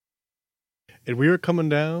And we are coming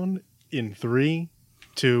down in 3,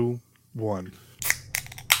 2, 1.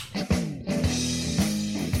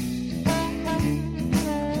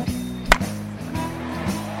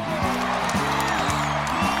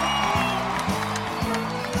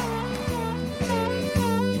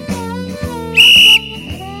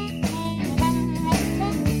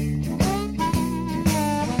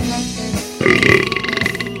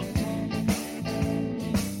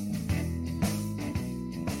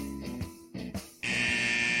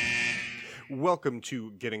 Welcome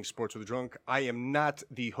to Getting Sports with Drunk. I am not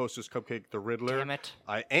the hostess Cupcake the Riddler. Damn it.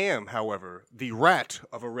 I am, however, the rat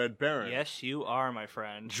of a Red Baron. Yes, you are, my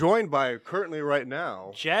friend. Joined by, currently right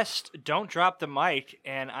now... Just don't drop the mic,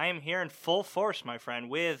 and I am here in full force, my friend,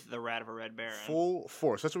 with the rat of a Red Baron. Full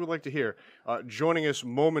force. That's what we'd like to hear. Joining us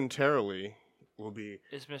momentarily will be...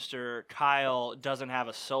 Is Mr. Kyle Doesn't Have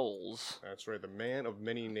a Souls. That's right, the man of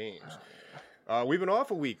many names. We've been off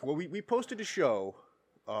a week. Well, we posted a show...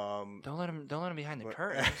 Don't let him behind the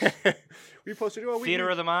curtains. We posted Theater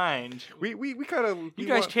of the Mind. We kind of You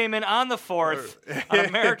guys came in on the 4th on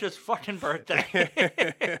America's fucking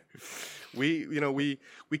birthday. we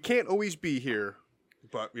can't always be here,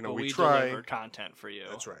 but we we try. deliver content for you.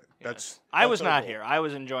 That's right. Yes. I was our not goal. here. I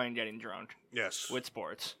was enjoying getting drunk. Yes, With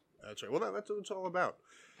sports. that's right. Well, that's what it's all about.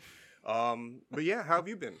 But yeah, how have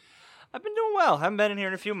you been? I've been doing well. Haven't been in here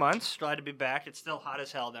in a few months. Glad to be back. It's still hot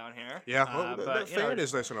as hell down here. Yeah, well, but, that fan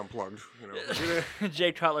is nice and unplugged.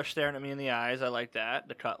 Jay Cutler staring at me in the eyes. I like that.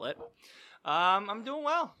 The cutlet. I'm doing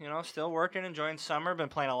well. Still working, enjoying summer. Been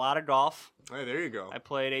playing a lot of golf. Hey, there you go. I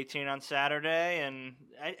played 18 on Saturday, and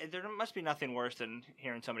there must be nothing worse than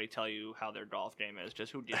hearing somebody tell you how their golf game is.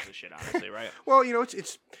 Just who gives a shit, honestly, right? Well,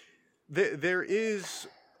 it's there is.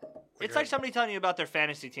 It's like somebody telling you about their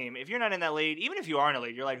fantasy team. If you're not in that league, even if you are in a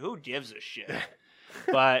league, you're like, who gives a shit?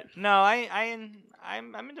 But no, I'm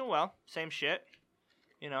doing well. Same shit.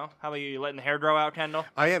 How about you? You letting the hair grow out, Kendall?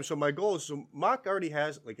 I am. So my goal is, Mock already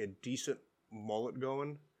has like a decent mullet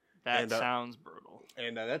going. That sounds brutal.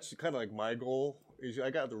 And that's kind of like my goal. Is I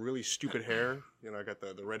got the really stupid hair. I got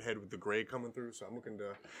the redhead with the gray coming through. So I'm looking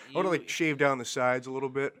to. I want to like shave down the sides a little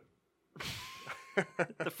bit.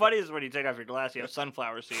 The funniest is when you take off your glasses, you have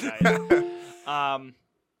sunflower seed eyes.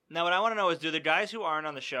 Now, what I want to know is, do the guys who aren't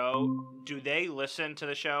on the show, do they listen to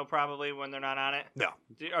the show probably when they're not on it? No.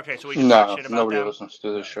 Okay, so we just talk shit about nobody them? listens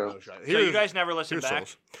to the show. So you guys never listen back?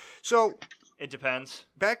 Souls. So It depends.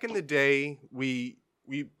 back in the day, we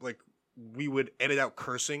would edit out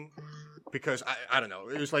cursing because I don't know.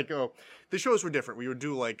 It was like the shows were different. We would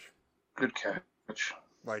do like Good catch.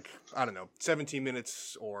 I don't know, 17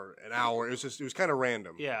 minutes or an hour. It was kind of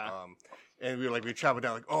random. Yeah. And we'd chop it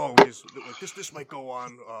down this might go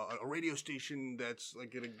on a radio station that's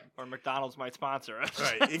like getting Or McDonald's might sponsor us.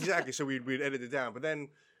 right, exactly. So we'd edit it down, but then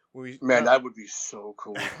when That would be so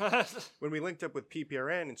cool. when we linked up with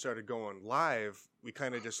PPRN and started going live, we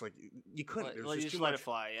kind of just you couldn't. There was you just just too let much. it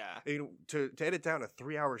fly, yeah. To edit down a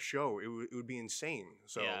 3-hour show, it would be insane.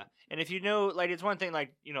 So Yeah, and if you know, it's one thing,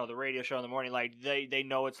 the radio show in the morning, they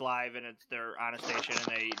know it's live and they're on a station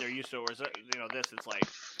and they're used to it. Whereas, this, it's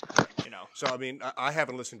So I mean, I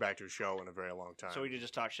haven't listened back to a show in a very long time. So we could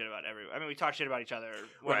just talk shit about everyone. I mean, we talk shit about each other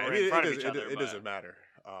when right. we're in front of each other. It but... doesn't matter.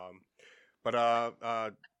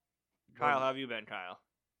 Kyle, how have you been, Kyle?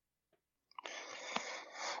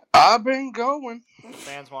 I've been going.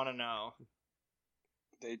 Fans want to know.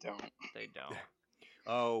 They don't. They don't.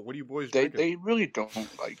 Oh, what are you boys They drinking? they really don't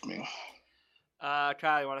like me.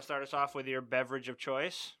 Kyle, you want to start us off with your beverage of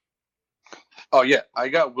choice? Oh yeah, I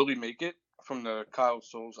got Willie Make It from the Kyle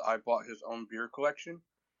Souls. I bought his own beer collection.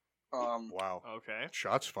 Wow. Okay.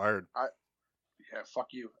 Shots fired. Yeah, fuck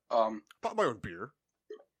you. Bought my own beer.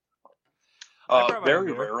 I brought my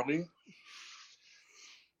Very own beer. rarely.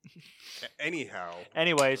 Anyhow.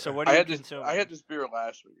 Anyway, so what do you consume? I had this beer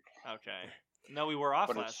last week. Okay. No, we were off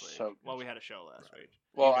But last it's week. so Well, we had a show last week.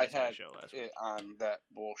 Well, You I guys a had show last week. it on that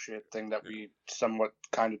bullshit thing that we somewhat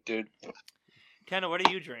kind of did. Kendall, what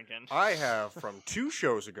are you drinking? I have from 2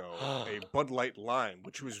 shows ago a Bud Light Lime,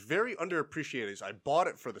 which was very underappreciated. I bought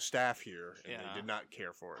it for the staff here, and they did not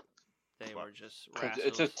care for it. They were just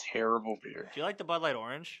It's a rascals. terrible beer. Do you like the Bud Light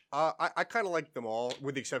Orange? I kind of like them all,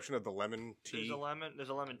 with the exception of the lemon tea. There's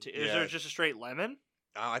a lemon tea. Yeah. Is there just a straight lemon?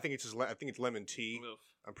 I think it's lemon tea. Oof.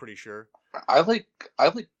 I'm pretty sure. I like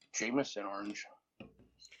Jameson Orange.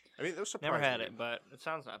 I mean, that was surprising. Never had it, but it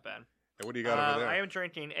sounds not bad. And what do you got over there? I am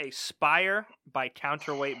drinking a Spire by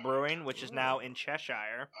Counterweight Brewing, which is now in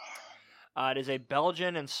Cheshire. It is a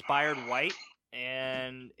Belgian-inspired white,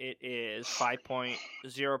 and it is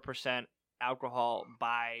 5.0% alcohol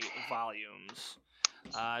by volumes.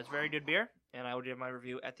 It's very good beer. and I will give my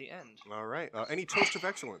review at the end. All right. Any toast of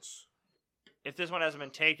excellence? If this one hasn't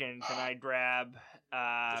been taken, can I grab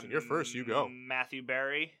Listen, you're first. You go. Matthew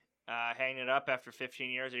Berry, hanging it up after 15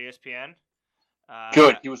 years at ESPN.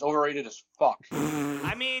 Good. He was overrated as fuck.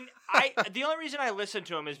 I mean, the only reason I listen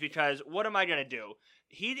to him is because what am I going to do?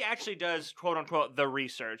 He actually does, quote unquote, the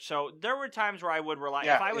research. So there were times where I would rely.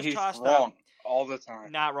 Yeah, if I was he's tossed wrong up, all the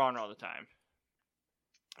time. not wrong all the time.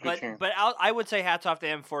 Good chance. But I would say hats off to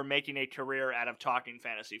him for making a career out of talking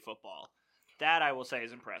fantasy football. That I will say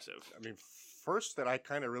is impressive. I mean, first that I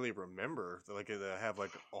kind of really remember, like to have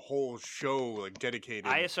like a whole show like dedicated.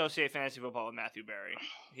 I associate fantasy football with Matthew Berry.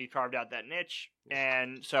 He carved out that niche,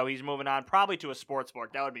 and so he's moving on probably to a sports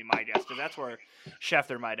book. That would be my guess, because that's where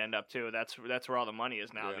Schefter might end up too. That's where all the money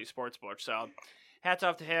is now, these sports books. So hats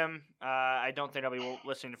off to him. I don't think I'll be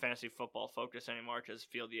listening to Fantasy Football Focus anymore because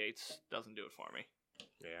Field Yates doesn't do it for me.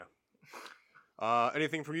 Yeah.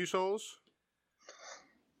 Anything from you, Souls?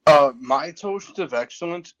 My toast of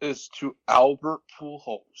excellence is to Albert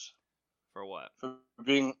Pujols For what? for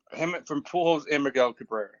being from Pujols and Miguel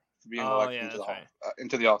Cabrera for being elected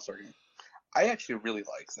into the All-Star game. I actually really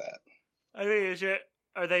like that. I mean,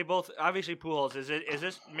 are they both obviously Pujols? Is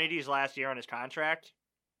this Midi's last year on his contract?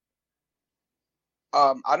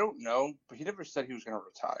 I don't know, but he never said he was going to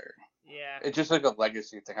retire. Yeah. It's just like a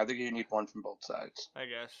legacy thing. I think you need one from both sides. I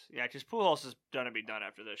guess. Yeah, because Pujols is going to be done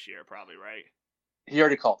after this year, probably, right? He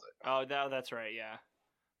already called it. Oh, that's right, yeah.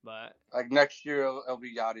 But like next year, it'll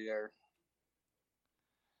be Yadier.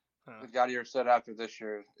 Huh. Yadier said after this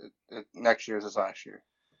year, next year is his last year.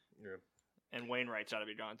 Yeah. And Wainwright's ought to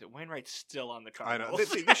be gone too. Wainwright's still on the I know.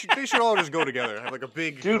 Cardinals. They should all just go together. Have like a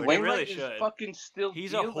big dude. like, Wainwright really is should. fucking still.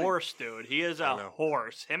 He's dealing. a horse, dude. He is a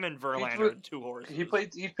horse. Him and Verlander are two horses. He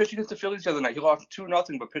pitched against the Phillies the other night. He lost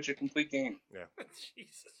 2-0, but pitched a complete game. Yeah.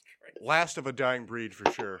 Jesus Christ. Last of a dying breed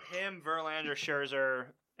for sure. Him, Verlander, Scherzer,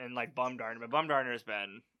 and like Bumgarner. But Bumgarner has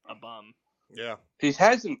been a bum. Yeah. He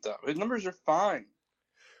hasn't though. His numbers are fine.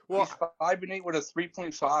 Well, he's 5-8 with a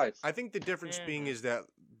 3.5. I think the difference being is that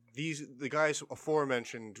the guys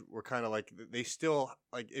aforementioned were kind of like they still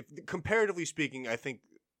like if comparatively speaking, I think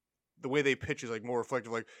the way they pitch is like more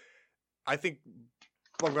reflective. Like I think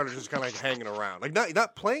Bumgarner's just kind of like hanging around, like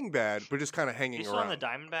not playing bad, but just kind of hanging He's still around. on the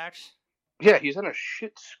Diamondbacks. Yeah, he's in a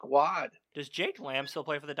shit squad. Does Jake Lamb still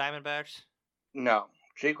play for the Diamondbacks? No,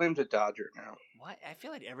 Jake Lamb's a Dodger now. What? I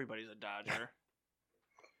feel like everybody's a Dodger.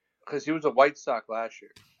 Because he was a White Sox last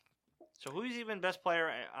year. So who's even best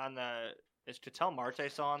player on the? Is Ketel Marte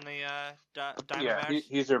still on the Diamondbacks? Yeah,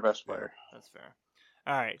 he's their best player. That's fair.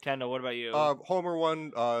 All right, Kendall, what about you? Homer one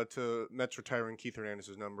to Mets retiring Keith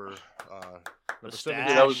Hernandez's number. Number 7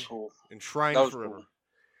 Yeah, that was cool. Enshrined That was forever. cool.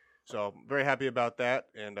 So very happy about that,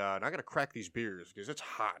 and now I gotta crack these beers because it's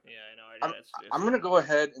hot. Yeah, I know. I'm gonna go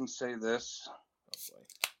ahead and say this.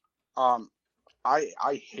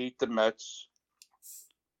 I hate the Mets,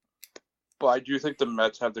 but I do think the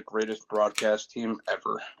Mets have the greatest broadcast team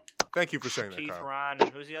ever. Thank you for saying that, Keith, Kyle. Ron, and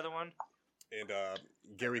who's the other one? And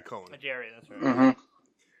Gary Cohen. Jerry, that's right. Mm-hmm.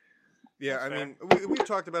 Yeah, That's I fair. mean, we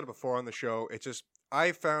talked about it before on the show. It's just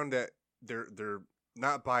I found that they're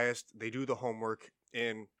not biased. They do the homework,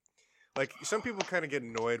 and like some people kind of get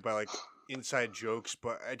annoyed by like inside jokes,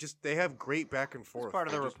 but they have great back and forth. It's part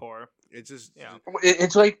of the They're just- rapport. It's just Yeah.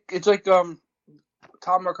 It's like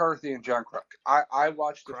Tom McCarthy and John Kruk. I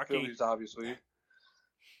watched the Crucky. Phillies, obviously.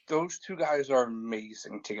 Those two guys are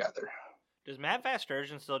amazing together. Does Matt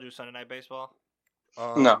Vasgersian still do Sunday Night Baseball?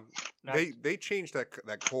 No. Not- They changed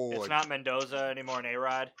that whole It's like not Mendoza anymore and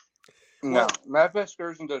A-Rod. No, Matt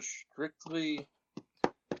Vasgersian does strictly,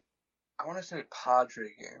 I want to say Padre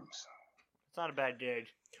games. It's not a bad gig.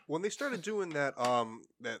 when they started doing that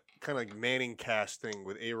that kind of like Manning cast thing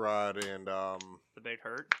with A-Rod and The Big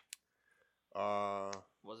Hurt. uh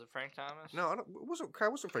Was it Frank Thomas? no, it wasn't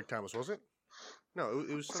Frank Thomas, was it? No,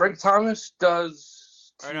 it was Frank Thomas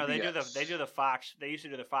does. Or no, they TBS. do the Fox. They used to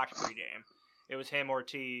do the Fox pregame. It was him,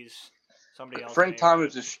 Ortiz, somebody else. Frank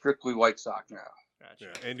Thomas is strictly White Sox now.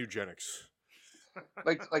 Gotcha. Yeah, and eugenics.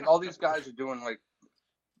 Like all these guys are doing like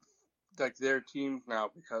their teams now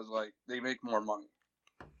because like they make more money.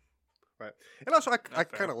 Right. And also I fair.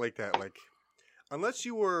 kind of like that, like unless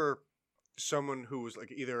you were someone who was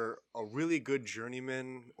like either a really good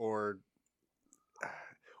journeyman or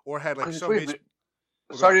had like some Wait,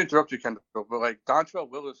 base- Sorry to interrupt you, Kendall, but like Dontrell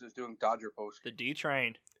Willis is doing Dodger post. The D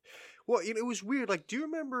train. Well, it was weird. Like, do you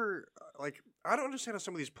remember? Like, I don't understand how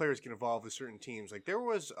some of these players get involved with certain teams. Like, there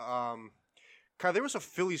was Kyle, there was a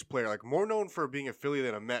Phillies player, like more known for being a Philly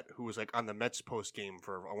than a Met, who was like on the Mets post game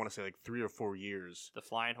for I want to say like 3 or 4 years. The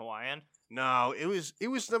Flying Hawaiian? No, it was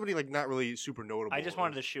somebody like not really super notable. I just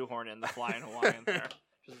wanted to shoehorn in the Flying Hawaiian there.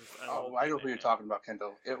 I know who you're talking about,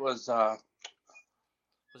 Kendall. It was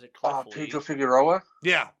it Cliff Pedro Figueroa?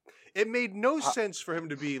 Yeah. It made no sense for him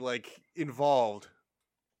to be like involved.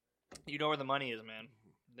 You know where the money is, man.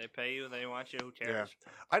 They pay you, they want you, who cares?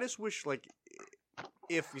 Yeah. I just wish like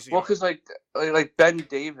if you see because like Ben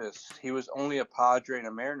Davis, he was only a Padre and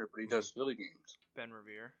a Mariner, but he does Philly games. Ben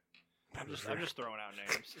Revere. I'm just throwing out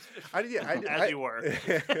names. As you were.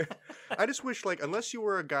 I just wish like unless you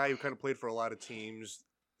were a guy who kind of played for a lot of teams,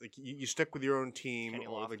 like you stick with your own team. Kenny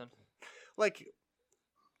or Lofton. like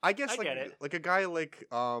I guess I get it. like a guy like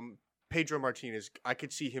Pedro Martinez, I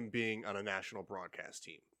could see him being on a national broadcast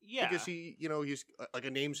team. Yeah, because he's like a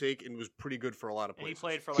namesake and was pretty good for a lot of places. He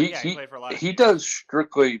played for a lot. He does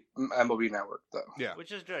strictly MLB Network though. Yeah,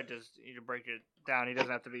 which is good. Just you break it down. He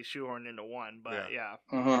doesn't have to be shoehorned into one. But yeah.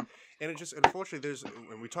 Mm-hmm. And it just unfortunately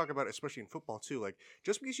when we talk about it, especially in football too, like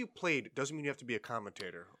just because you played doesn't mean you have to be a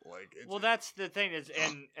commentator. Like that's the thing is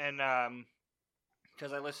and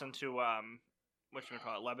because I listened to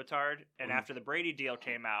whatchamacallit, Le Batard, and after the Brady deal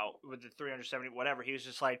came out with the 370 whatever, he was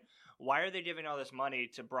just like, why are they giving all this money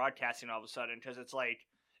to broadcasting all of a sudden? Because it's like,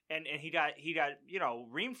 and he got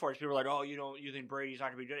reamed for it. People were like, oh, you think Brady's not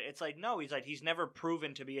gonna be good? It's like, no, he's never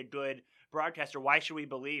proven to be a good broadcaster. Why should we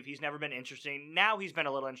believe he's never been interesting? Now he's been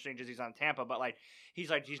a little interesting because he's on Tampa, but he's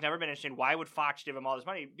never been interesting. Why would Fox give him all this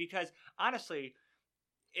money? Because honestly,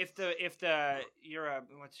 if you're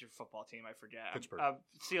what's your football team? I forget. Pittsburgh.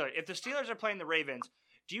 Steelers. If the Steelers are playing the Ravens,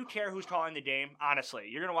 do you care who's calling the game? Honestly,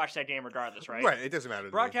 you're gonna watch that game regardless, right? Right. It doesn't matter.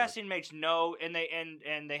 Broadcasting makes no, and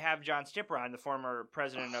they have John Stipper on, the former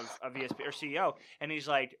president of ESPN or CEO, and he's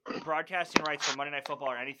like, broadcasting rights for Monday Night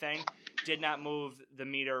Football or anything did not move the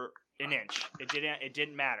meter an inch. It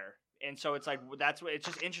didn't matter. And so it's like it's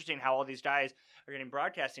just interesting how all these guys are getting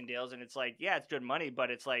broadcasting deals, and it's like, yeah, it's good money, but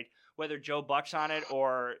it's like whether Joe Buck's on it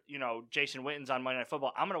or Jason Witten's on Monday Night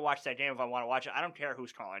Football, I'm gonna watch that game if I want to watch it. I don't care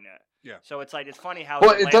who's calling it. Yeah. So it's like it's funny how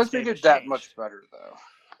it does make it that much better though.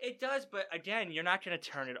 It does, but again, you're not gonna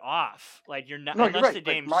turn it off. Like you're not. No, unless you're right. the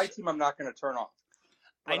game's... My team, I'm not gonna turn off.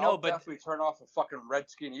 I know, I'll but definitely turn off a fucking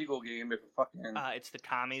Redskin Eagle game if a fucking. It's the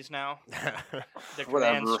commies now. The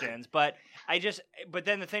Whatever. command skins. But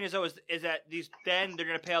then the thing is though is that then they're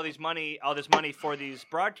gonna pay all this money for these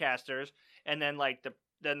broadcasters, and then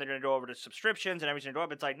then they're gonna go over to subscriptions and everything's gonna go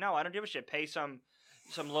up. It's like, no, I don't give a shit. Pay some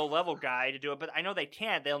low level guy to do it, but I know they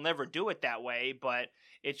can't. They'll never do it that way. But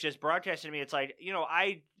it's just broadcasting to me. It's like,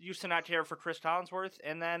 I used to not care for Chris Collinsworth,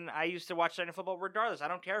 and then I used to watch Sunday football regardless. I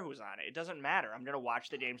don't care who's on it. It doesn't matter. I'm gonna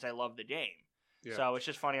watch the games. I love the game. Yeah. So it's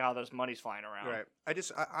just funny how those money's flying around. Right.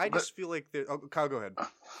 I just feel like Kyle, go ahead.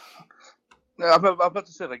 No, I'm about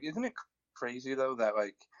to say, isn't it crazy though that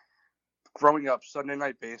growing up, Sunday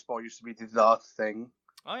Night Baseball used to be the thing.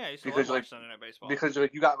 Oh yeah, I used to watch Sunday Night Baseball. Because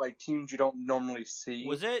you got teams you don't normally see.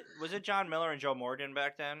 Was it John Miller and Joe Morgan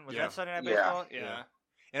back then? Was that Sunday Night Baseball? Yeah.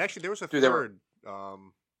 And actually, there was a third.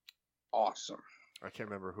 Awesome. I can't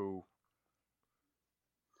remember who.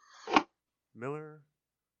 Miller.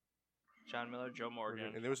 John Miller, Joe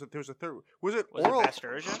Morgan. And there was a third. Was it Oral?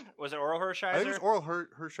 Was it Oral Hershiser? I think it was Oral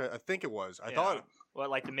Hershiser. I think it was. I thought.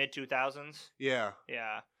 What, the mid 2000s? Yeah.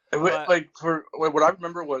 Yeah. For what I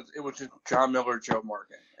remember was it was just John Miller, Joe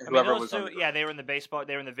Morgan, and whoever was on. Yeah, they were in the baseball.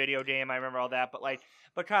 They were in the video game. I remember all that.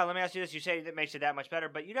 But Kyle, let me ask you this: you say that makes it that much better,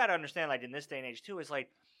 but you got to understand, in this day and age too, is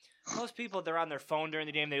most people, they're on their phone during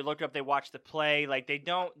the game. They look up, they watch the play.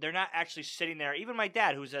 They're not actually sitting there. Even my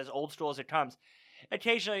dad, who's as old school as it comes.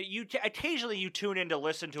 Occasionally you tune in to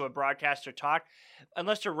listen to a broadcaster talk,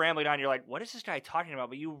 unless they're rambling on. You're like, what is this guy talking about?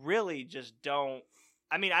 But you really just don't.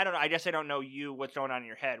 I mean, I don't know. I guess I don't know what's going on in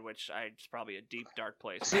your head, which it's probably a deep, dark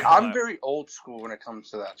place. See, I'm very old school when it comes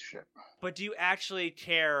to that shit. But do you actually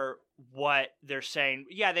care what they're saying?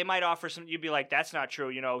 Yeah, they might offer some. You'd be like, that's not true.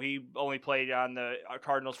 He only played on the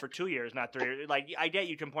Cardinals for 2 years, not 3 years. I get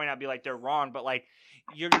you can point out, be like, they're wrong, but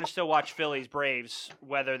you're going to still watch Phillies Braves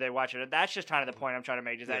whether they watch it. That's just kind of the point I'm trying to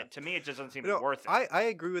make. Is that to me it just doesn't seem worth it. I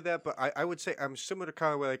agree with that, but I would say I'm similar to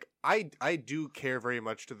kind of I do care very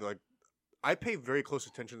much to the I pay very close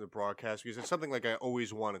attention to the broadcast because it's something I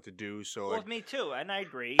always wanted to do. So with me too, and I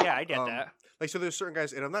agree. Yeah, I get that. So there's certain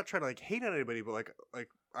guys, and I'm not trying to hate on anybody, but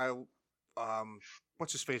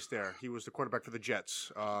what's his face there? He was the quarterback for the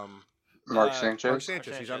Jets. Mark Sanchez. Mark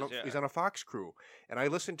Sanchez. He's on a Fox crew, and I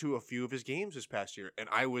listened to a few of his games this past year, and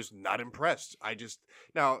I was not impressed.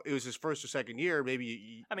 Now it was his first or second year.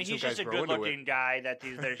 Maybe he's just a good-looking guy that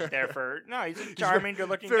they're there for. No, he's a charming,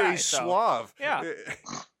 good-looking guy. Very suave. So, yeah.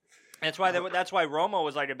 That's why Romo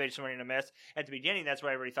was like a big swing and a miss at the beginning. That's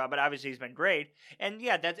what everybody thought, but obviously he's been great. And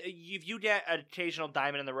yeah, if you get an occasional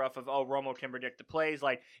diamond in the rough of Romo can predict the plays,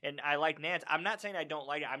 and I like Nance. I'm not saying I don't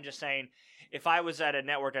like it. I'm just saying if I was at a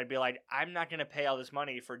network, I'd be like, I'm not going to pay all this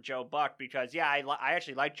money for Joe Buck because I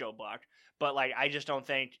actually like Joe Buck, but I just don't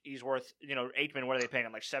think he's worth Aikman. What are they paying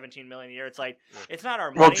him, like $17 million a year? It's it's not our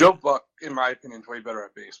money. Well, Joe Buck, in my opinion, is way better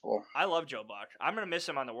at baseball. I love Joe Buck. I'm going to miss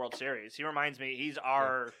him on the World Series. He reminds me, he's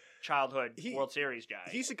our childhood World Series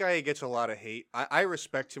guy. He's a guy who gets a lot of hate. I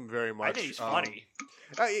respect him very much. I think he's funny.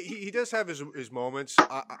 He does have his moments.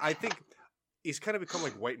 I think he's kind of become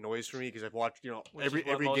like white noise for me because I've watched every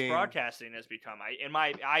game. Broadcasting has become.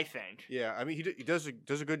 I think. Yeah, I mean he does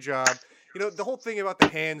a good job. The whole thing about the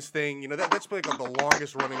hands thing. That's been like the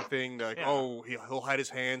longest running thing. He'll hide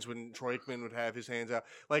his hands when Troy Aikman would have his hands out.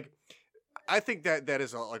 I think that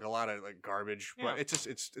is a lot of garbage. But it's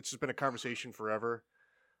just been a conversation forever.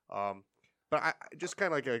 But I just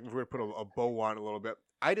kind of we're gonna put a bow on it a little bit.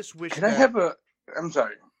 I just wish. I'm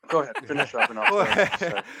sorry. Go ahead. Finish up. And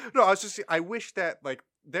No, I wish that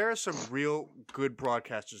there are some real good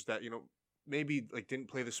broadcasters that maybe didn't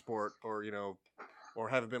play the sport or or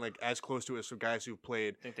haven't been as close to it as some guys who've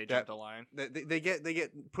played. I think they jumped the line. They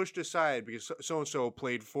get pushed aside because so and so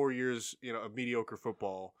played 4 years of mediocre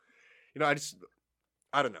football. I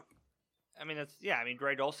don't know. I mean,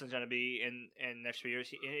 Greg Olson's going to be in next few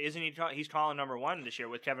years. Isn't he? He's calling number one this year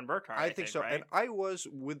with Kevin Burkhardt. I think so. Right? And I was,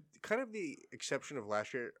 with kind of the exception of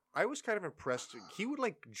last year, I was kind of impressed. He would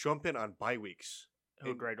jump in on bye weeks.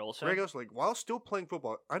 Who, Greg Olson? Greg Olson, while still playing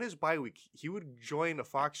football, on his bye week, he would join a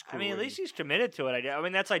Fox crew. I mean, at least he's committed to it. I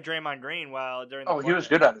mean, that's like Draymond Green during the he was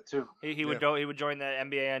good at it too. He would join the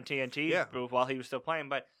NBA on TNT booth while he was still playing.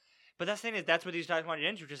 But that's the thing is that's what these guys want to get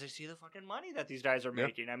into because they see the fucking money that these guys are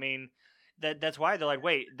making. I mean. That's why they're like,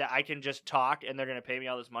 wait, I can just talk and they're going to pay me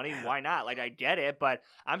all this money? Why not? I get it, but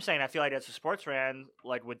I'm saying I feel like as a sports fan,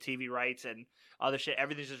 with TV rights and other shit,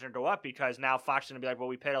 everything's just going to go up because now Fox is going to be like, well,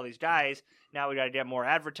 we paid all these guys. Now we got to get more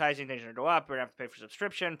advertising. Things are going to go up. We're going to have to pay for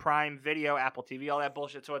subscription, Prime Video, Apple TV, all that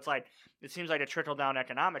bullshit. So it's it seems like a trickle-down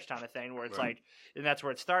economics kind of thing where it's and that's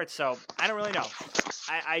where it starts. So I don't really know.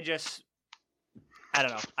 I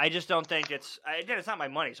don't know. I just don't think it's not my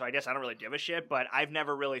money, so I guess I don't really give a shit, but I've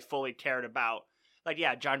never really fully cared about,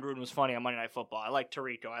 John Gruden was funny on Monday Night Football. I like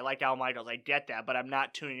Tirico. I like Al Michaels. I get that, but I'm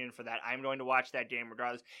not tuning in for that. I'm going to watch that game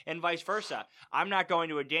regardless, and vice versa. I'm not going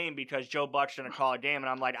to a game because Joe Buck's going to call a game, and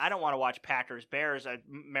I'm like, I don't want to watch Packers-Bears,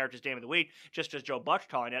 America's Game of the Week, just because Joe Buck's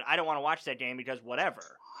calling it. I don't want to watch that game because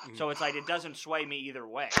whatever. Mm-hmm. So it's it doesn't sway me either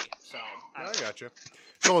way. So I gotcha.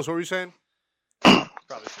 Phyllis, what were you saying?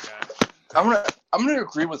 Probably forgot. I'm gonna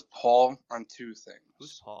agree with Paul on two things.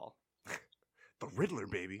 Who's Paul? The Riddler,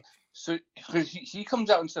 baby. So he comes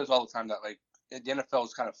out and says all the time that the NFL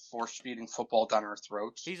is kind of force feeding football down our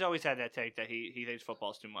throats. He's always had that take that he thinks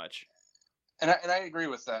football's too much. And I agree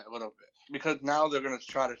with that a little bit because now they're gonna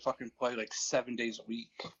try to fucking play 7 days a week.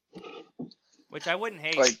 Which I wouldn't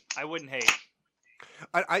hate. I wouldn't hate.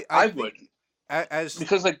 I would.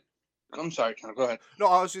 Because I'm sorry, Ken, go ahead. No,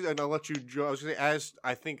 and I'll let you. I was gonna say, as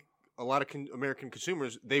I think a lot of American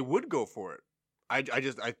consumers, they would go for it.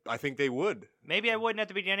 I think they would. Maybe I wouldn't at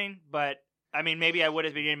the beginning, but I mean, maybe I would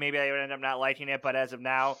at the beginning. Maybe I would end up not liking it. But as of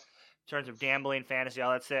now, in terms of gambling, fantasy,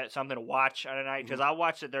 all that's something to watch on a night because I'll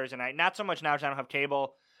watch it Thursday night. Not so much now because I don't have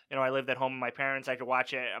cable. I lived at home with my parents. I could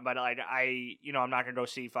watch it, but I'm not gonna go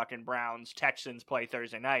see fucking Browns Texans play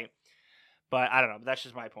Thursday night. But I don't know. That's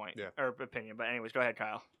just my point or opinion. But anyways, go ahead,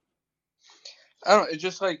 Kyle. I don't know. It's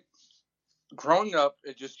just growing up,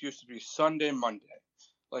 it just used to be Sunday, Monday.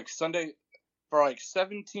 Sunday, for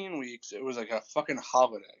 17 weeks, it was a fucking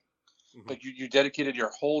holiday. Mm-hmm. You dedicated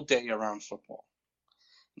your whole day around football.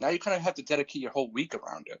 Now you kind of have to dedicate your whole week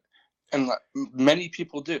around it. And many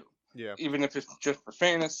people do. Yeah. Even if it's just for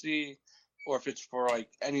fantasy or if it's for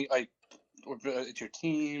any, or it's your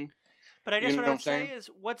team. But I guess what I'm saying is,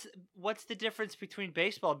 what's the difference between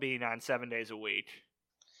baseball being on 7 days a week?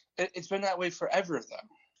 It's been that way forever,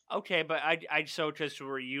 though. Okay, but so because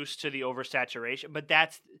we're used to the oversaturation, but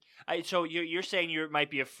so you're saying you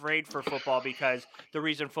might be afraid for football because the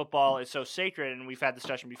reason football is so sacred, and we've had this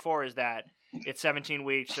discussion before, is that it's 17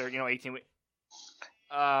 weeks or 18 weeks.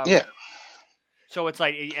 Yeah. So it's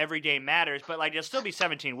every day matters, but it'll still be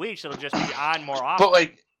 17 weeks. It'll just be on more often.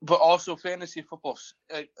 But also fantasy football,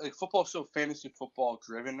 football's so fantasy football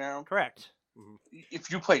driven now. Correct.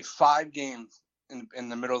 if you play 5 games in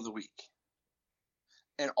the middle of the week,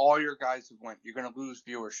 and all your guys have went, you're going to lose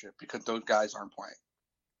viewership because those guys aren't playing.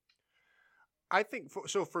 I think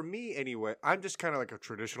so. For me, anyway, I'm just kind of like a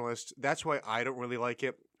traditionalist. That's why I don't really like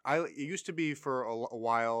it. It used to be for a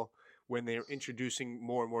while when they were introducing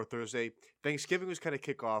more and more Thursday. Thanksgiving was kind of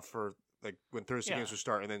kickoff for like when Thursday games would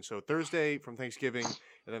start, and then so Thursday from Thanksgiving,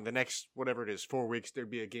 and then the next whatever it is 4 weeks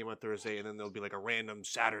there'd be a game on Thursday, and then there'll be like a random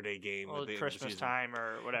Saturday game. Well, at the end of the Christmas season. time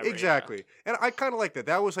or whatever. Exactly, and I kind of like that.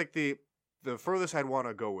 That was like the furthest I'd want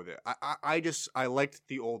to go with it. I liked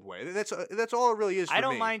the old way. That's all it really is for me. I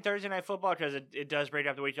don't mind Thursday night football because it does break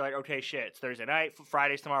up the week. You're like, okay, shit, it's Thursday night,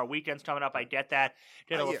 Friday's tomorrow, weekend's coming up. I get that.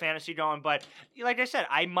 Get a little fantasy going, but like I said,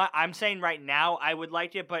 I'm saying right now I would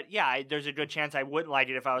like it, but yeah, there's a good chance I wouldn't like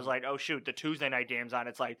it if I was like, oh shoot, the Tuesday night game's on.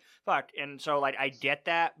 It's like fuck, and so like I get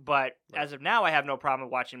that, but as of now, I have no problem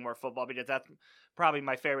with watching more football because that's probably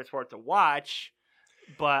my favorite sport to watch.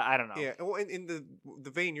 But I don't know. Yeah, well, in the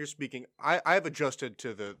vein you're speaking, I've adjusted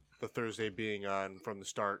to the Thursday being on from the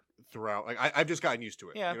start throughout. Like I've just gotten used to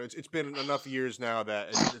it. Yeah, it's been enough years now that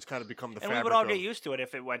it's kind of become the. And fabric we would all get used to it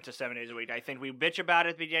if it went to 7 days a week. I think we bitch about it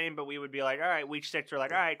at the beginning, but we would be like, all right, week 6, we're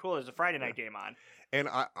like, all right, cool, there's a Friday night game on. And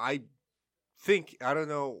I think I don't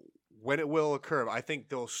know when it will occur. I think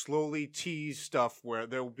they'll slowly tease stuff where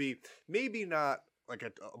there will be maybe not like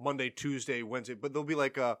a Monday, Tuesday, Wednesday, but there'll be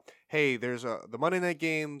like hey, there's the Monday night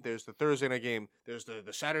game, there's the Thursday night game, there's the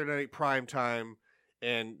Saturday night prime time,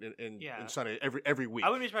 and Sunday every week. I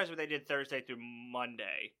wouldn't be surprised if they did Thursday through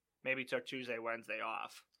Monday, maybe took Tuesday, Wednesday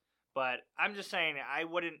off. But I'm just saying I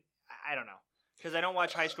don't know. Because I don't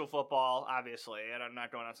watch high school football, obviously, and I'm not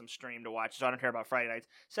going on some stream to watch, so I don't care about Friday nights.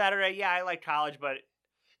 Saturday, yeah, I like college, but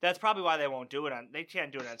that's probably why they won't do it they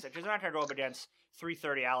can't do it on Saturday, because they're not going to go up against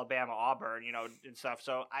 3:30 Alabama, Auburn, and stuff.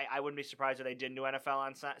 So I wouldn't be surprised if they didn't do NFL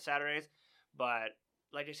on Saturdays. But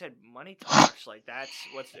like I said, money talks. Like that's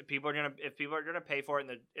if people are gonna pay for it,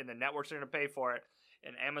 and the networks are gonna pay for it,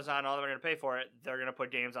 and Amazon, all of them are gonna pay for it, they're gonna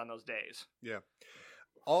put games on those days. Yeah.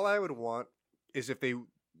 All I would want is if they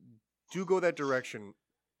do go that direction,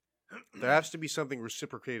 there has to be something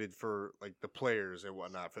reciprocated for like the players and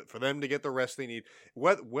whatnot for them to get the rest they need.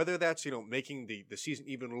 Whether that's making the season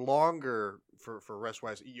even longer for rest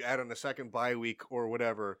wise, you add on a second bye week or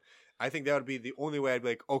whatever. I think that would be the only way I'd be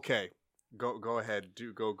like, okay, go ahead,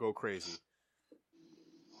 go crazy.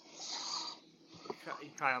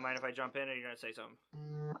 Kyle, mind if I jump in, or are you gonna say something?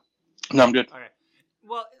 No, I'm good. Okay.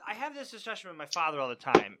 Well, I have this discussion with my father all the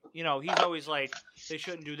time. He's always like, they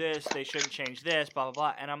shouldn't do this, they shouldn't change this, blah, blah,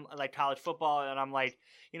 blah. And I'm like, college football, and I'm like,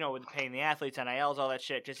 with paying the athletes, NILs, all that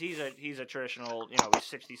shit, because he's a traditional, he's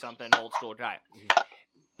 60-something, old school guy. Mm-hmm.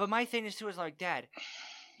 But my thing is, too, is like, Dad,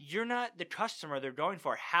 you're not the customer they're going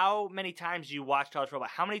for. How many times do you watch college football?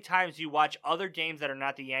 How many times do you watch other games that are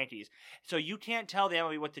not the Yankees? So you can't tell the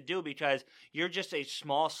MLB what to do because you're just a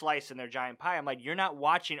small slice in their giant pie. I'm like, you're not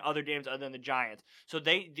watching other games other than the Giants. So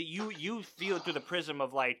you feel it through the prism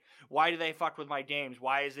of like, why do they fuck with my games?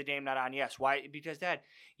 Why is the game not on? Yes. Why? Because, Dad,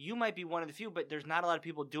 you might be one of the few, but there's not a lot of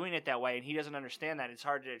people doing it that way, and he doesn't understand that. It's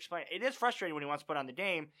hard to explain. It is frustrating when he wants to put on the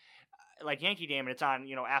game, like Yankee game, and it's on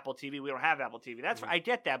Apple TV. We don't have Apple TV. I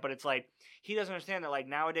get that, but it's like he doesn't understand that like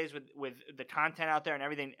nowadays with the content out there and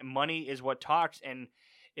everything, money is what talks. And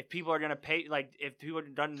if people are gonna pay, like if people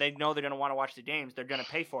don't, they know they're gonna want to watch the games, they're gonna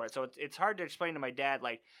pay for it. So it's hard to explain to my dad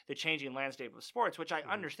like the changing landscape of sports, which I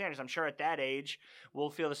understand, because I'm sure at that age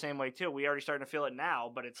we'll feel the same way too. We already starting to feel it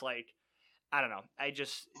now, but it's like I don't know.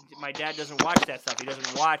 My dad doesn't watch that stuff. He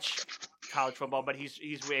doesn't watch college football, but he's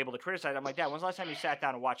able to criticize. I'm like, Dad, when's the last time you sat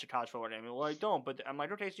down and watched a college football game? Well, I don't, but I'm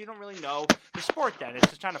like, okay, so you don't really know the sport then. It's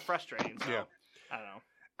just kind of frustrating. So, yeah. I don't know.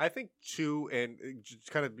 I think too, and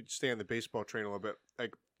just kind of stay on the baseball train a little bit.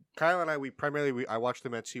 Like Kyle and I watched the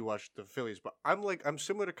Mets, he watched the Phillies, but I'm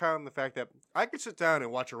similar to Kyle in the fact that I could sit down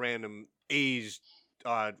and watch a random A's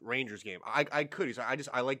Rangers game. I could.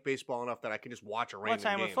 I like baseball enough that I can just watch a random game.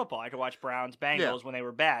 Well, same with football. I could watch Browns Bengals when they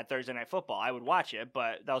were bad Thursday night football. I would watch it,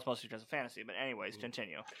 but that was mostly because of fantasy. But anyways,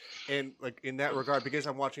 continue. And like in that regard, because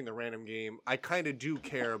I'm watching the random game, I kind of do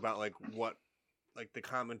care about like what like the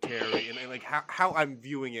commentary and like how I'm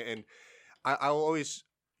viewing it. And I'll always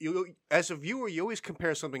as a viewer, you always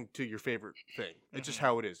compare something to your favorite thing. It's just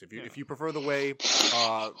how it is. If you prefer the way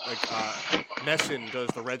Nesson does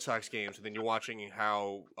the Red Sox games, and then you're watching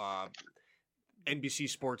how NBC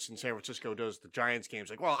Sports in San Francisco does the Giants games,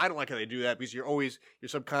 like, well, I don't like how they do that because your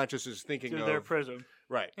subconscious is thinking through their prism.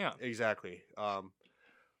 Right. Yeah. Exactly.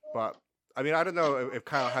 But I mean, I don't know if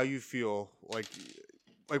Kyle, how you feel like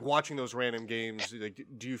watching those random games. Like,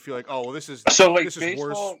 do you feel like, oh, well, this is so like this is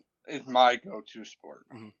baseball worse? Is my go-to sport.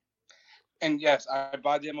 Mm-hmm. And yes, I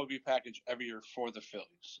buy the MLB package every year for the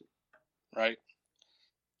Phillies, right?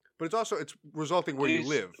 But it's resulting where you These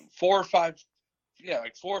live. 4 or 5,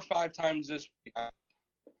 like 4 or 5 times this week,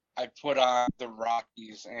 I put on the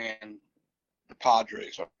Rockies and the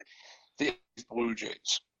Padres, or the Blue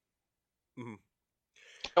Jays. Mhm.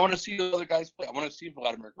 I want to see the other guys play. I want to see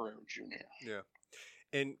Vladimir Guerrero Jr. Yeah,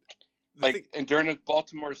 and the Like, thing, and during the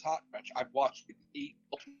Baltimore's hot stretch, I've watched 8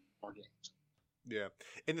 Baltimore games. yeah,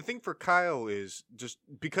 and the thing for Kyle is just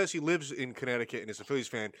because he lives in Connecticut and is a Phillies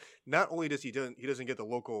fan. Not only does he doesn't get the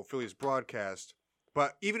local Phillies broadcast,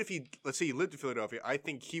 but even if let's say he lived in Philadelphia, I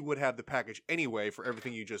think he would have the package anyway for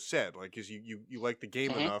everything you just said. Like, because you like the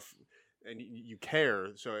game Mhm. enough and you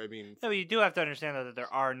care. So I mean, No, but you do have to understand though that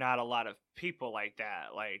there are not a lot of people like that,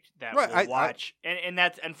 that Right, will watch, and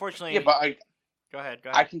that's unfortunately. Yeah, but Go ahead.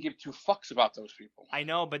 I can give 2 fucks about those people. I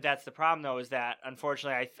know, but that's the problem, though, is that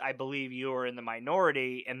unfortunately, I believe you are in the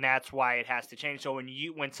minority, and that's why it has to change. So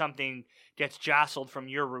when something gets jostled from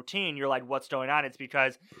your routine, you're like, "What's going on?" It's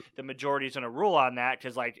because the majority is going to rule on that,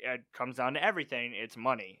 because like it comes down to everything. It's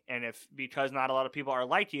money, and because not a lot of people are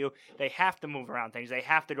like you, they have to move around things. They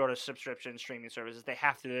have to go to subscription streaming services. They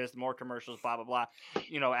have to do this, more commercials, blah blah blah.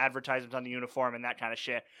 Advertisements on the uniform and that kind of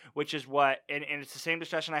shit. Which is what, and it's the same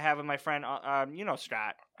discussion I have with my friend,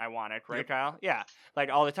 Scott. I want it, right, Yep. Kyle? Yeah, like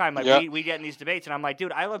all the time. Like Yeah. we get in these debates, and I'm like,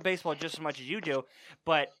 dude, I love baseball just as much as you do,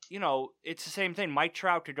 but it's the same thing. Mike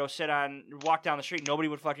Trout could go walk down the street, nobody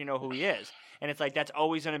would fucking know who he is, and it's like that's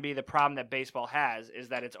always going to be the problem that baseball has, is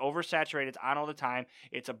that it's oversaturated, it's on all the time.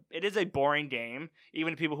 It is a boring game,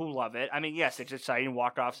 even to people who love it. I mean, yes, it's exciting,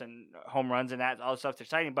 walk offs and home runs and that all the stuff's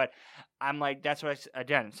exciting, but I'm like, that's what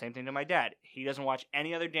again, same thing to my dad. He doesn't watch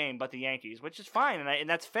any other game but the Yankees, which is fine, and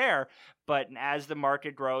that's fair. But as the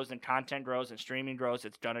market grows and content grows and streaming grows,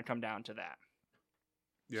 it's gonna come down to that.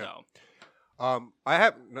 yeah. So I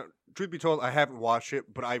have truth be told, I haven't watched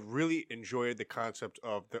it, but I really enjoyed the concept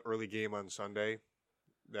of the early game on Sunday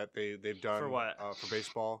that they've done For what? For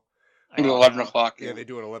baseball. I don't 11 know. o'clock. Yeah, they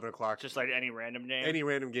do it at 11 o'clock. Just like any random game. Any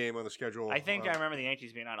random game on the schedule. I think I remember the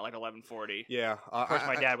Yankees being on at like 11:40. Yeah. Of course,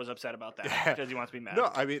 my dad was upset about that because he wants to be mad.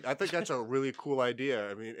 No, I mean, I think that's a really cool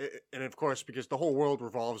idea. I mean, and of course, because the whole world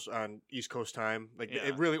revolves on East Coast time, like Yeah.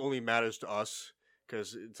 it really only matters to us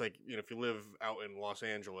because it's like, if you live out in Los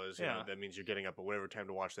Angeles, Yeah. that means you're getting up at whatever time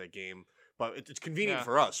to watch that game. But it's convenient Yeah.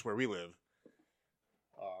 for us where we live.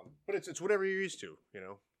 But it's whatever you're used to,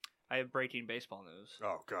 I have breaking baseball news.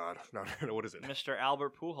 Oh God, no, what is it? Mr.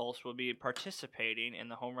 Albert Pujols will be participating in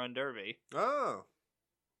the home run derby. Oh,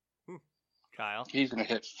 Kyle, He's going to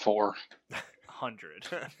hit 4. 100.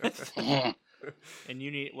 Mhm. And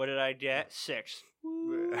you need, what did I get? 6.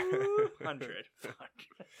 100.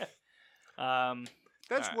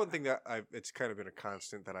 That's Alright. one thing that it's kind of been a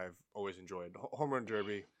constant that I've always enjoyed. Home run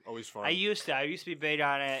derby, always fun. I used to be big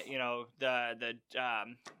on it. Oh my God,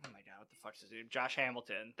 what the fuck's his name? Josh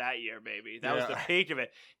Hamilton that year, baby. That was the Yeah. peak of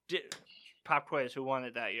it. Pop quiz: who won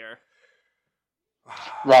it that year?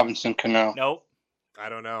 Robinson Cano. Nope. I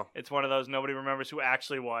don't know. It's one of those nobody remembers who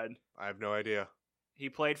actually won. I have no idea. He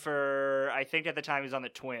played for, I think at the time he was on the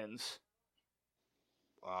Twins.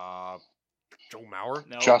 Joe Mauer.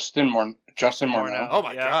 No. Justin Morneau. Oh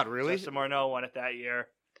my Yeah, God, really? Justin Morneau won it that year,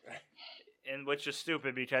 and which is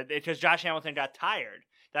stupid because Josh Hamilton got tired.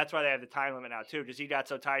 That's why they have the time limit now too, because he got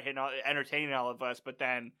so tired entertaining all of us, but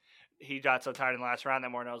then he got so tired in the last round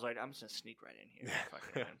that Morneau was like, "I'm just gonna sneak right in here."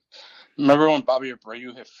 Fucking win. Remember when Bobby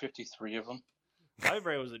Abreu hit 53 of them? Bobby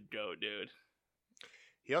Bray was a goat, dude.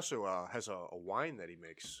 He also has a wine that he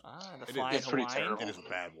makes. The It is- Flying it's pretty Hawaiian. terrible. It is a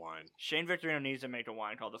bad wine. Shane Victorino needs to make a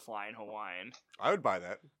wine called the Flying Hawaiian. I would buy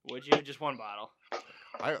that. Would you? Just one bottle.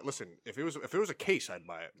 Listen. If it was a case, I'd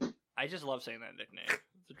buy it. I just love saying that nickname.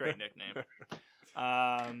 It's a great nickname.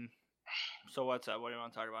 So what's up? What do you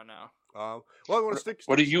want to talk about now? Well, I want to stick.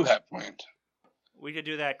 What do you have planned? We could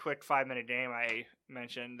do that quick 5-minute game I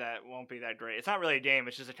mentioned that won't be that great. It's not really a game,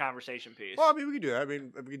 it's just a conversation piece. Well, I mean, we could do that. I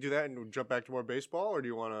mean, we could do that and jump back to more baseball, or do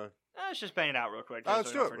you want to? Let's just bang it out real quick.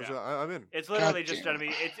 Let's just do so it. we don't forget. I'm in. It's literally God just damn.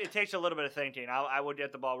 going to be, it takes a little bit of thinking. I would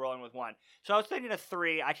get the ball rolling with one. So I was thinking of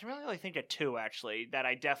 3. I can really think of 2, actually, that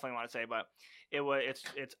I definitely want to say, but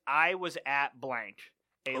it's I was at blank,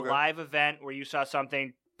 a Okay. live event where you saw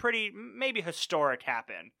something pretty, maybe historic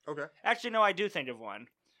happen. Okay. Actually, no, I do think of one.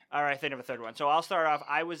 All right, I think of a third one. So I'll start off.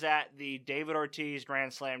 I was at the David Ortiz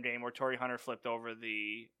Grand Slam game where Torrey Hunter flipped over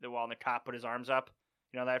the wall and the cop put his arms up.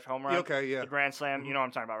 You know that home run? Yeah, okay. Yeah. The Grand Slam. You know what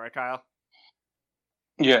I'm talking about, right, Kyle?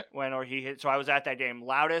 Yeah. Or he hit. So I was at that game.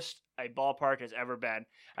 Loudest a ballpark has ever been.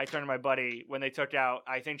 I turned to my buddy when they took out,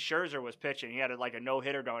 I think Scherzer was pitching. He had like a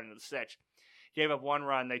no-hitter going into the 6th. Gave up 1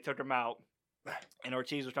 run. They took him out. and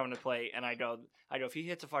Ortiz was coming to play, and I go, if he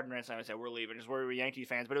hits a fucking grand slam, I said, we're leaving. Just we're Yankee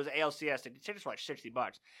fans, but it was ALCS. The tickets were like $60,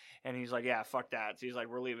 and he's like, yeah, fuck that. So he's like,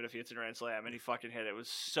 we're leaving if he hits a grand slam, and he fucking hit it. It was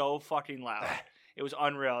so fucking loud. It was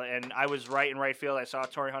unreal, and I was right in right field. I saw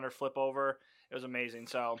Torrey Hunter flip over. It was amazing.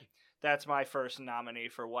 So that's my first nominee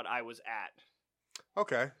for what I was at.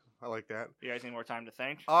 Okay, I like that. You guys need more time to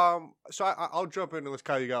think? So I'll jump in and let's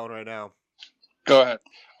Kyle, you got one right now. Go ahead.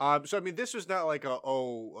 So I mean, this was not like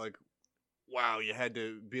wow, you had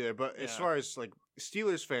to be there. But as far as like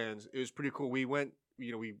Steelers fans, it was pretty cool. We went,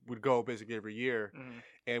 we would go basically every year,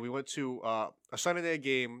 and we went to a Sunday night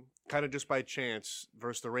game, kind of just by chance,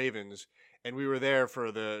 versus the Ravens, and we were there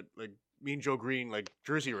for the me and Joe Green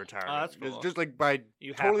jersey retirement. Oh, that's cool. Just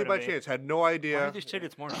totally by chance, had no idea. Why are these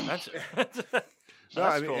tickets more expensive? No,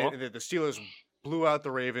 I That's mean, cool. the Steelers blew out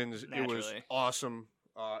the Ravens. Naturally. It was awesome.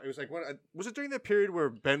 It was was it during that period where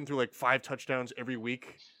Ben threw 5 touchdowns every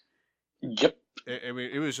week? Yep. I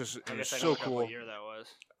mean, it was just I guess so cool. What year that was?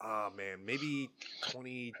 Oh man, maybe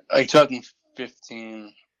 20. Like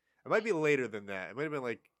 2015. It might be later than that. It might have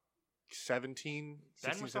been 17.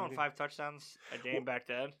 Ben 16, was throwing 17. 5 touchdowns a game back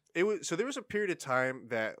then. It was so there was a period of time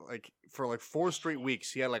that for 4 straight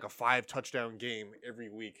weeks he had a 5 touchdown game every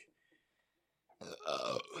week.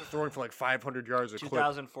 Throwing for 500 yards a clip.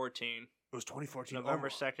 2014. It was 2014. November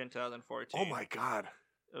 2nd, 2014. Oh my god.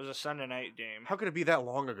 It was a Sunday night game. How could it be that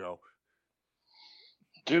long ago?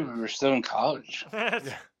 Dude, we were still in college.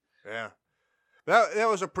 Yeah. That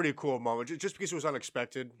was a pretty cool moment, just because it was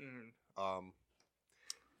unexpected.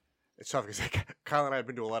 It's tough because Kyle and I have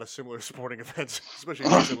been to a lot of similar sporting events, especially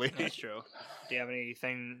recently. That's true. Do you have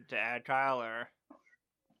anything to add, Kyle? Or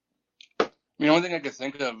The only thing I could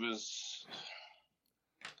think of is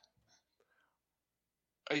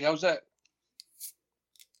I was at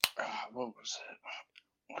what was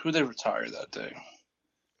it? Who they retired that day?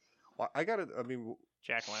 Well, I mean,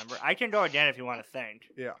 Jack Lambert. I can go again if you want to think.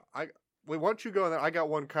 yeah. Wait, why don't you go? And then I got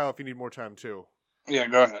one, Kyle. If you need more time too. Yeah,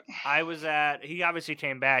 go ahead. I was at. He obviously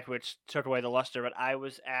came back, which took away the luster. But I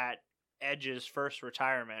was at Edge's first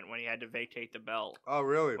retirement when he had to vacate the belt. Oh,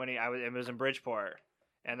 really? It was in Bridgeport,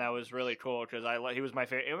 and that was really cool because he was my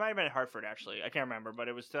favorite. It might have been in Hartford actually. I can't remember, but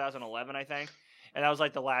it was 2011, I think. And that was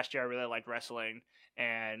the last year I really liked wrestling,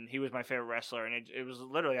 and he was my favorite wrestler. And it was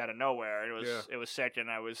literally out of nowhere. It was sick, and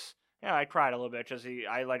I cried a little bit because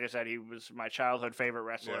like I said, he was my childhood favorite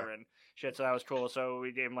wrestler and shit. So that was cool. So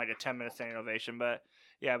we gave him a 10-minute standing ovation. But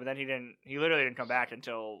then he literally didn't come back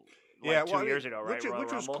until 2 years ago, right?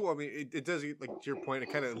 Which was cool. I mean, it does, to your point,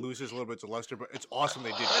 it kind of loses a little bit to luster, but it's awesome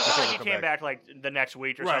they did. It's not like he came back the next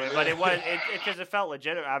week or something, but it was because it felt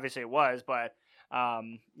legit. Obviously, it was, but that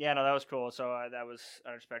was cool. So that was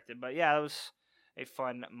unexpected, but that was a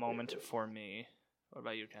fun moment for me. What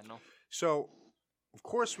about you, Kendall? So, of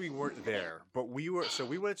course, we weren't there, but we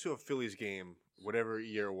went to a Phillies game, whatever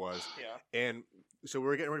year it was. Yeah. And so we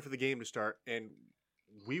were getting ready for the game to start, and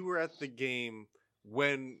we were at the game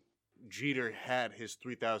when Jeter had his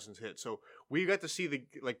 3,000th hit. So we got to see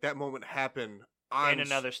that moment happen in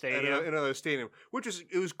another stadium. In another stadium,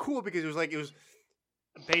 it was cool because it was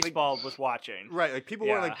baseball was watching. Right, people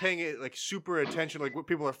weren't paying it super attention, what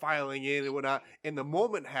people are filing in and whatnot. And the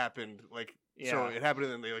moment happened, so it happened,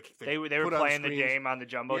 and then they were playing the game on the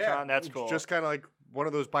jumbotron. Yeah, that's cool. Just kind of one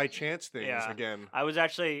of those by chance things again.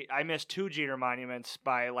 I missed 2 Jeter monuments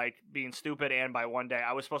by being stupid and by one day.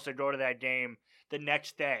 I was supposed to go to that game the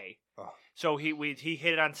next day. Oh. So he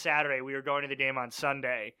hit it on Saturday. We were going to the game on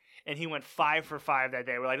Sunday, and he went 5 for 5 that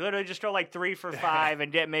day. We're literally just throw 3 for 5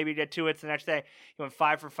 and maybe get 2 hits the next day. He went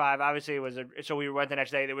 5 for 5. Obviously, so we went the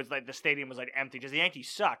next day. It was the stadium was empty because the Yankees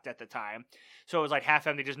sucked at the time. So it was half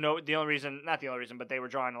empty. Not the only reason, but they were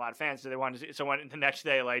drawing a lot of fans. So they wanted to see, so when the next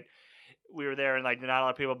day, we were there and not a lot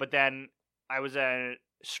of people. But then I was at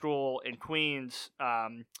school in Queens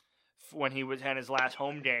when he had his last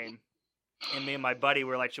home game. And me and my buddy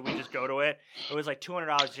were should we just go to it? It was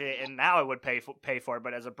 $200, and now I would pay for it.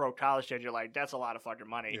 But as a broke college kid, you're that's a lot of fucking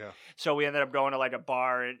money. Yeah. So we ended up going to a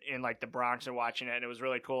bar in the Bronx and watching it, and it was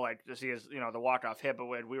really cool to see his the walk off hit. But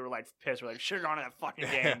we were pissed. We're should have gone to that fucking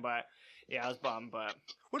game. But I was bummed. But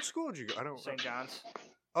what school did you go? I don't. St. John's.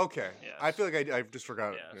 Okay. Yes. I feel like I just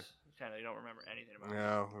forgot. Yes. Kind of, you don't remember anything about it.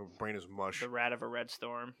 No, my brain is mush. The rat of a red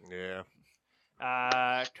storm. Yeah.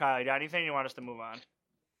 Kyle, you got anything you want us to move on?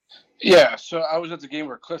 Yeah, so I was at the game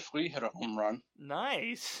where Cliff Lee hit a home run.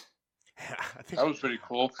 Nice. I think that was pretty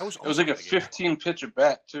cool. It was a 15-pitch at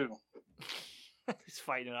bat too. He's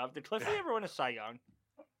fighting it up. Did Cliff Lee ever win a Cy Young?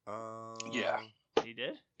 Yeah. He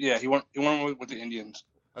did? Yeah, he won with the Indians.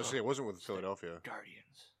 I was saying it wasn't with Philadelphia.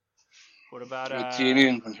 Guardians. What about with the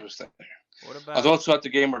Indians when he was there? What I was about also at the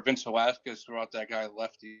game where Vince Velasquez threw out that guy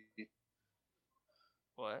lefty.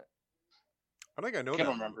 what? I think I know Kiddo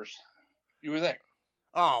that. remembers. You were there.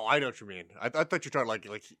 Oh, I know what you mean. I thought you were talking like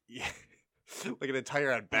like an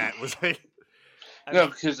entire at bat was like. No,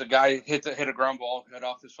 because the guy hit a ground ball, got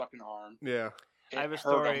off his fucking arm. Yeah. It I have a hurt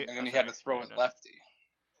story- him, and then he sorry. had to throw Go it ahead. lefty.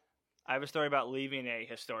 I have a story about leaving a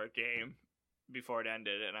historic game before it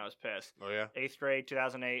ended, and I was pissed. Oh yeah. 8th grade,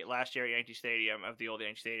 2008, last year at Yankee Stadium, of the old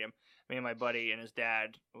Yankee Stadium. Me and my buddy and his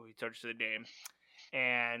dad, we took us to the game.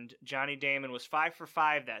 And Johnny Damon was 5 for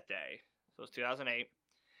 5 that day. So it was 2008.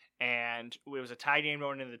 And it was a tie game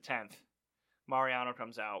going into the 10th. Mariano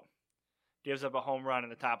comes out, gives up a home run in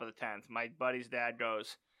the top of the 10th. My buddy's dad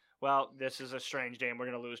goes, well, this is a strange game. We're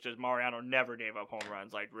going to lose because Mariano never gave up home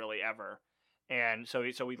runs, like really ever. And so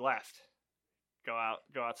we left. Go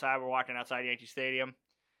outside. We're walking outside Yankee Stadium.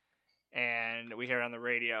 And we hear on the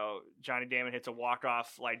radio, Johnny Damon hits a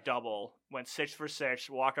walk-off like double, went 6 for 6,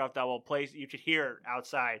 walk-off double, plays. You could hear it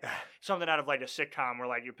outside, something out of like a sitcom where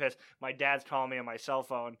like you're pissed. My dad's calling me on my cell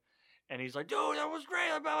phone, and he's like, "Dude, that was great,"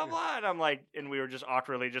 blah blah blah. And I'm like, and we were just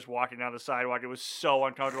awkwardly just walking down the sidewalk. It was so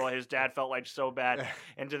uncomfortable. His dad felt like so bad,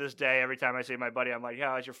 and to this day, every time I see my buddy, I'm like, "Yeah,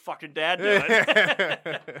 how's your fucking dad doing?"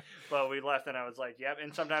 But we left, and I was like, "Yep."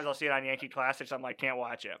 And sometimes I'll see it on Yankee Classics. I'm like, "Can't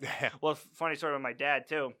watch it." Well, funny story with my dad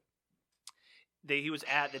too. He was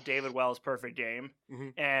at the David Wells perfect game,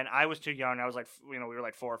 and I was too young. I was like, we were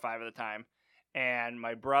like 4 or 5 at the time, and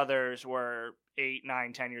my brothers were 8,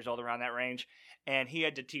 9, 10 years old, around that range, and he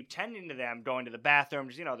had to keep tending to them, going to the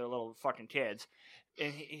bathrooms. They're little fucking kids,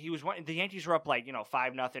 and he was the Yankees were up like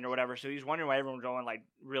 5-0 or whatever, so he was wondering why everyone was going like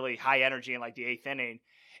really high energy in like the 8th inning.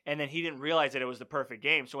 And then he didn't realize that it was the perfect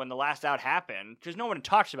game. So when the last out happened, because no one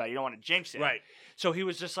talks about it, you don't want to jinx it. Right. So he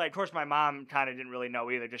was just like, of course, my mom kind of didn't really know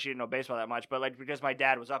either because she didn't know baseball that much. But like, because my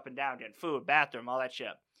dad was up and down getting food, bathroom, all that shit.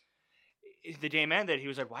 The game ended. He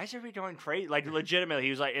was like, why is everybody going crazy? Like, legitimately, he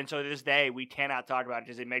was like, and so to this day, we cannot talk about it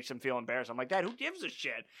because it makes him feel embarrassed. I'm like, Dad, who gives a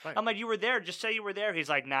shit? Right. I'm like, you were there. Just say you were there. He's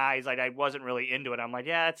like, nah. He's like, I wasn't really into it. I'm like,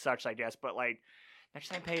 yeah, that sucks, I guess. But like, next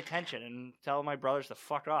time, pay attention and tell my brothers to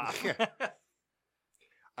fuck off.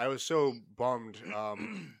 I was so bummed.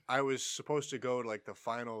 I was supposed to go to like the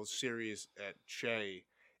final series at Shea,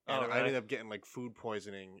 and I ended up getting like food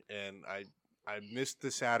poisoning, and I missed the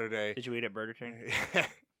Saturday. Did you eat at Burger King?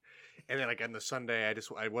 And then like on the Sunday,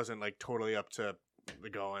 I wasn't like totally up to the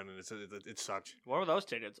going, and it sucked. What were those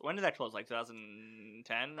tickets? When did that close? Like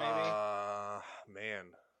 2010, maybe? Man,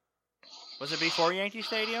 Was it before Yankee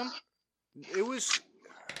Stadium? it was.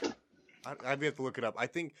 I'd have to look it up. I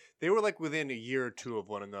think they were like within a year or two of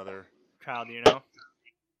one another. Kyle, do you know?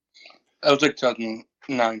 That was like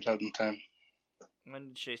 2009, 2010. When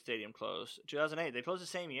did Shea Stadium close? 2008. They closed the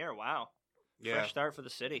same year. Wow. Yeah, Fresh start for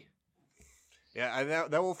the city. yeah.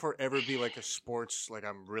 That will forever be like a sports like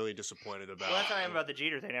I'm really disappointed about. Well, that's how I am about the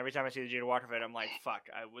Jeter thing. Every time I see the Jeter Walker fight, I'm like, fuck.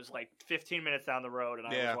 I was like 15 minutes down the road and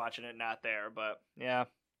I was watching it, not there. But yeah.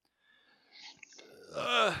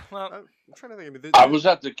 Well, I'm trying to think. I mean, I was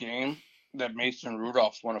at the game that Mason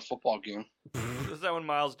Rudolph won a football game. is that when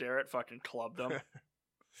Miles Garrett fucking clubbed them?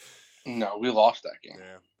 No, we lost that game.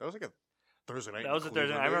 Yeah, that was like a Thursday night. That was a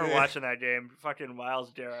Thursday. I remember watching that game. Fucking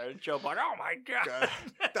Miles Garrett and Joe Buck. Oh my god,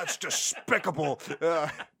 that's despicable.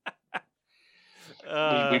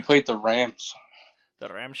 We played the Rams. The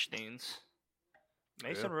Ramsteins.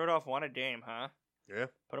 Mason Rudolph won a game, huh? Yeah.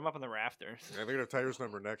 Put him up on the rafters. Yeah, they're gonna have Tigers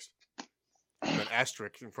number next. And an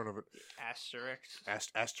asterisk in front of it. Asterisk.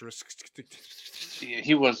 Asterisk. Yeah,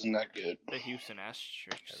 he wasn't that good. The Houston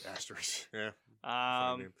Asterisks. Asterisk. Yeah.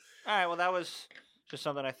 All right. Well, that was just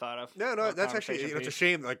something I thought of. No, that's actually it's a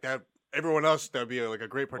shame. Like that, everyone else that'd be like a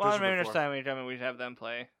great participant. Well, maybe next time anytime we'd have them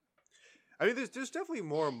play. I mean, there's definitely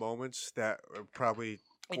more moments that are probably.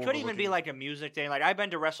 It could even be like a music thing. Like I've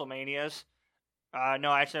been to WrestleManias.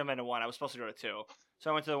 No, actually, I've been to one. I was supposed to go to 2. So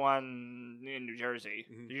I went to the one in New Jersey.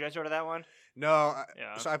 Mm-hmm. Did you guys go to that one? No.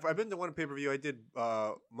 Yeah. So I've been to one pay-per-view. I did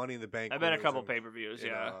Money in the Bank. I've been to a couple pay-per-views,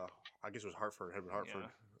 yeah. I guess it was Hartford.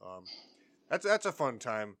 Yeah. That's a fun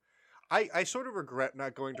time. I sort of regret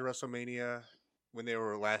not going to WrestleMania when they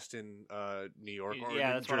were last in New York. Or yeah,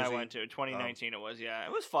 New that's Jersey. when I went to. 2019 it was, yeah.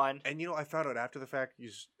 It was fun. And, I found out after the fact,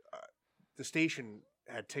 the station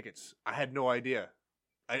had tickets. I had no idea.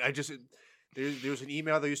 I just... There was an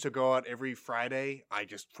email that used to go out every Friday. I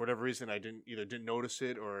just, for whatever reason, I didn't notice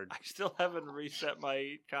it or. I still haven't reset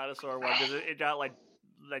my Connoisseur one because it got like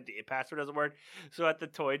the password doesn't work. So at the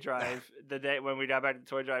toy drive, the day when we got back to the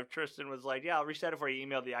toy drive, Tristan was like, "Yeah, I'll reset it for you."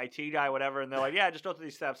 Emailed the IT guy, whatever, and they're like, "Yeah, just go through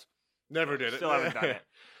these steps." Never did it. Still haven't done it.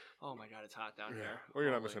 Oh my god, it's hot down here. Well,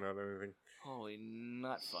 you're not missing out on anything. Holy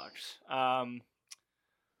nut fucks.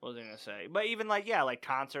 What was I gonna say? But even like like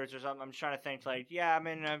concerts or something. I'm just trying to think. Like I'm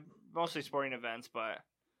in mostly sporting events, but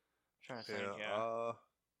I'm trying to think.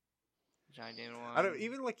 Giant one. I don't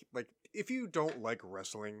even like if you don't like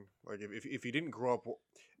wrestling, like if you didn't grow up,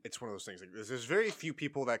 it's one of those things. Like there's very few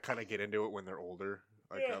people that kind of get into it when they're older.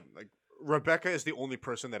 Like Rebecca is the only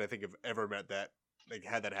person that I think I've ever met that like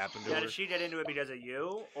had that happen to her. Did she get into it because of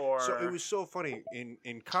you, or? So it was so funny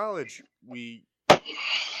in college.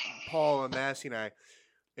 Paul and Massey and I.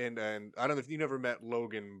 And I don't know if you never met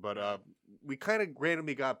Logan, but we kind of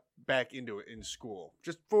randomly got back into it in school.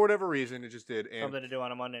 Just for whatever reason, it just did. And something to do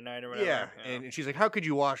on a Monday night or whatever. Yeah, and she's like, how could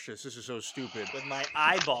you watch this? This is so stupid. With my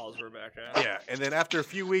eyeballs, Rebecca. Yeah, and then after a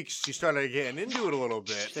few weeks, she started getting into it a little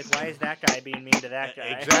bit. She's like, why is that guy being mean to that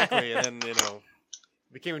guy? Exactly, and then, it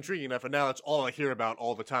became intriguing enough, and now it's all I hear about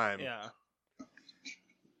all the time. Yeah.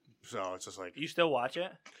 So it's just like... You still watch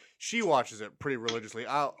it? She watches it pretty religiously.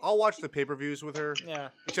 I'll watch the pay-per-views with her. Yeah.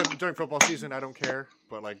 Except during football season, I don't care.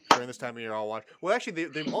 But like during this time of year, I'll watch. Well, actually,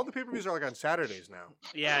 all the pay-per-views are like on Saturdays now.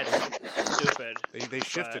 Yeah, it's stupid. They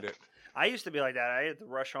shifted it. I used to be like that. I had to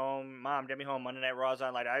rush home. Mom, get me home. Monday Night Raw's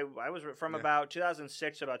on. Like I was from about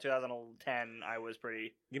 2006 to about 2010. I was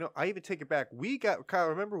pretty. I even take it back. We got Kyle.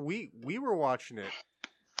 Remember, we were watching it.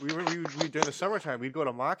 We during the summertime. We'd go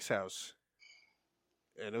to Mock's house,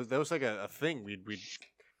 and that was like a thing. We'd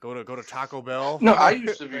go to Taco Bell. No, I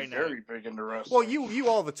used to be very big into wrestling. Well, you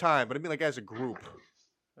all the time, but I mean like as a group.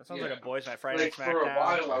 That sounds like a boys' night. Friday Night SmackDown. For a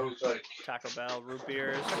while, I was like Taco Bell, root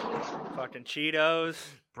beers, fucking Cheetos.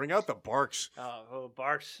 Bring out the Barks. Oh,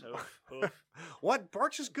 Barks. Oof, oof. What?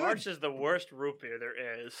 Barks is good. Barks is the worst root beer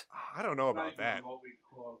there is. I don't know about that.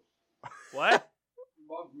 What?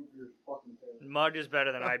 Mug root beer is fucking terrible. Mug is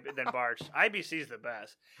better than Barks. IBC's the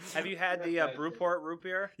best. Have you had the Brewport root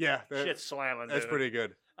beer? Yeah, shit's slamming. That's dude. pretty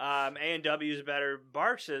good. A&W is better.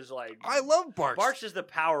 Barks is like. I love Barks. Barks is the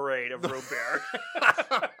Powerade of root beer.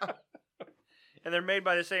 And they're made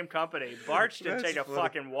by the same company. Barks did take a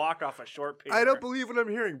fucking walk off a short piece. I don't believe what I'm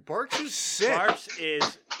hearing. Barks is sick. Barks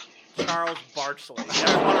is Charles Barkley.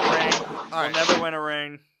 Never won a ring. Will never win a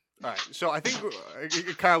ring. All right, so I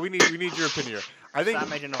think Kyle, we need your opinion here. I think stop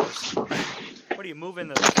making noise. What are you moving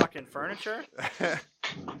the fucking furniture?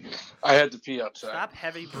 I had to pee outside. Stop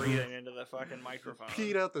heavy breathing into the fucking microphone.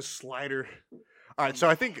 Peed out the slider. All right, so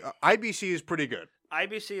I think IBC is pretty good.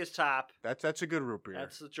 IBC is top. That's a good root beer.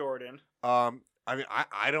 That's the Jordan. I mean,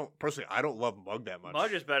 I don't personally. I don't love Mug that much.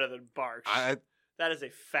 Mug is better than Barks. That is a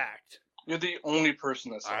fact. You're the only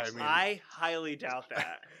person that says that. I highly doubt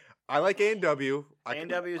that. I like A&W.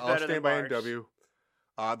 A&W is I'll better stand than by Barks. A&W.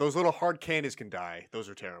 Those little hard candies can die. Those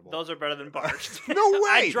are terrible. Those are better than Barks. No way!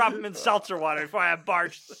 I drop them in seltzer water before I have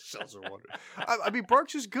Barks. Seltzer water. I mean,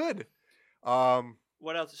 Barks is good.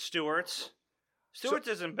 What else? Stewart's. Stewart's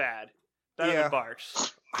isn't bad. Better than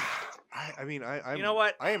Barks. I mean, I'm. You know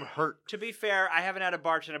what? I am hurt. To be fair, I haven't had a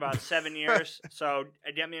Barks in about 7 years. So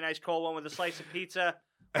get me a nice cold one with a slice of pizza.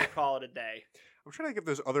 We'll call it a day. I'm trying to think if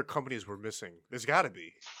there's other companies we're missing. There's got to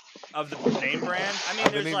be. Of the name brand? I mean,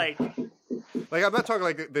 there's like... Like, I'm not talking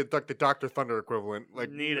like the Dr. Thunder equivalent. Like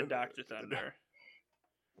need a Dr. Thunder.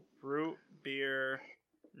 Root beer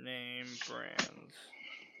name brands.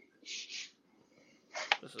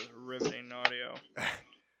 This is riveting audio.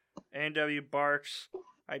 A&W Barks,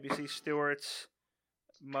 IBC Stewart's,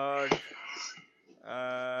 Mug,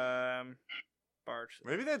 Barks.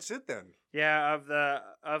 Maybe that's it then. Yeah,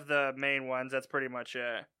 of the main ones, that's pretty much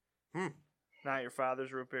it. Not your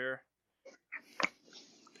father's root beer.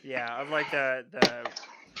 Yeah, of like the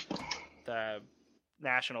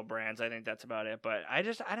national brands, I think that's about it. But I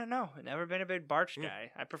don't know. I've never been a big Barks guy.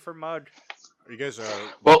 I prefer Mug. You guys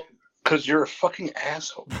well, because you're a fucking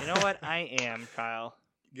asshole. You know what? I am, Kyle.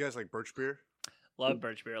 You guys like birch beer? Love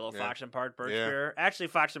birch beer. Little Fox and Park birch beer. Actually,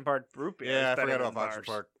 Fox and Park root beer is better than about Fox and Barks.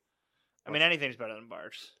 Park. I mean, anything's better than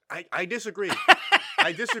Barks. I disagree.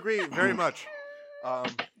 I disagree very much.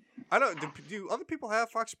 I don't. Do other people have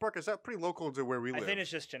Fox and Park? Is that pretty local to where we live? I think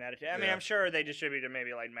it's just genetic. I mean, I'm sure they distribute to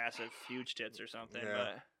maybe like Massive Huge Tits or something. Yeah.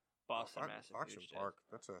 But Boston Massive Fox Huge and Park.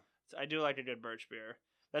 That's a. I do like a good birch beer.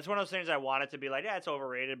 That's one of those things I want it to be like. Yeah, it's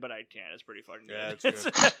overrated, but I can't. It's pretty fucking good. Yeah, it's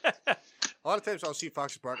good. A lot of times I'll see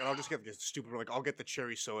Fox and Park and I'll just get the stupid like I'll get the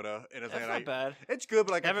cherry soda and That's not bad. It's good,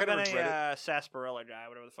 but like Never I kind been of regret a sarsaparilla guy,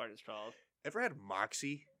 whatever the fuck it's called. Ever had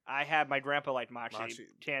Moxie? I had my grandpa liked Moxie.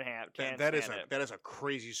 Can't that is stand it. that is a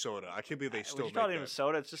crazy soda. I can't believe they still Would you make call it even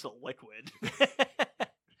soda? It's just a liquid.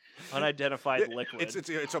 Unidentified liquid.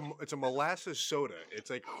 It's a molasses soda. It's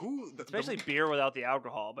like who? It's basically beer without the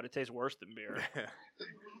alcohol, but it tastes worse than beer.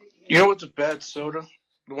 You know what's a bad soda?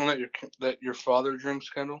 The one that your father drinks,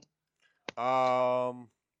 Kendall.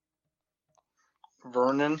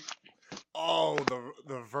 Vernon. Oh,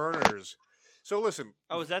 the Vernors. So listen.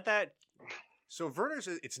 Oh, is that? So Vernors,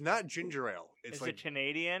 it's not ginger ale. It's Is like it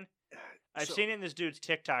Canadian? I've so- seen it in this dude's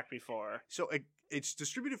TikTok before. So it's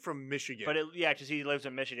distributed from Michigan. But because he lives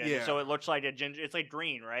in Michigan, Yeah. so it looks like a ginger. It's like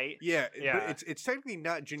green, right? yeah, Yeah. but it's technically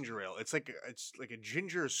not ginger ale. It's like a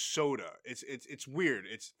ginger soda. It's weird.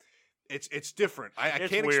 It's different. I It's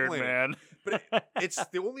can't weird, explain it. man. But it's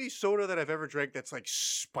the only soda that I've ever drank that's like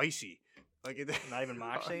spicy. Like Not even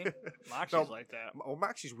Moxie. Moxie's No, like that. Well,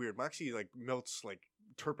 Moxie's weird. Moxie like melts like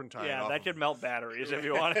turpentine. Yeah, off that of- could melt batteries if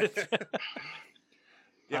you wanted.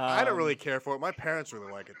 Yeah, I don't really Um, care for it. My parents really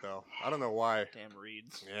like it though. I don't know why. Damn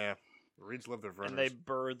Reeds. Yeah, Reeds love their Vernors. And they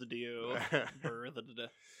birthed you. Birthed.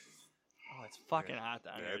 Oh, it's fucking hot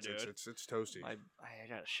down yeah, here, dude. it's toasty. I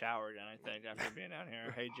got a shower again, I think, after being down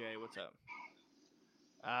here. Hey Jay, what's up?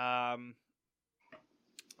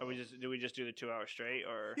 Do we just do the 2 hours straight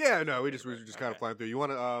or? Yeah, no, we just kind Okay. of flying through. You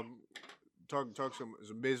want to talk some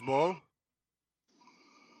baseball?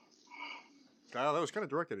 Kyle, that was kind of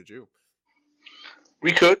directed at you.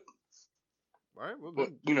 We could, All right, well, but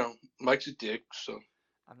good. Mike's a dick, so.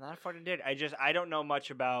 I'm not a fucking dick. I don't know much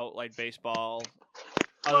about like baseball,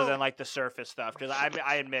 other than like the surface stuff. Because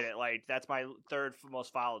I admit it, like that's my third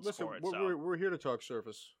most followed Listen, sport. we're, So. we're here to talk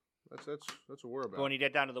surface. That's what we're about. But when you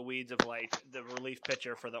get down to the weeds of like the relief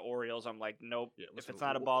pitcher for the Orioles, I'm like, nope. Yeah, If listen, it's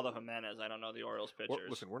not a ball to Jimenez, I don't know the Orioles pitchers.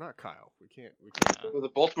 Listen, we're not Kyle. We can't. Uh, Well, the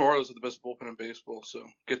Baltimore Orioles are the best bullpen in baseball, so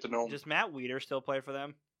get to know 'em. Does Matt Weeder still play for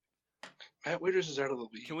them? Matt Wieters is out of the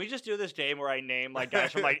league. Can we just do this game where I name like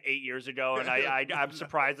guys from like 8 years ago, and I'm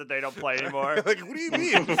surprised that they don't play anymore. like, what do you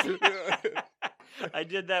mean? I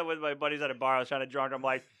did that with my buddies at a bar. I was trying to drunk. I'm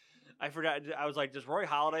like, I forgot. I was like, does Roy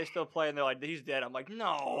Halladay still play? And they're like, he's dead. I'm like,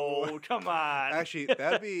 no, come on. Actually,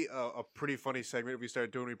 that'd be a pretty funny segment if we started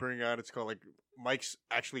doing. We bring it out. It's called like Mike's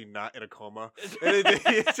actually not in a coma.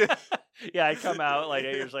 It's just- Yeah, I come out like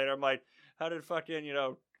 8 years later. I'm like, how did fucking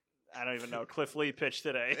I don't even know Cliff Lee pitch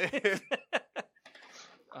today?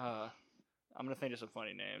 I'm gonna think of some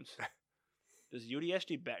funny names. Does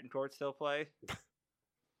UDSG Betancourt still play?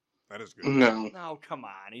 That is good. No. No, come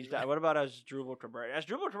on. He's what about Asdrubal Cabrera?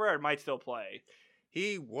 Asdrubal Cabrera might still play.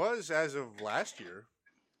 He was as of last year.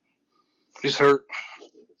 He's hurt.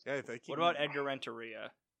 Yeah, I think. What about Edgar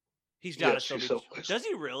Renteria? He's got to Yes, still he be. still plays. Does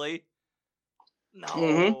he really? No.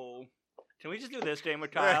 Mhm. Can we just do this game with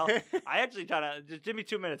Kyle? I actually just give me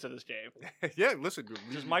 2 minutes of this game. Yeah, listen.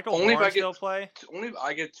 Does Michael Only if Bourne I get- still play? Only if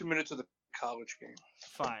I get 2 minutes of the college game.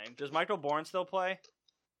 Fine. Does Michael Bourne still play?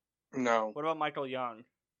 No. What about Michael Young?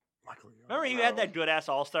 Michael Young. Remember he had that good ass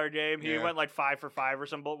All Star game? He Yeah. went like 5 for 5 or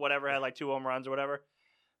some whatever, had like 2 home runs or whatever.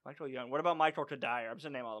 Michael Young. What about Michael Kadire? I'm just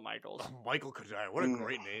gonna name all the Michaels. Michael Kadire. What a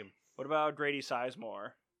great name. What about Grady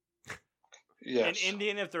Sizemore? Yes. An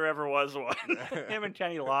Indian, if there ever was one. Him and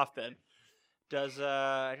Kenny Lofton. Does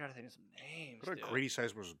I gotta think of some names. What about dude. Grady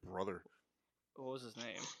Sizemore's brother? What was his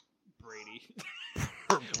name? Brady.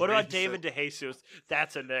 What about David DeJesus?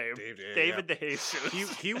 That's a name. David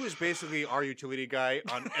DeJesus. He was basically our utility guy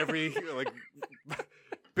on every like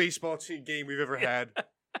baseball team game we've ever had.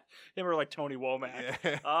 Him or like Tony Womack.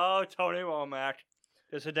 Yeah. Oh, Tony Womack.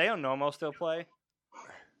 Does Hideo Nomo still play?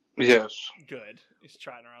 Yes. Good. He's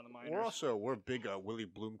trying around the minors. We're big Willie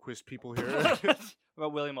Bloomquist people here. What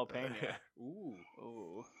about William O'Pena? Ooh.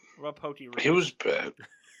 Ooh. What about Pokey Reese? He was bad.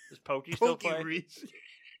 Does Pokey still Pokey play? Reese.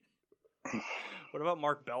 What about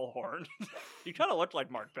Mark Bellhorn? You kind of look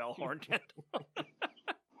like Mark Bellhorn.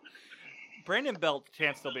 Brandon Belt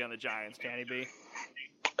can't still be on the Giants, can he be?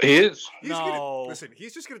 He is. No.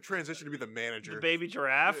 He's just gonna transition to be the manager. The baby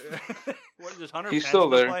giraffe? What does Hunter He's Pence still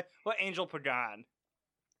there. play? What Angel Pagan?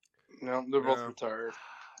 No, they're both No. retired.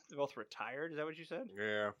 They're both retired? Is that what you said?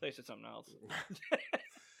 Yeah. They said something else.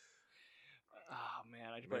 Oh, man.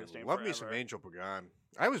 I could play Man, this game love forever. me some Angel Pagan.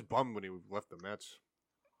 I was bummed when he left the Mets.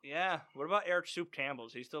 Yeah. What about Eric Soup Campbell?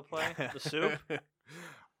 Does he still play? The Soup?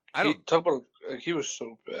 I don't. Talk about. He was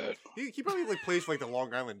so bad. He probably like plays for like the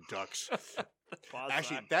Long Island Ducks. Pause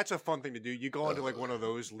Actually, that. that's a fun thing to do. You go into like one of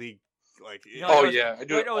those league, like You know, Oh, I was- yeah, I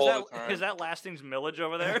do Wait, it no, all is the time. Is that Lastings Millage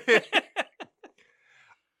over there?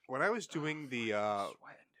 when I was doing the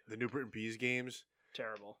Sweating. New Britain Bees games.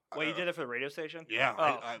 Terrible. Wait, you did it for the radio station? Yeah,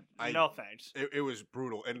 Oh, I no thanks. it was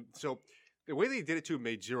brutal, and so the way they did it too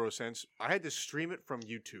made zero sense. I had to stream it from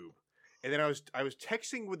YouTube, and then I was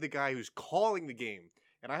texting with the guy who's calling the game,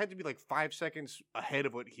 and I had to be like 5 seconds ahead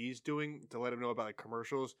of what he's doing to let him know about like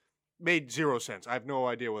commercials. Made zero sense. I have no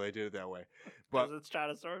idea why they did it that way, but Because it's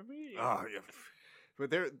trying to start me. oh yeah. But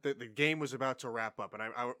the game was about to wrap up, and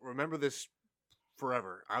I remember this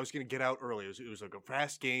forever. I was gonna get out early. It was like a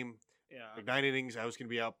fast game, Yeah. Like 9 innings, I was going to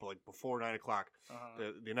be out like before 9 o'clock.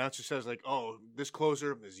 Uh-huh. The announcer says like, "Oh, this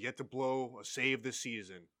closer is yet to blow a save this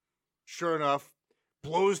season." Sure enough,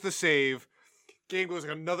 blows the save. Game goes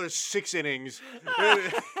like another 6 innings.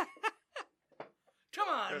 Come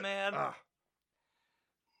on, man. Ah,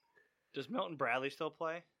 Does Milton Bradley still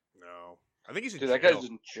play? no, I think he's in Dude, jail. that guy's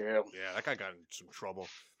in jail. Yeah, that guy got in some trouble.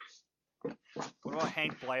 What about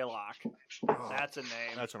Hank Blaylock? Oh, That's a name.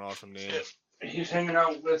 that's an awesome name. He's hanging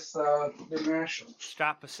out with the Nationals.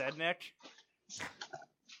 Scott Pasednik.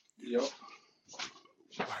 Yep.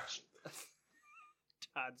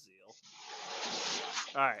 Todd Zeal.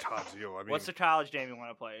 All right. Todd Zeal. I mean, What's the college game you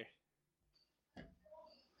want to play?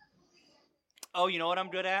 Oh, you know what I'm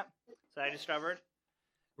good at? That I discovered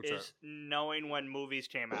what's is knowing when movies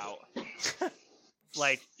came out.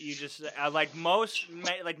 Like you just like most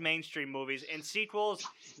like mainstream movies and sequels,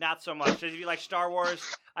 not so much. So if you like Star Wars,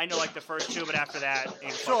 I know like the first 2, but after that,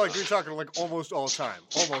 So like you're talking like almost all time.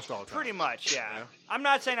 Almost all time. pretty much, yeah. Yeah. I'm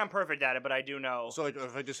not saying I'm perfect at it, but I do know. So like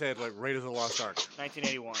if I just had like Raiders of the Lost Ark.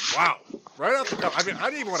 1981. Wow. Right off the top. I mean, I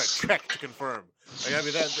didn't even want to check to confirm. Like, I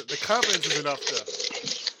mean, that the confidence is enough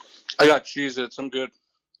to. I got Cheez-Its. I'm good.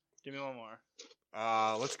 Give me one more.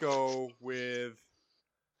 Let's go with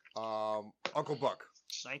Uncle Buck.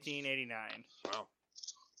 1989. Wow.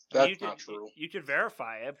 That's you not could, true. You could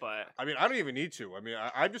verify it, but I mean, I don't even need to. I mean,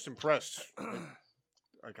 I'm just impressed.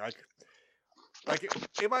 Like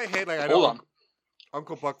in my head, like I know Hold on.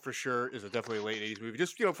 Uncle Buck for sure is a definitely a late '80s movie.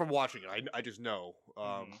 Just from watching it, I just know.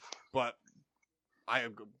 But I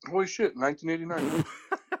am. Holy shit, 1989.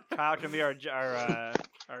 Kyle can be our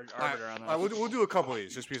arbiter on that. We'll do a couple of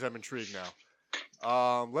these just because I'm intrigued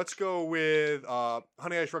now. Let's go with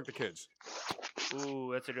Honey, I Shrunk the Kids. Ooh,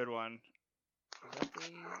 that's a good one.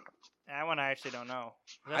 That one I actually don't know.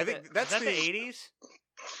 I think that's is that the the- 80s?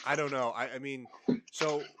 I don't know. I mean,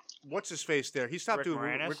 so what's his face there? He stopped Rick doing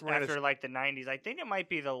Moranis? Rick Moranis. After like the 90s. I think it might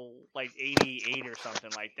be the like 88 or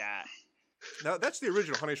something like that. No, that's the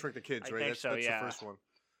original Honey, I Shrunk the Kids, I right? think that's so, that's yeah. the first one.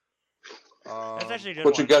 That's actually a good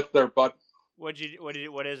What one. you got there, bud? What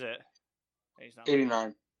is it? He's not-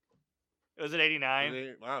 89. Was it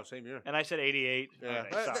 89? Wow, same year. And I said 88. Yeah,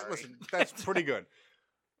 Okay, sorry. listen, that's pretty good.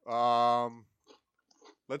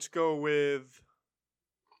 Let's go with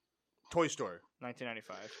Toy Story.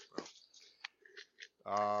 1995.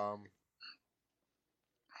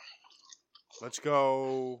 Let's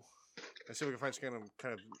go. Let's see if we can find some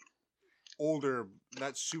kind of older,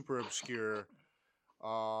 not super obscure.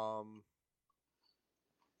 What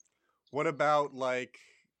about like?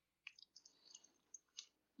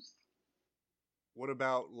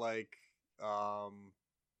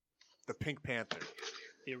 The Pink Panther?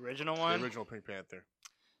 The original one? The original Pink Panther.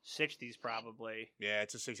 60s probably. Yeah,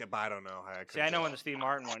 it's a 60, but I don't know. See, I know when the Steve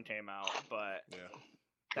Martin one came out, but Yeah.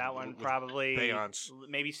 that one With probably Beyonce.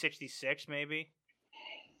 maybe 66 maybe.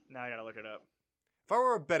 Now I gotta look it up. If I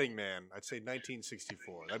were a betting man, I'd say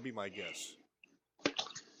 1964. That'd be my guess.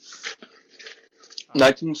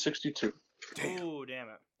 1962. Damn. Ooh, damn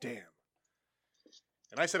it. Damn.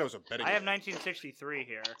 And I said I was a betting I have man. 1963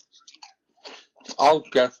 here. I'll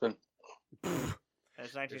guess then.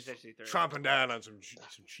 That's 1963. Chomping down on some cheese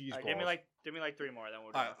All right, balls. give me like 3 more, then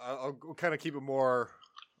we'll go. I'll kind of keep it more.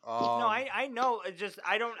 No, I know. It's just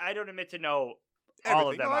I don't admit to know all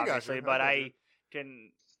of everything. them No, I got obviously, you. but got I you.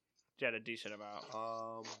 can get a decent amount.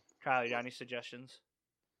 Um, Kyle, you got any suggestions?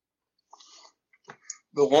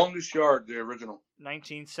 The Longest Yard, the original.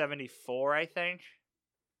 1974, I think.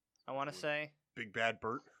 I want to say Big Bad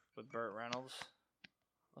Bert. with Burt Reynolds.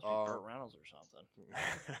 Must be Burt Reynolds or something.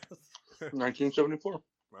 1974.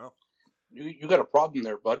 Well, You got a problem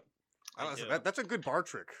there, bud. I don't know, do. that's a good bar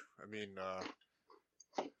trick. I mean,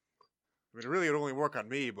 it really would only work on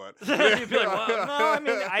me, but You'd be like, well, no, I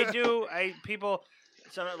mean, people,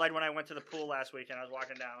 like when I went to the pool last week and I was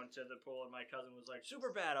walking down to the pool and my cousin was like,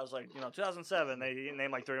 super bad. I was like, 2007. They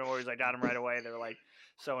named like 3 movies. I got them right away. They were like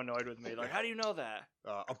so annoyed with me. Like, how do you know that?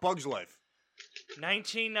 A Bug's Life.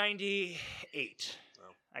 1998,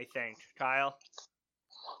 Oh. I think. Kyle?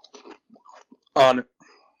 On it.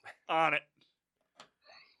 On it.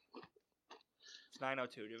 It's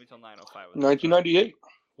 9:02. Give me till 9:05. 1998.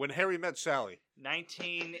 When Harry Met Sally.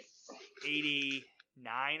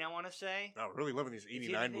 1989, I want to say. Oh, really loving these It's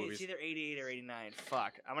 89 either, movies. It's either 88 or 89.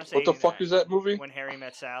 Fuck. I'm going to say What the 89. fuck is that movie? When Harry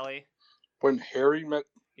Met Sally. When Harry Met.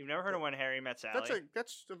 You've never heard of When Harry Met Sally?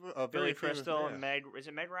 That's a Billy very famous, Crystal yeah. and Meg. Is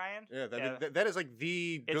it Meg Ryan? Yeah, that is like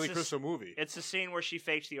the Billy the- Crystal movie. It's the scene where she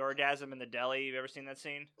fakes the orgasm in the deli. You've ever seen that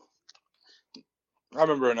scene? I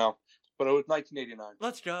remember it now. But it was 1989.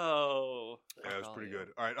 Let's go. Yeah, it was Fuck pretty all good.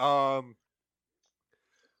 All right,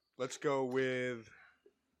 let's go with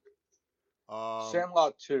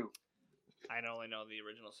Sandlot 2. I only know the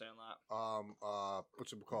original Sandlot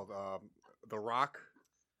What's it called? The Rock.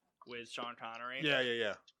 with Sean Connery.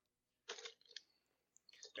 Yeah.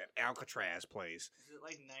 That Alcatraz plays. Is it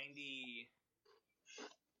like 96?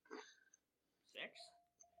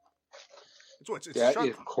 It's That Sean,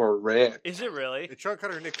 is correct. Is it really? it's Sean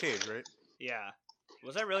Connery and Nick Cage, right? Yeah.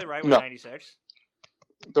 Was I really right with No. 96?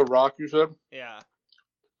 The Rock, you said? Yeah.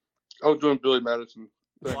 I was doing Billy Madison.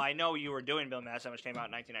 Well, I know you were doing Bill Madison, which came out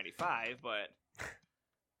in 1995, but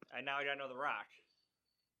now I gotta know The Rock.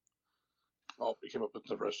 Oh, we came up with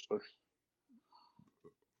the wrestler.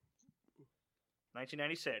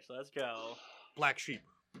 1996. Let's go. Black Sheep.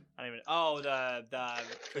 I don't even. Oh, the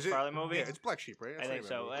Chris Farley movie. Yeah, it's Black Sheep, right? I think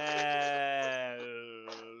so.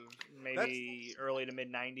 Maybe early to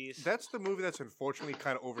mid 90s. That's the movie that's unfortunately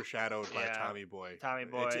kind of overshadowed by Yeah. Tommy Boy. Tommy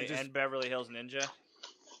Boy It just- and Beverly Hills Ninja.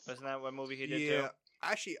 Wasn't that what movie he did yeah, too?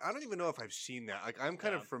 actually, I don't even know if I've seen that. Like, I'm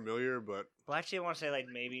kind Yeah. of familiar, but Well, actually, I want to say like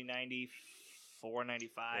maybe 94,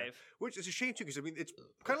 95. which is a shame too, because I mean, it's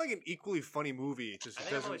kind of like an equally funny movie. It just I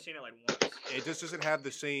think I've only doesn't. seen it like once. It just doesn't have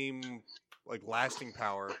the same like lasting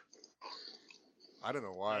power. I don't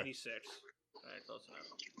know why. 96. All right, close enough.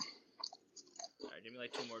 All right, give me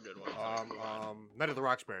like two more good ones. Move on. Night of the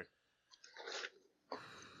Roxbury.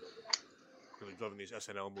 Really loving these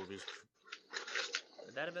SNL movies.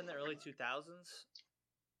 Would that have been the early 2000s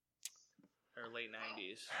or late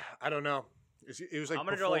 90s? I don't know. It was like I'm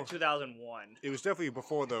gonna before, go like 2001. It was definitely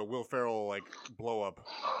before the Will Ferrell like blow up.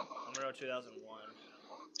 I'm gonna go 2001.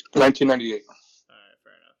 1998. All right,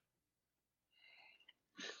 fair enough.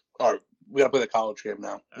 All right, we gotta play the college game now.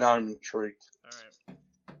 All Now right. I'm intrigued. All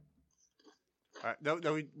right. All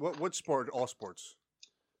right, what sport? All sports.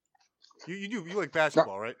 You like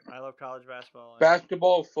basketball, right? I love college basketball.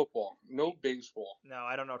 Basketball, football, no baseball. No,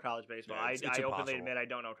 I don't know college baseball. Yeah, it's I openly impossible. admit I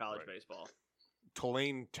don't know college Right. baseball.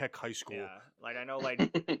 Tulane Tech High School. Yeah, like I know like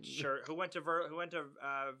sure who went to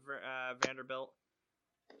Vanderbilt?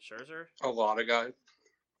 Scherzer? A lot of guys.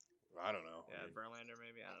 I don't know. Yeah, Verlander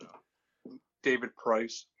maybe. I don't know. David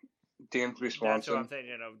Price, Dansby That's what I'm Swanson.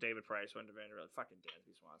 thinking of. David Price went to Vanderbilt. Fucking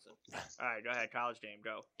Dansby Swanson. All right, go ahead. College game,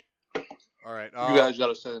 go. All right. You guys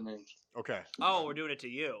gotta say the names. Okay. Oh, we're doing it to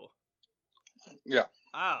you. Yeah.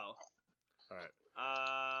 Oh. All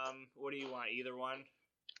right. What do you want? Either one?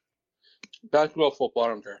 Basketball, football, I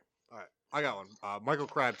don't care. All right. I got one. Michael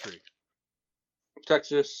Crabtree.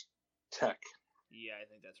 Texas Tech. Yeah, I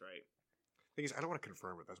think that's right. Thing is, I don't want to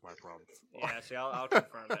confirm it. That's my problem. Yeah, see, I'll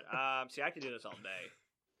confirm it. See, I could do this all day.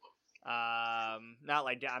 Not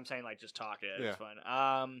like I'm saying like just talk it. Yeah. It's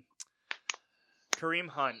fun. Kareem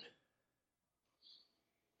Hunt.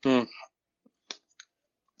 I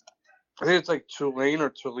think it's like Tulane or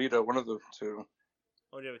Toledo, one of the two.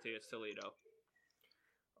 We'll give it to you. It's Toledo.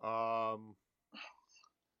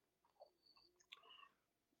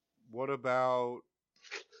 What about?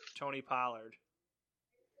 Tony Pollard.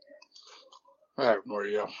 I have no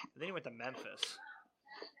idea. I think he went to Memphis.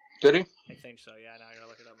 Did he? I think so. Yeah, now I gotta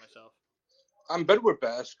look it up myself. I'm better with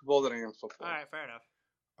basketball than I am football. All right, fair enough.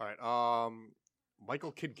 All right.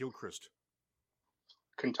 Michael Kidd Gilchrist.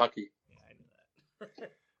 Kentucky. Yeah, I knew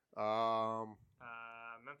that.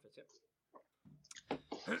 Memphis.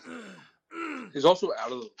 Yep. He's also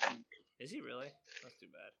out of the league. Is he really? That's too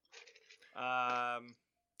bad.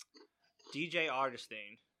 DJ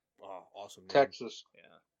Augustine. Oh, awesome. name. Texas.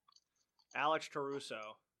 Yeah. Alex Caruso.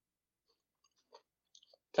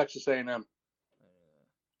 Texas A&M. I'm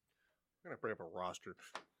gonna bring up a roster.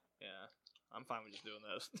 Yeah, I'm fine with just doing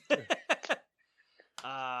those.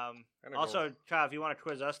 Gonna Also, Kyle, if you want to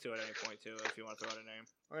quiz us too at any point too, if you want to throw out a name.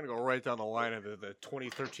 I'm gonna go right down the line of the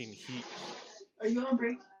 2013 Heat. Are you on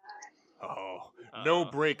break? Oh, no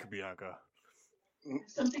Uh, break, Bianca.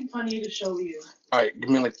 Something funny to show you. All right, give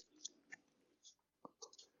me like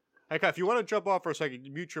Hey, Kai, if you want to jump off for a second,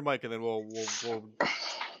 mute your mic, and then we'll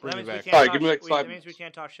bring you back. can't All right, talk give me like sh- 5 That means we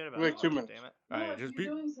can't talk shit about Give me it. like 2 minutes. Damn it. All right, No, just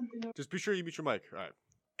you're doing something. just be sure you mute your mic. All right.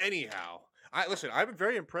 Anyhow, listen. I've been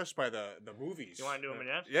very impressed by the movies. You wanna do 'em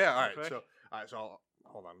again? Yeah. All Real right. quick? So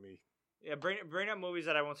hold on me. Yeah, bring up movies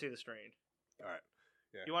that I won't see the screen. All right.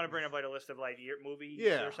 Yeah. You want to bring up like a list of like year movies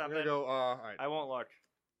Yeah. or I'm something? gonna go. All right. I won't look.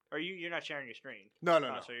 Or you're not sharing your screen. No.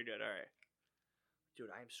 Oh, so you're good. All right. Dude,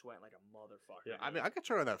 I am sweating like a motherfucker. Yeah. I dude. mean, I could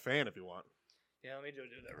turn on that fan if you want. Yeah, let me do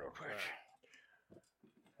that real quick. Alright.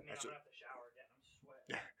 I mean, That's I'm it. gonna have to shower again. I'm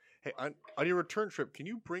sweating. Hey, on your return trip, can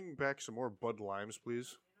you bring back some more Bud Limes,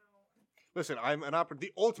 please? Listen, I'm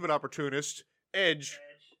the ultimate opportunist. Edge,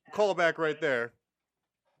 call back right there.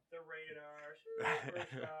 The radar.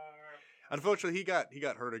 Superstar. Unfortunately, he got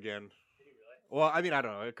hurt again. Did he really? Well, I mean, I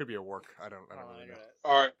don't know. It could be a work. I don't Oh, really I know. got it.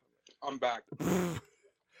 All right. I'm back.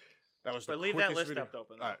 That was the But leave that quickest list video. up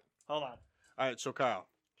open. All right. Hold on. All right, so Kyle,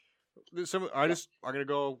 I'm gonna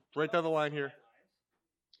go right down the line here.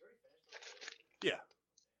 Yeah,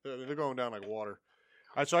 they're going down like water.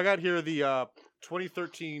 All right, so I got here the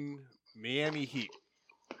 2013 Miami Heat.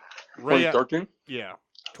 2013? Yeah,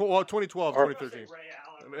 2012, All right. 2013.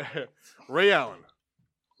 Ray Allen. Ray Allen.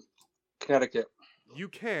 Connecticut. You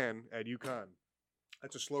can at UConn.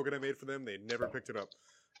 That's a slogan I made for them. They never picked it up.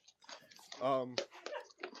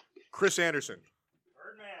 Chris Anderson.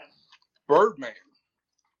 Birdman.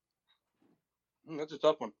 Birdman. That's a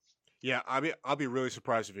tough one. Yeah, I'll be really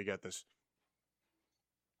surprised if you get this.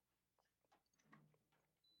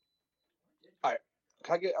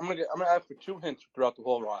 I'm gonna ask for 2 hints throughout the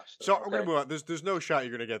whole roster. So we're okay? gonna move on. There's no shot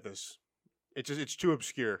you're gonna get this. It's too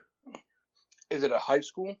obscure. Is it a high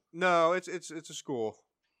school? No, it's a school.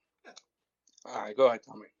 All right, go ahead,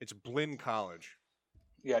 tell me. It's Blinn College.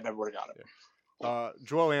 Yeah, I never would have got it.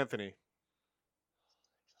 Joel Anthony.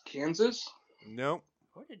 Kansas? No.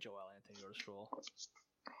 Where did Joel Anthony go to school?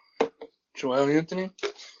 Joel Anthony?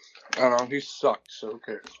 I don't know. He sucked, so who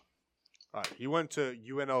cares? All right, he went to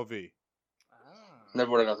UNLV. Ah.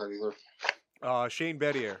 Never would have got that either. Shane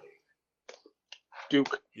Bettier.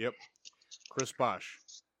 Duke. Yep. Chris Bosh.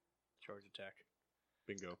 Georgia Tech.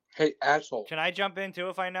 Bingo. Hey, asshole. Can I jump in too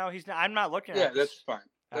if I know he's not? I'm not looking Yeah, at this. that's fine.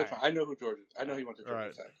 That's All fine. I know who Georgia. I know he went to Georgia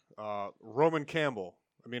Right. Tech. Roman Campbell.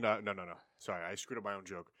 I mean, no. Sorry, I screwed up my own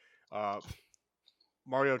joke.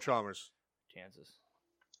 Mario Chalmers. Kansas.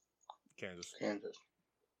 Kansas. Kansas.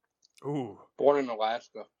 Ooh. Born in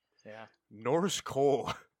Alaska. Yeah. Norris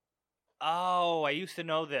Cole. Oh, I used to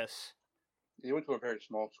know this. He went to a very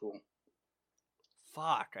small school.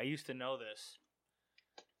 Fuck, I used to know this.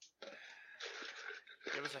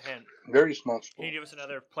 Give us a hint. Very small Can school. you give us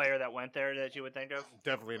another player that went there that you would think of?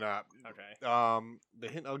 Definitely not. Okay. The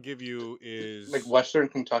hint I'll give you is Like Western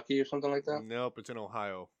Kentucky or something like that? Nope, it's in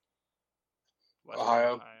Ohio. Western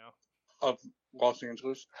Ohio. Of Los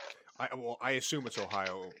Angeles? I assume it's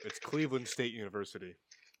Ohio. It's Cleveland State University.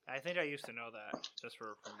 I think I used to know that, just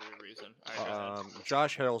for weird reason. All right, go ahead.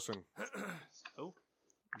 Josh Harrelson. Who?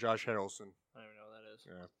 Josh Harrelson. I don't even know what that is.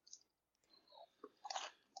 Yeah.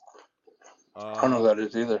 I don't know who that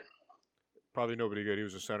is either. Probably nobody good. He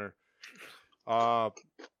was a center.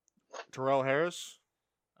 Terrell Harris.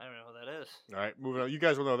 I don't know who that is. All right, moving on. You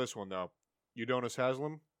guys will know this one though. Udonis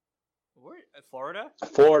Haslam. Where? Florida?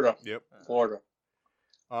 Florida. Yep. Florida.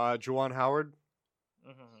 Juwan Howard.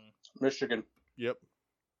 Mm-hmm. Michigan. Yep.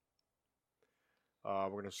 We're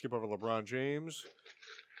gonna skip over LeBron James.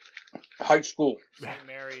 High school. St.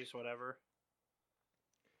 Mary's, whatever.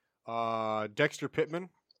 Dexter Pittman.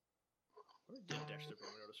 Where did Dexter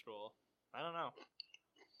Pittman go to school? I don't know.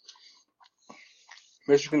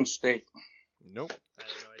 Michigan State. Nope. I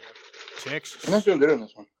have no idea. Texas. I'm not doing good on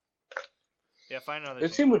this one. Yeah, find another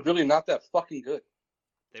This team. team was really not that fucking good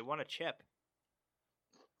They won a chip.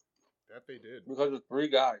 That they did. because of 3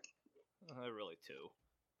 guys. Really two.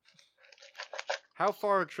 How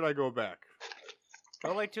far should I go back?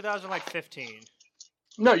 Go like 2015.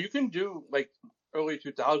 No, you can do like early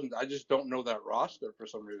 2000s. I just don't know that roster for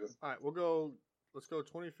some reason. All right, we'll go. Let's go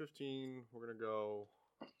 2015. We're gonna go.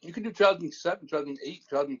 You can do 2007, 2008,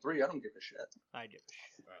 2003. I don't give a shit. I give a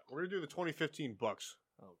shit. All right, we're gonna do the 2015 Bucks.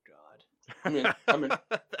 Oh God. I'm in.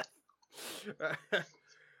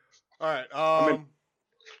 All right. I'm in.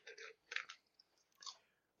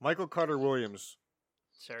 Michael Carter Williams,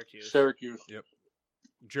 Syracuse. Syracuse.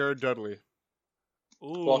 Jared Dudley,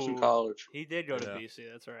 Ooh. Boston College. He did go to Yeah. BC.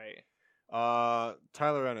 That's right.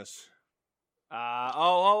 Tyler Ennis.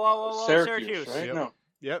 Syracuse, right? Yep. No.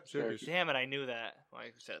 Yep, Syracuse. Damn it! I knew that. Well,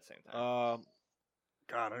 I said it at the same time.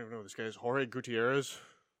 God, I don't even know who this guy is. Jorge Gutierrez.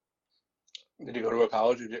 Did he go to a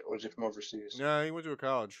college or was he from overseas? No, he went to a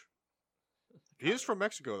college. He is from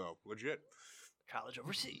Mexico, though. Legit. College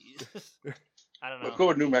overseas. I don't know. Let's go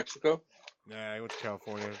with New Mexico. Nah, he went to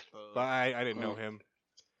California. Uh, But I didn't know him.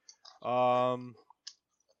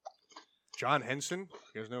 John Henson.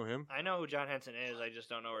 You guys know him? I know who John Henson is. I just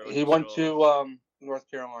don't know where He went to North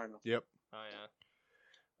Carolina. Yep. Oh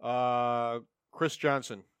yeah. Chris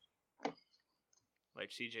Johnson. Like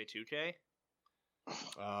CJ2K.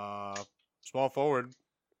 Small forward.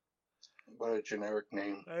 What a generic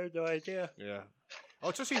name. I have no idea. Yeah. Oh,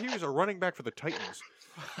 it's just he was a running back for the Titans.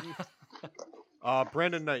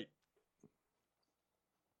 Brandon Knight.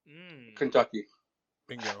 Kentucky.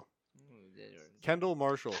 Bingo. Kendall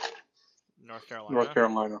Marshall. North Carolina. North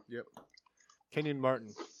Carolina. Yep. Kenyon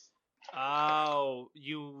Martin. Oh,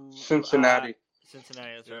 you. Cincinnati.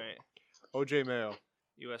 Cincinnati. That's Yep. right. OJ Mayo.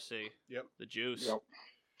 USC. Yep. The Juice.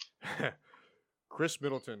 Yep. Chris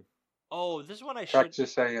Middleton. Oh, this is one I should.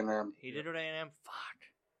 Texas A&M. He did it at A&M. Fuck.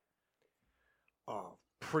 Oh,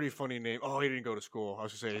 pretty funny name. Oh, he didn't go to school. I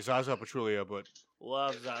was gonna say Zaza Pachulia, but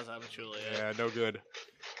Love Zaza Pachulia. yeah, no good.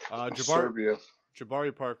 Serbia.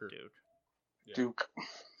 Jabari Parker, Duke. Yeah. Duke.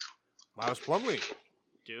 Miles Plumlee,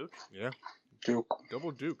 Duke. yeah, Duke.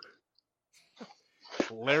 double Duke.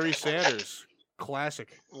 Larry Sanders,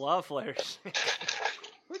 classic. Love Flares.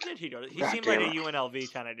 Where did he go? He God seemed like a damn it.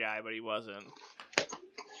 UNLV kind of guy, but he wasn't.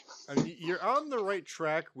 I mean, you're on the right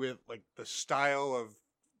track with like the style of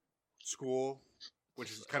school,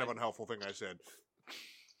 which is kind of unhelpful thing I said.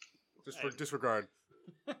 Just for disregard.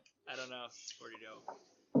 I don't know. Where'd he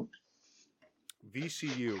go?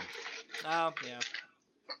 VCU. Oh, yeah.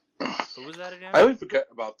 Who was that again? I always forget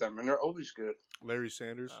about them, and they're always good. Larry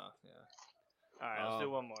Sanders. Oh, yeah. All right, let's do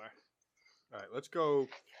one more. All right, let's go.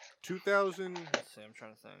 2000. Let's see, I'm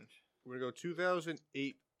trying to think. We're gonna go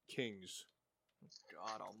 2008 Kings.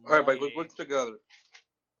 God almighty. All right, but let's together.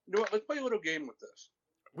 You know what? Let's play a little game with this.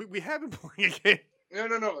 We have been playing a game.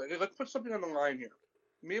 No. Let's put something on the line here.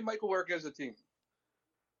 Me and Michael work as a team.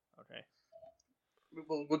 Okay.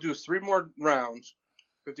 We'll do 3 more rounds.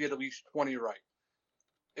 We have to get at least 20 right.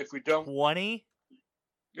 If we don't, 20?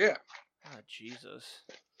 yeah, Oh, Jesus.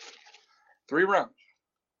 3 rounds.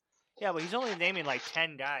 Yeah, but he's only naming like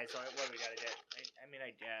 10 guys, so what we gotta get? I mean,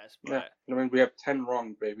 I guess, Yeah, but. I mean we have 10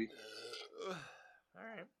 wrong, baby. All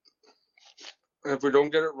right. And if we don't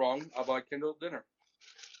get it wrong, I'll buy Kindle dinner.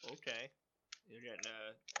 Okay. You're getting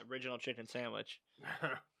an original chicken sandwich.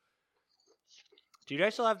 Do you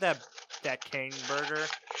guys still have that King burger?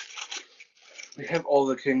 We have all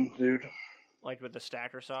the kings, dude. Like with the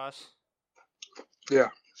stacker sauce? Yeah.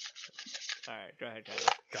 Alright, go ahead, guys.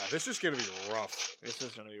 God, this is gonna be rough. This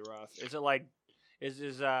is gonna be rough. Is it like is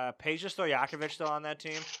Peja Stojakovic still on that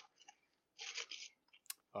team?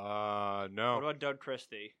 What No. about Doug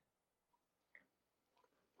Christie?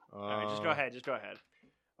 Alright, just go Uh, ahead, just go ahead.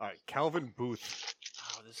 All right, Calvin Booth.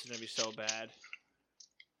 Oh, this is gonna be so bad.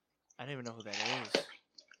 I don't even know who that is.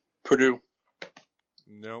 Purdue.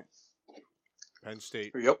 Nope. Penn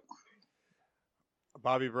State. Yep.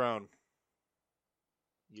 Bobby Brown.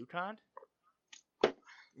 UConn?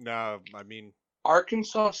 No, I mean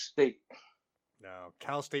Arkansas State. no.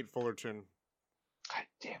 Cal State Fullerton. God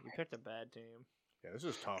damn We it. picked a bad team. Yeah, this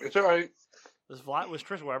is tough. It's all right. Was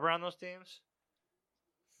Chris Webber on those teams?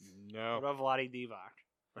 What No. about Vlade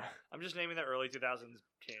Divac? I'm just naming the early 2000s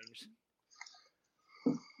Kings.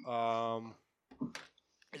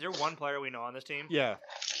 Is there one player we know on this team? Yeah.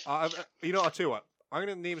 I'll tell you what. I'm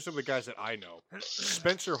gonna name some of the guys that I know.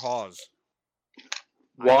 Spencer Hawes. I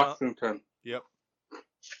know- Washington. Yep.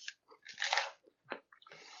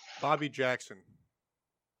 Bobby Jackson.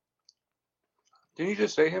 Didn't you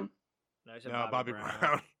just say him? No, I said No, Bobby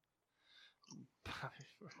Brown. Bobby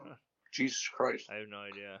Brown. Jesus Christ. I have no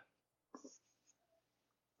idea.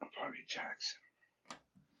 Bobby Jackson.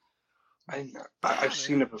 I've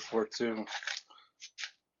seen it before too.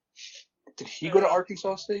 Did he go to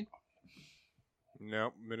Arkansas State?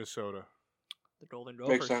 Nope. Minnesota. The Golden Gophers.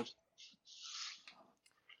 Makes sense.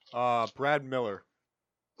 Brad Miller.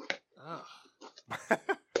 Ugh,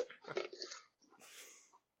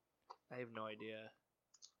 I have no idea.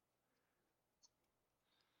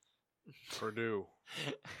 Purdue.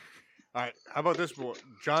 All right. How about this boy?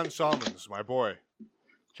 John Salmons, my boy.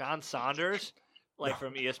 John Saunders? Like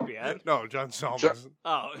from E ESPN? No, John Salmons.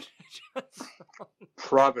 Oh.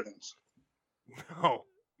 Providence. No.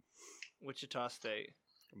 Wichita State.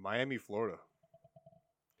 Miami, Florida.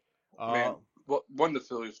 Man, well, 1, the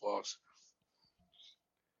Phillies lost.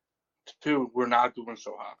 2, we're not doing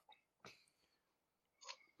so hot.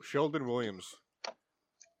 Sheldon Williams.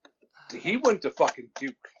 He went to fucking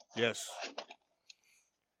Duke. Yes.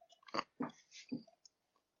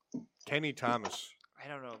 Kenny Thomas. I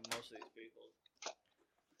don't know most of these people.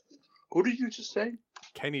 Who did you just say?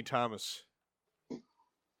 Kenny Thomas. Do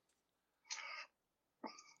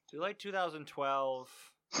you like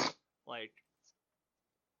 2012, like,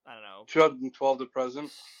 I don't know, 2012 to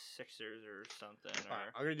present. Sixers or something? All Or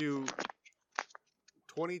right, I'm going to do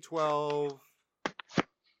 2012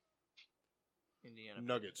 Indiana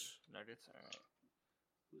Nuggets. Nuggets, all right.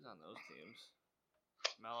 Who's on those teams?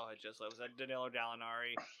 Melo had just left. Was that Danilo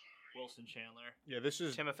Gallinari, Wilson Chandler, Yeah, this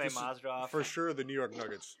is Timofey this is Mazdrov? for sure the New York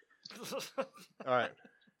Nuggets. All right.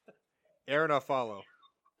 Aaron Afalo.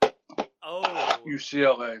 Oh,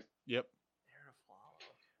 UCLA. Yep. Aaron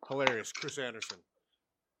Aflalo. Hilarious. Chris Anderson.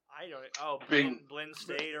 I don't. Oh, Bing. Blinn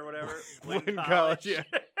State or whatever. Blinn College, yeah.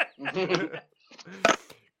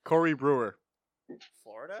 Corey Brewer.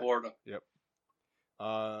 Florida. Florida.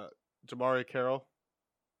 Damari Carroll.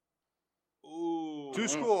 Ooh. Ooh. 2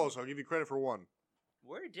 schools. I'll give you credit for 1.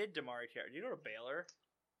 Where did Damari Carroll? Did you go to Baylor?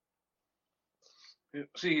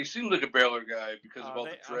 See, he seems like a Baylor guy because of all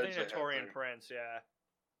the I'm dreads thinking they have Torian there. Prince, yeah.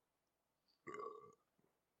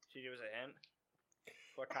 Should you give us a hint?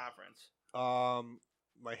 What conference?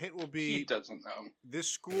 My hint will He be doesn't know. this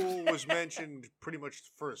school was mentioned pretty much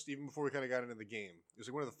first, even before we kind of got into the game. It was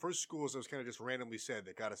like one of the first schools that was kind of just randomly said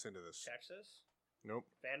that got us into this. Texas? Nope,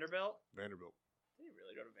 Vanderbilt? Vanderbilt Did he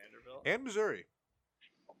really go to Vanderbilt? and Missouri.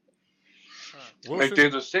 Huh. Like they're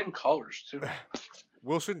the same colors too.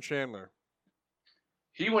 Wilson Chandler.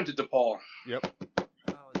 He went to DePaul. Yep.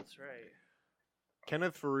 Oh, that's right.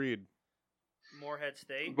 Kenneth Fareed. Morehead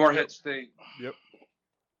State? Morehead State. Yep.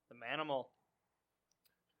 The Manimal.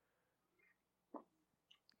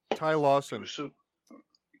 Ty Lawson.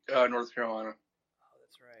 North Carolina. Oh,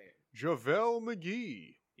 that's right. JaVale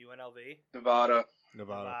McGee. UNLV? Nevada.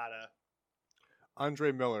 Nevada.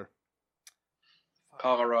 Andre Miller. Fuck.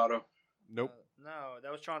 Colorado. Nope. No,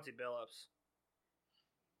 that was Chauncey Billups.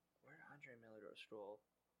 Where did Andre Miller go to school?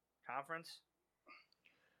 Conference?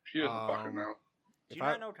 She doesn't fucking know. Do If you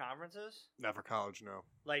I- not know conferences? Not for college, no.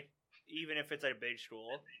 Like, even if it's like a big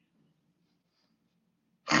school?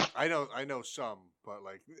 I know some, but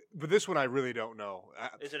this one I really don't know.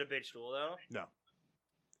 Is it a big school, though? No.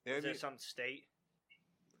 I Is mean, it some state?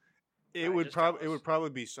 it Alright, would just tell probably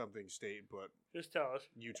us. be something state, but Just tell us.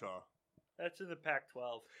 Utah. That's in the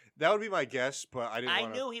Pac-12. That would be my guess, but I didn't. I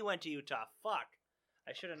wanna, knew he went to Utah. Fuck.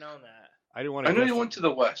 I should have known that. I didn't want to. I know you went to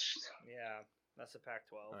the West. Yeah, that's the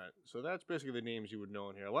Pac-12. All right, so that's basically the names you would know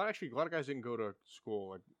in here. A lot of guys didn't go to school,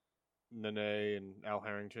 like Nene and Al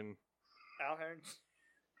Harrington. Al Harrington.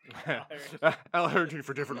 Al Harrington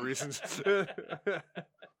for different reasons. All right,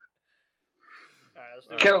 let's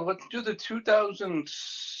do it. Kel, let's do the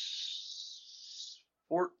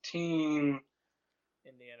 2014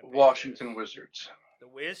 Indiana Washington Pacers. Wizards. The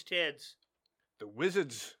Whiz Kids. The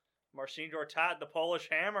Wizards. Marcin Gortat, the Polish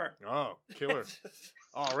Hammer. Oh, killer.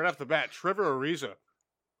 Oh, right off the bat, Trevor Ariza.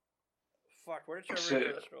 Fuck, where did Trevor Say- go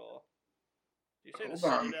to school? Did you say the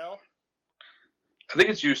Hold on. Citadel? I think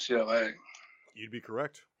it's UCLA. You'd be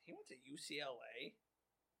correct. He went to UCLA?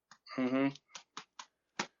 Mm-hmm.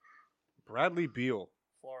 Bradley Beal.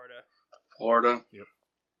 Florida. Florida. Yep.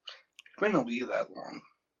 Been in the league that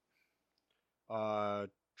long.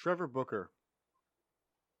 Trevor Booker.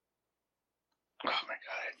 Oh my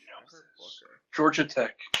god, I didn't know Trevor this. Booker. Georgia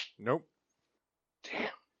Tech. Nope. Damn.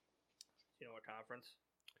 You know what conference?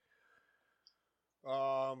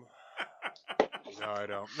 No, I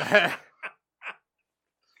don't.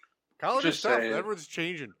 College is Just tough. say it. Everyone's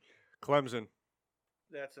changing. Clemson.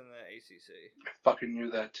 That's in the ACC. I fucking knew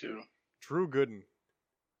that too. Drew Gooden.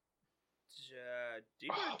 Do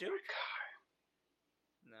you go Oh to my Duke?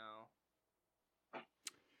 god. No.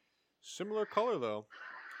 Similar color though.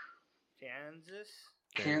 Kansas?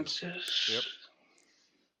 Kansas. Yep.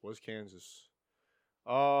 Was Kansas.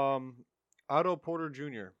 Otto Porter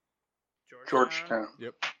Jr. Georgetown.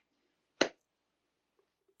 Yep.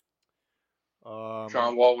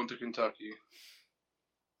 John Wall went to Kentucky.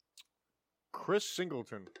 Chris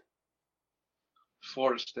Singleton.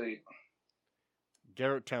 Florida State.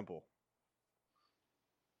 Garrett Temple.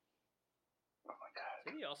 Oh my god.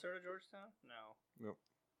 Did he also go to Georgetown? No. Nope.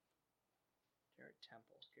 Garrett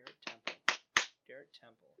Temple. Garrett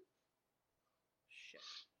Temple. Shit.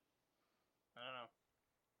 I don't know.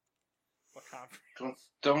 What conference?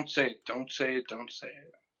 Don't say it. Don't say it. Don't say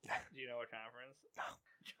it. Do you know what conference? No.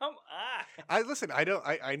 Come on.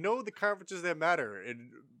 I know the conferences that matter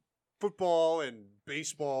in football and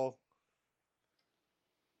baseball.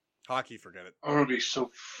 Hockey, forget it. I'm gonna be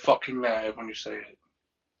so fucking mad when you say it.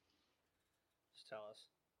 Just tell us.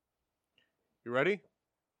 You ready?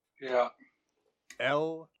 Yeah.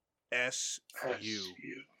 LSU. SU.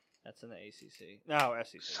 That's in the ACC. No,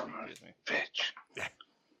 SEC. Son of a Excuse me. bitch.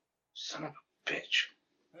 Son of a bitch.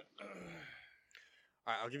 All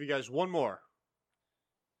right, I'll give you guys one more.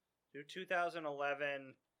 Do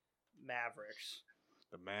 2011 Mavericks.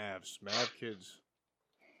 The Mavs. Mav kids.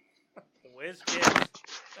 The Whiz Kids.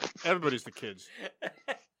 Everybody's the kids.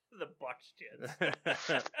 The Bucks Kids.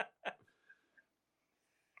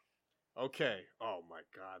 Okay. Oh my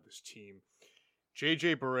God, this team.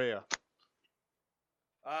 JJ Barea,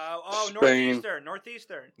 Spain.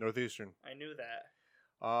 Northeastern. Northeastern. I knew that.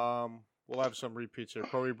 We'll have some repeats here.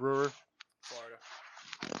 Corey Brewer, Florida.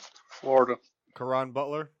 Florida. Karan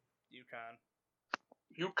Butler. UConn.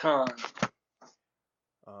 UConn.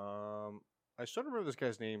 I sort of remember this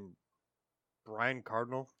guy's name, Brian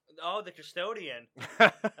Cardinal. Oh, the custodian.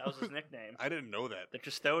 That That was his nickname. I didn't know that. The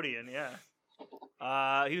custodian, yeah.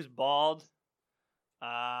 He was bald.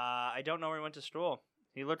 I don't know where he went to school.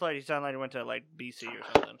 He looked like he sounded like he went to like BC or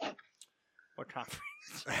something. What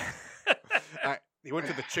conference? He went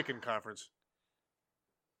to the chicken conference.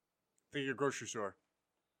 Think of your grocery store.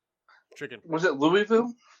 Chicken. Was it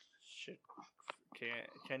Louisville? Shit.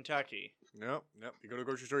 Kentucky. Nope. You go to a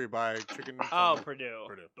grocery store, you buy chicken. Oh, from Purdue.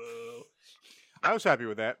 Purdue. Boo. I was happy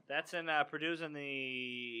with that. That's in Purdue's in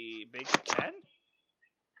the Big Ten,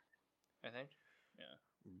 I think.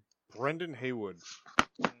 Brendan Haywood.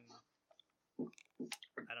 I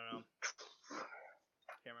don't know.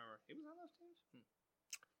 Can't remember. He was on those teams.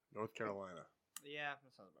 North Carolina. Yeah,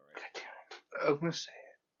 that sounds about right. I was gonna say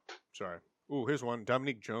it. Sorry. Ooh, here's one.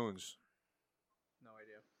 Dominique Jones. No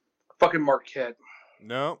idea. Fucking Marquette.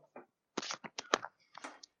 No.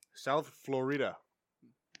 South Florida.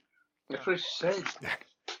 That's what I said.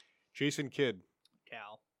 Jason Kidd.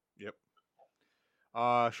 Cal. Yep.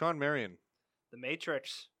 Sean Marion. The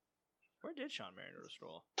Matrix. Where did Sean Marion go to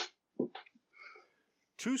school?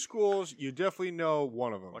 Two schools, you definitely know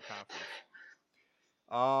one of them. What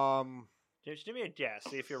conference? Just give me a guess.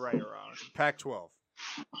 See if you're right or wrong. Pac-12.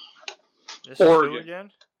 This is who Oregon.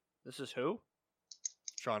 again? This is who?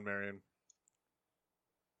 Sean Marion.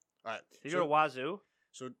 All right. Did you go to Wazoo?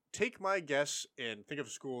 So take my guess and think of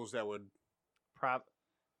schools that would.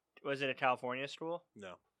 Was it a California school?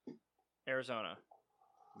 No. Arizona.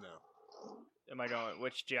 No. Am I going?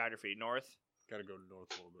 Which geography? North? Got to go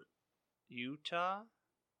north a little bit. Utah?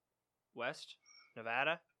 West?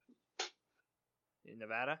 Nevada?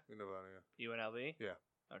 Nevada? In Nevada, UNLV? Yeah.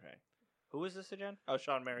 Okay. Who was this again? Oh,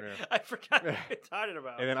 Sean Marion. Yeah. I forgot what you're talking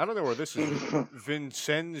about. And then I don't know where this is.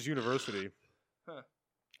 Vincennes University.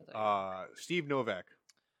 Steve Novak.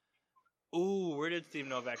 Ooh, where did Steve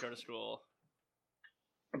Novak go to school?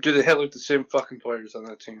 Do they have like the same fucking players on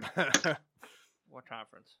that team? What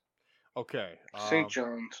conference? Okay. St.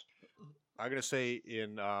 John's. I'm gonna say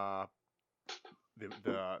in the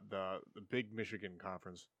big Michigan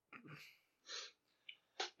conference.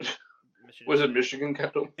 Michigan Was it State. Michigan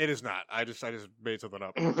Capital? It is not. I just made something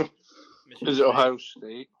up. Michigan Is it State. Ohio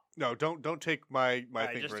State? No, don't take my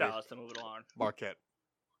Alright, thing just for tell us to move it along. Marquette.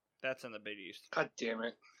 That's in the Big East. God damn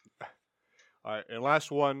it. All right, and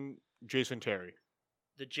last one, Jason Terry,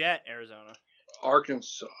 The Jet, Arizona.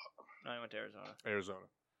 Arkansas. No, I went to Arizona. Arizona.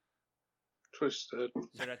 Twisted. So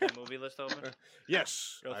you got that movie list open?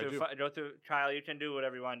 Yes, Go I through, do. go through. Kyle, you can do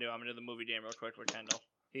whatever you want to do. I'm gonna do the movie game real quick with Kendall.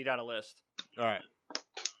 He got a list. All right.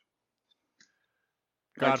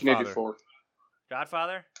 Godfather. 1984.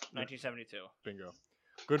 Godfather, 1972. Bingo.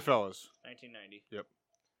 Goodfellas. 1990.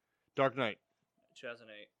 Dark Knight.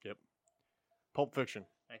 2008. Pulp Fiction.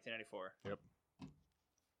 1994.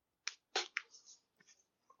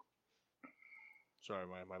 Sorry,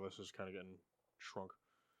 my list is kind of getting shrunk.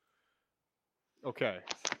 Okay.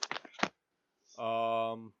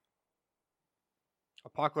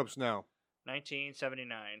 Apocalypse Now.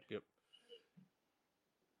 1979.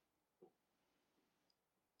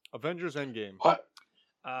 Avengers Endgame. What?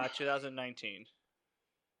 2019.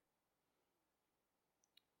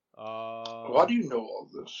 Why do you know all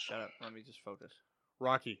this? Shut up. Let me just focus.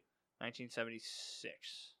 Rocky.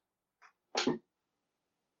 1976.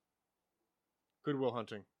 Good Will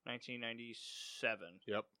Hunting. 1997.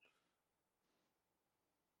 Yep.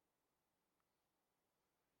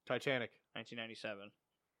 Titanic. 1997.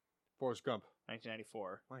 Forrest Gump.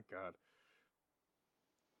 1994. My God.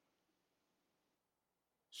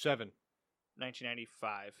 7.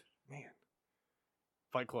 1995. Man.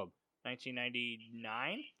 Fight Club.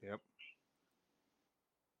 1999. Yep.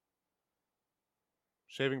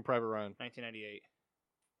 Saving Private Ryan. 1998.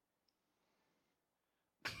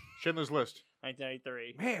 Schindler's List.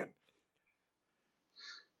 1993. Man.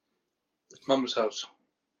 Mama's House.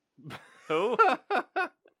 Who?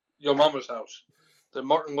 Yo, Mama's House. The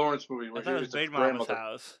Martin Lawrence movie I where thought he it was was the Big Mama's grandmother.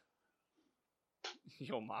 house.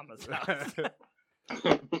 Yo, Mama's house.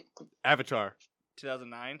 Avatar.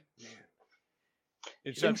 2009. You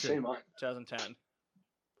didn't say Inception. mine. 2010.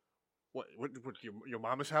 What your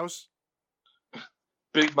mama's house?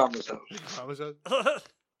 Big Mama's House. Mama's house?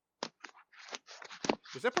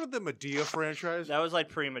 Was that part of the Medea franchise? That was like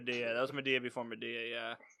pre-Medea. That was Medea before Medea,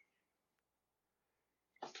 yeah.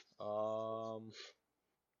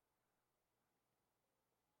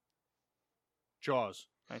 Jaws.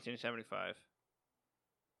 1975.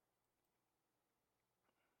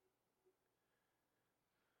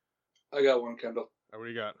 I got one, Kendall. What do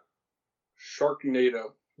you got?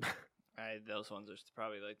 Sharknado. Those ones are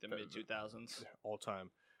probably like the mid 2000s. All time.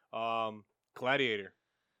 Gladiator.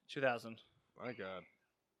 2000. My God.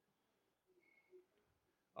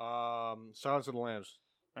 Silence of the Lambs.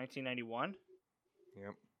 1991.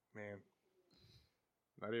 Yep. Man.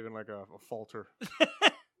 Not even like a falter.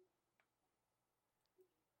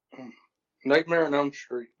 Nightmare on Elm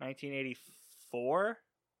Street. 1984,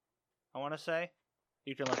 I want to say.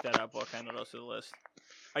 You can look that up. What kind of those to the list?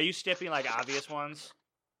 Are you skipping like obvious ones,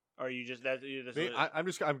 or are you just that?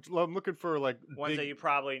 I'm looking for like ones big, that you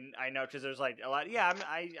probably I know because there's like a lot. Yeah,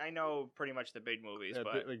 I know pretty much the big movies,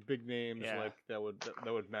 but like big names yeah. like that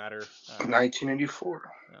would matter. 1984.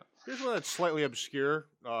 Yeah. Here's one that's slightly obscure.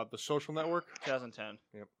 The Social Network. 2010.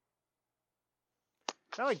 Yep.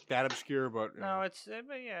 Not like that obscure, but No, it's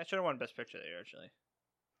but yeah. I should have won Best Picture there actually.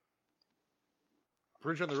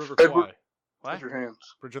 Bridge on the River Edward- Kwai. What? Put your hands.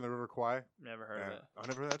 Bridge on the River Kwai. Never heard of it. I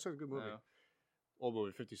never. That's a good movie. No. Old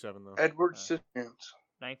movie, 57 though. Edward Scissorhands.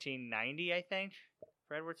 1990, I think,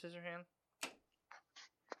 for Edward Scissorhands.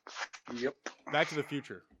 Yep. Back to the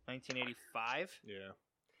Future. 1985. Yeah,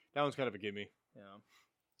 that one's kind of a gimme.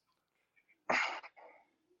 Yeah.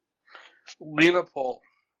 Lena Paul.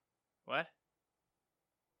 What?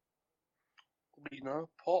 Lena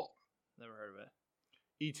Paul. Never heard of it.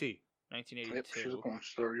 E.T. Yep, she's 1982. a porn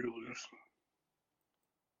star. You lose.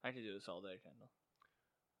 I could do this all day, Kendall.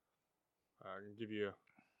 I can give you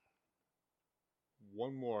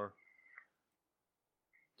one more.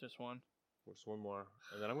 Just one. Just one more,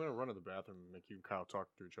 and then I'm gonna run to the bathroom and make you and Kyle talk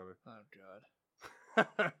to each other. Oh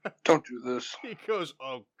God. Don't do this. He goes,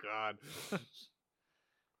 "Oh God."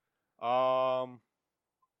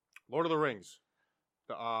 Lord of the Rings.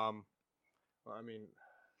 I mean,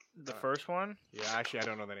 The first one? yeah. Actually, I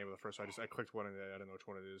don't know the name of the first one. I clicked one and I don't know which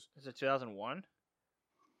one it is. Is it 2001?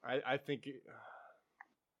 I think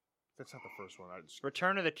that's not the first one.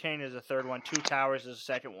 Return of the King is the third one. Two Towers is the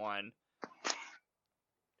second one.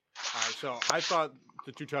 All right, so I thought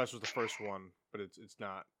the Two Towers was the first one, but it's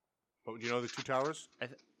not. But do you know the Two Towers?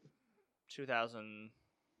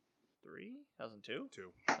 2003? 2002?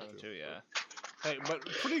 2002, yeah. Hey, but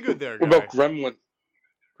pretty good there, What guy. about Gremlin?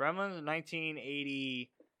 Gremlins, 1980.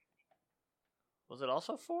 Was it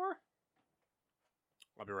also 4?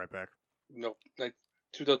 I'll be right back. No, like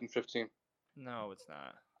 2015. No, it's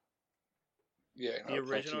not. Yeah. The no, it's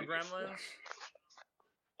original 1984. Gremlins?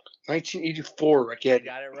 1984. I get You it.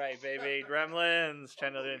 got it right, baby. Gremlins.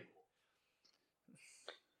 Kendall did.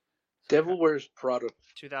 Devil Wears Prada.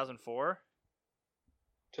 2004?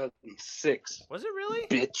 2006. Was it really?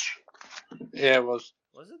 Bitch. Yeah, it was.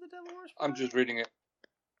 Was it the Devil Wears I'm Prada? just reading it.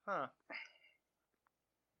 Huh.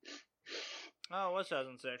 Oh, it was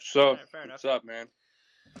 2006. So, Alright, fair enough. what's up, man?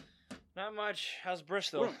 Not much. How's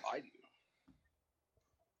Bristol? What am I doing?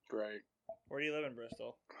 Great. Where do you live in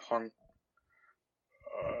Bristol?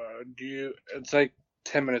 It's like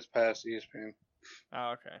 10 minutes past ESPN.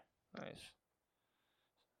 Oh, okay. Nice.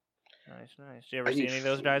 Nice. Do you ever I see need any of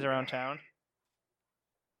those guys food. around town?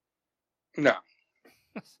 No.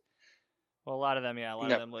 Well, a lot of them, yeah. A lot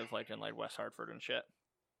No. of them live like in like West Hartford and shit.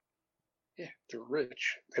 Yeah, they're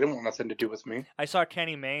rich. They don't want nothing to do with me. I saw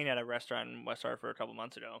Kenny Mayne at a restaurant in West Hartford a couple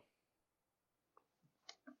months ago.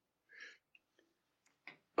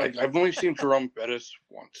 I've only seen Jerome Bettis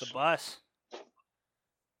once. The bus.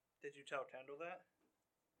 Did you tell Kendall that?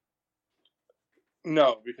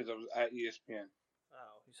 No, because I was at ESPN.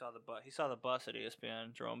 Oh, he saw the bus. He saw the bus at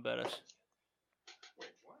ESPN. Jerome Bettis. Wait,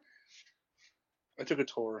 what? I took a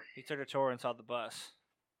tour. He took a tour and saw the bus.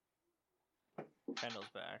 Kendall's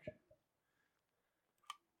back.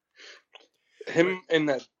 Him and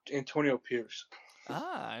that Antonio Pierce.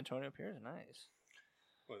 Ah, Antonio Pierce, nice.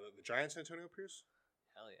 What, the Giants, Antonio Pierce?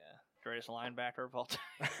 Hell yeah, greatest linebacker of all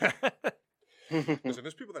time. Listen,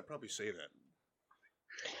 there's people that probably say that.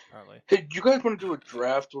 Probably. Hey, do you guys want to do a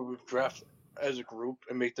draft where we draft as a group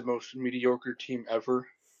and make the most mediocre team ever?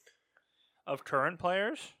 Of current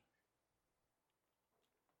players?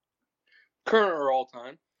 Current or all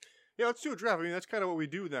time? Yeah, let's do a draft. I mean, that's kind of what we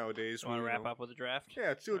do nowadays. You want to We, wrap up with the draft? Yeah,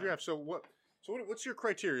 let's do a Alright. draft. So what's your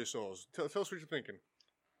criteria, Souls? Tell us what you're thinking.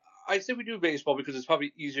 I say we do baseball because it's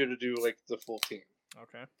probably easier to do like the full team.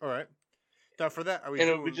 Okay. All right. Now for that, are we? And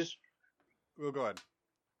doing, we just We'll go ahead.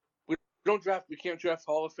 don't draft. We can't draft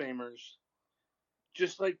Hall of Famers.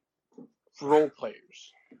 Just like role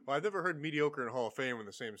players. Well, I've never heard mediocre and Hall of Fame in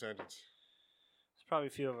the same sentence. There's probably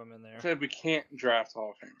a few of them in there. I said we can't draft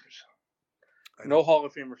Hall of Famers. I No know. Hall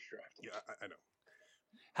of Famers drafted. Yeah, I know.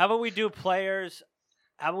 How about we do players?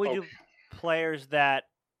 How about we do players that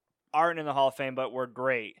aren't in the Hall of Fame but were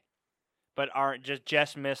great, but aren't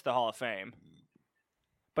just missed the Hall of Fame,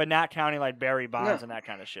 but not counting like Barry Bonds No. and that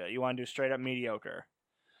kind of shit. You want to do straight up mediocre?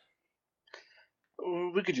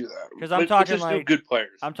 We could do that. 'Cause I'm Let's talking just do like- good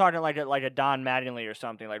players. I'm talking like a Don Mattingly or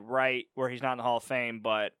something, like right where he's not in the Hall of Fame,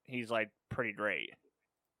 but he's like pretty great.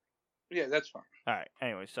 Yeah, that's fine. All right.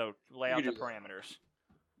 Anyway, so lay You out can the do that. parameters.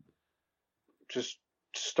 just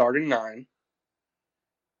starting 9.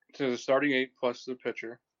 So the starting 8 plus the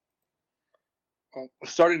pitcher.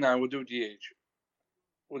 Starting 9, we'll do DH.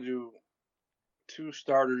 We'll do 2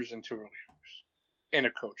 starters and 2 relievers. And a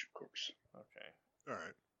coach, of course. Okay. All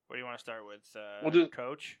right. What do you want to start with? We'll do-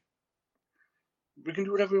 Coach? We can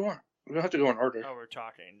do whatever we want. We don't have to go in order. Oh, we're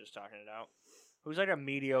just talking it out. Who's like a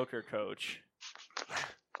mediocre coach?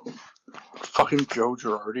 Fucking Joe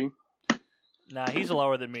Girardi. Nah, he's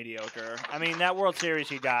lower than mediocre. I mean, that World Series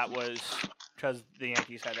he got was because the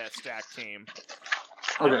Yankees had that stacked team.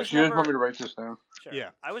 Okay, so you just want me to write this down? Sure. Yeah.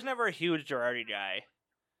 I was never a huge Girardi guy.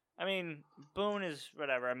 I mean, Boone is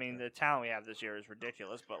whatever. I mean, the talent we have this year is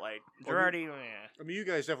ridiculous, but like Well, Girardi, I mean, you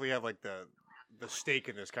guys definitely have like the stake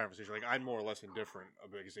in this conversation. Like, I'm more or less indifferent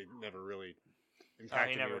because they never really impacted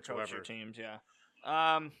he me never coached whatsoever. your teams. Yeah.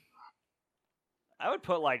 I would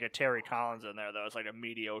put like a Terry Collins in there though. It's like a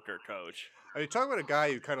mediocre coach. Are you talking about a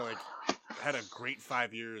guy who kind of like had a great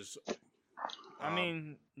 5 years? I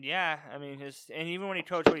mean, yeah. I mean, and even when he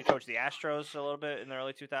coached the Astros a little bit in the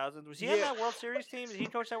early 2000s. Was he on Yeah. that World Series team? Did he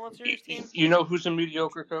coach that World Series team? You know who's a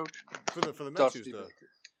mediocre coach? For the Mets, Dusty who's the- Baker.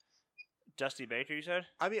 Dusty Baker, you said?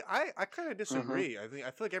 I mean, I kind of disagree. Mm-hmm.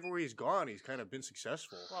 I feel like everywhere he's gone, he's kind of been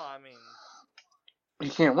successful. Well, I mean, He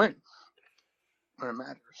can't win when it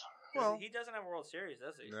matters. Well, he doesn't have a World Series,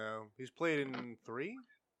 does he? no, he's played in 3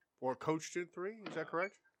 or coached in 3. Is that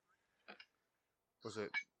correct? Was it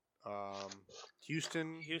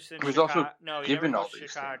Houston? Houston, He was Chicago. also No, he given never all coached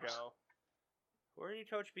these Chicago. things. Where did he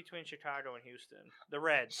coach between Chicago and Houston? The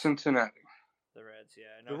Reds. Cincinnati. The Reds, yeah.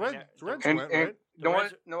 The No, he Reds, ne- the Reds And, went, and right? you know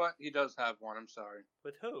Reds- what? You know what? He does have one. I'm sorry.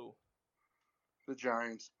 With who? The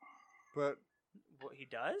Giants. But What, he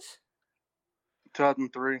does?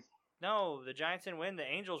 2003. No, the Giants didn't win. The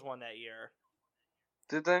Angels won that year.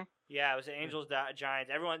 Did they? Yeah, it was the Angels,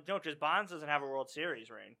 Giants. Everyone, no, because Bonds doesn't have a World Series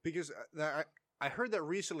ring. because I heard that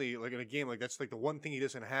recently, like in a game, like that's like the one thing he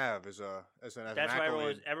doesn't have as an That's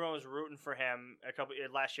accolade. why everyone was rooting for him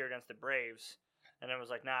last year against the Braves, and it was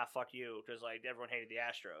like, nah, fuck you, because like everyone hated the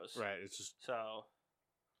Astros. Right. It's just So,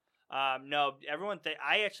 no, everyone.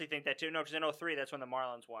 I actually think that too. No, because in 2003, that's when the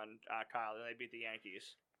Marlins won, Kyle, and they beat the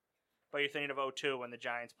Yankees. But you're thinking of 2002 when the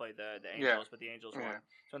Giants played the Angels, Yeah. but the Angels won. Yeah.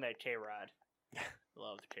 It's when they had K-Rod.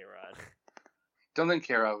 Loved K-Rod. Don't think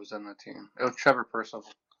Kara was on that team. It was Trevor Percival.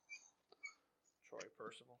 Troy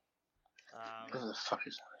Percival. Who the fuck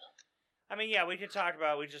is that? I mean, yeah, we could talk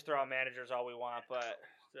about. We just throw out managers all we want, but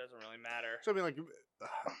it doesn't really matter. so. I mean, like,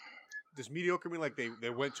 does mediocre mean like they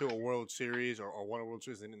went to a World Series or won a World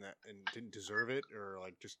Series and didn't deserve it, or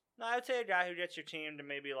like just No, I would say a guy who gets your team to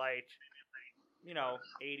maybe like,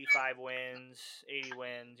 85 wins, 80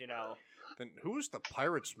 wins. then who was the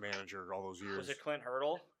Pirates manager all those years? Was it Clint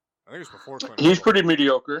Hurdle? I think it was before Clint. He's Hurdle. pretty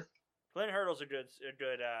mediocre. Clint Hurdle's a good.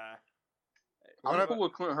 What I'm about- cool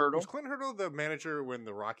with Clint Hurdle. Was Clint Hurdle the manager when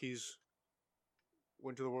the Rockies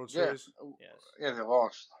went to the World Yeah. Series? Yes. Yeah, they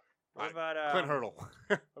lost. What about Clint Hurdle.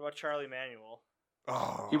 What about Charlie Manuel?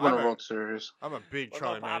 Oh, He won I'm a World Series. I'm a big What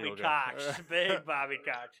Charlie about Bobby Manuel guy. Cox? Big Bobby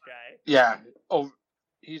Cox guy. Yeah. Oh,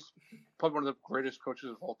 he's probably one of the greatest coaches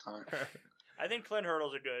of all time. I think Clint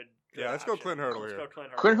Hurdle's a good. Yeah, let's go option. Clint Hurdle Let's here. go Clint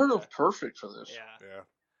Hurdle. Clint Hurdle's perfect for this. Yeah. Yeah.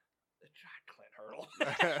 God,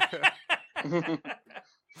 Clint Hurdle.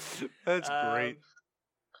 That's great.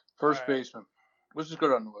 First Alright. baseman. Let's just go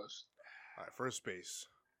down the list. All right, first base.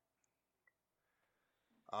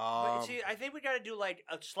 But see, I think we got to do like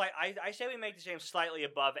a slight. I say we make the team slightly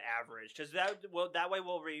above average because that way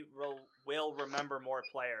we'll remember more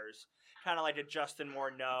players. Kind of like a Justin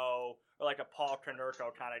Morneau or like a Paul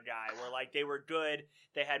Konerko kind of guy, where like they were good.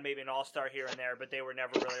 They had maybe an all-star here and there, but they were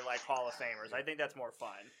never really like Hall of Famers. I think that's more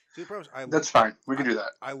fun. See, the problem is That's fine. We can do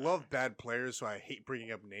that. I love bad players, so I hate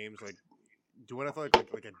bringing up names. Like, do I feel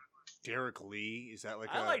like a Derek Lee? Is that like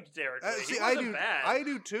I liked Derek Lee. see, He I wasn't do. bad. I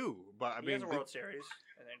do too. But I He mean, has a World Series,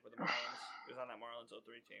 I think, with the Marlins. He was on that Marlins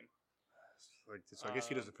 03 team. so I guess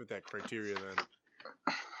he doesn't fit that criteria then.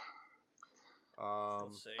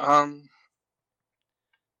 Let's see.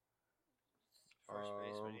 First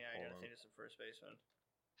baseman, yeah, I hold gotta on. think of some first baseman.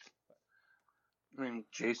 I mean,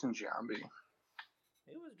 Jason Giambi.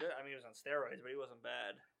 He was good. I mean, he was on steroids, but he wasn't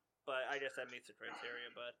bad. But I guess that meets the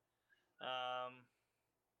criteria. But I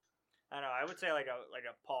don't know. I would say like a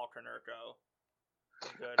Paul Konerko.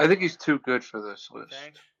 Good. I think he's too good for this list.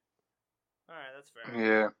 Thanks. All right, that's fair.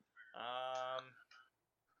 Yeah.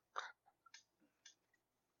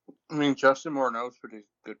 I mean, Justin Morneau's pretty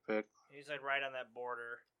good pick. He's like right on that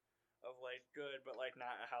border of like good, but like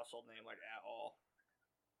not a household name like at all.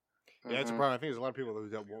 Yeah, that's a Mhm. problem. I think there's a lot of people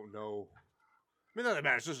that won't know. I mean, that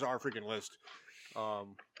matters. This is our freaking list.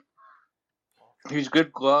 He's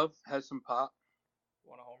good glove, has some pop.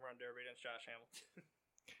 Won a home run derby against Josh Hamilton.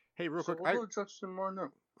 Hey, real So quick. we'll go Justin Morneau.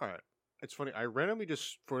 All right. It's funny. I randomly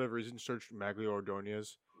just, for whatever reason, searched Maglio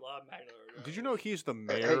Ordonez. Love Magnolia. Did you know he's the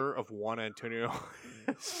mayor of Juan Antonio?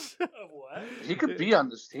 Of what? He could be on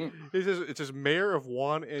this team. It says mayor of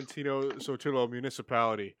Juan Antonio Sotillo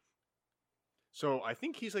Municipality. So I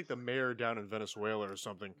think he's like the mayor down in Venezuela or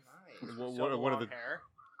something. Nice. What- So the one of long the- hair.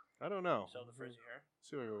 I don't know. So the frizzy hair.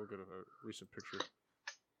 See if I can look at a recent picture.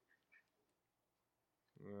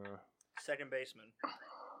 Second baseman.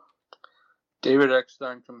 David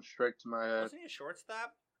Eckstein comes straight to my head. Wasn't he a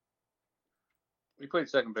shortstop? He played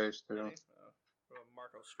second base Did too. he?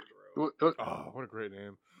 Marco Scutaro. Oh, what a great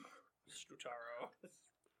name. Scutaro.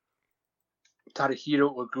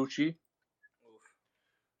 Tadahito Oguchi. Oof.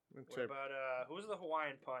 Let's What say- about who's the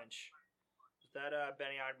Hawaiian Punch? Is that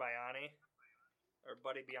Benny Agbayani or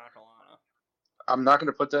Buddy Biancalana? I'm not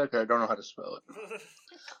gonna put that because I don't know how to spell it.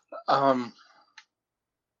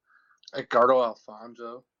 Edgardo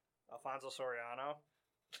Alfonso. Alfonso Soriano.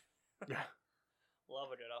 Yeah.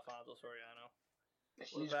 Love a good Alfonso Soriano.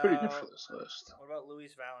 He's pretty good about- for this list. What about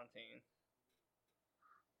Luis Valentin?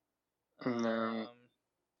 No.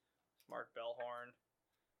 Mark Bellhorn.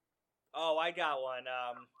 Oh, I got one.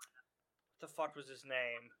 What the fuck was his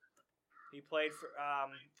name? He played for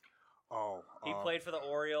he played for the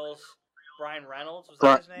Orioles. Brian Reynolds, was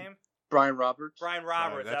that his name? Brian Roberts. Brian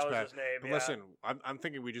Roberts, that's that was bad. his name. But Yeah. listen, I'm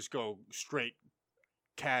thinking we just go straight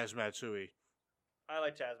Kaz Matsui. I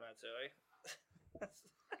like Taz Matsui.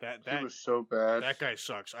 He was so bad. that guy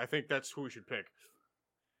sucks. I think that's who we should pick.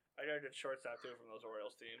 I got a good shortstop too from those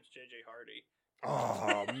Orioles teams, JJ Hardy.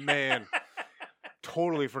 Oh man,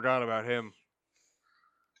 totally forgot about him.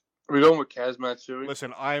 Are we going with Kaz Matsui?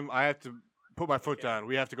 Listen, I have to put my foot Okay. down.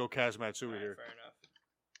 We have to go Kaz Matsui Alright, here. fair enough.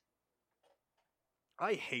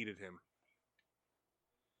 I hated him.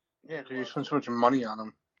 Yeah, because you spent so much money on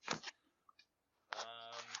him.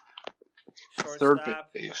 Third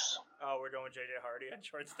Shortstop. base. Oh, we're going JJ Hardy on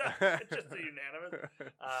shortstop. Just a unanimous.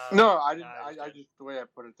 No, I didn't. nah, I just the way I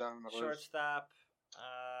put it down on the list. Shortstop.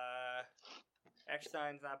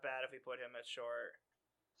 Eckstein's not bad if we put him at short.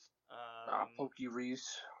 Pokey Reese.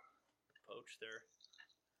 Poach there.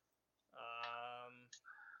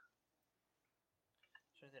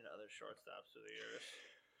 Trying to think of other shortstops through the years.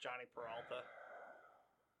 Johnny Peralta.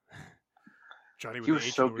 Johnny with He the was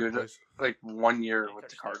H so in the weird good. place. Like 1 year He with took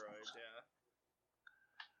the Cardinals. steroids,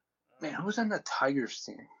 yeah. Man, who was on the Tigers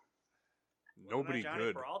team? Nobody Johnny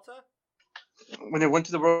good. Peralta? When they went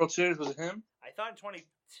to the World Series, was it him? I thought in 20.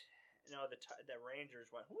 No, the Rangers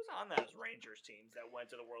went. Who was on those Rangers teams that went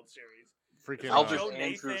to the World Series? Freaking Elvis Elvis Joe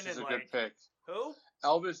Andrews Nathan is a and, good like, pick. Who?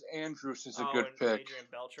 Elvis Andrews is a good and pick. Adrian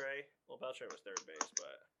Beltre. Well, Beltre was third base,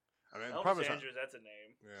 but I mean, the Elvis problem is, Andrews, that's a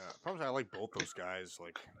name. yeah, the problem is I like both those guys.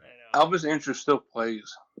 Like, I know. Elvis Andrews still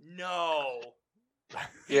plays. No.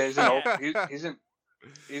 Yeah, he's in. Yeah.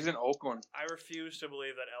 He's in Oakland. I refuse to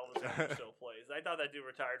believe that Elvis Andrews still plays. I thought that dude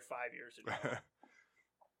retired 5 years ago.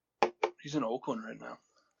 He's in Oakland right now.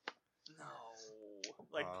 No.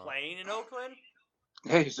 Like playing in Oakland?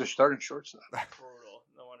 Hey, he's their starting shortstop. Brutal.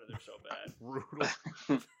 No wonder they're so bad. brutal.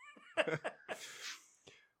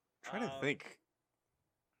 Trying to think.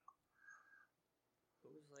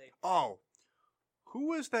 Who's like Oh, who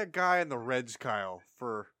was that guy in the Reds, Kyle?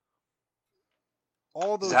 For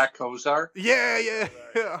all those. Zach Kozar. Yeah.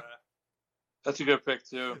 That's a good pick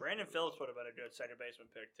too. Brandon Phillips would have been a good second baseman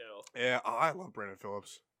pick too. Yeah, I love Brandon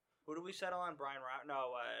Phillips. Who do we settle on? Brian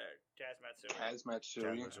No, Jazz Matsui. Kaz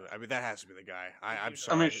Matsui. I mean, that has to be the guy. I'm I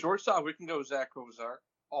sorry. mean, shortstop. We can go Zach Kozar.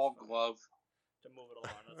 All glove. To move it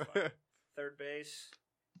along, that's fine. Third base,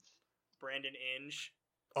 Brandon Inge.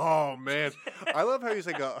 Oh man, I love how he's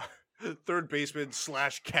like a third baseman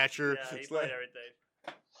 / catcher. Yeah, he played everything.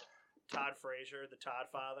 Todd Frazier, the Todd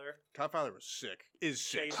father. Todd Fowler was sick. Is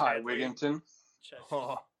sick. Chase Ty Headley. Wigginton. Chester.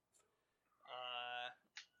 Oh,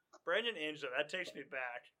 Brandon Inge, though, that takes me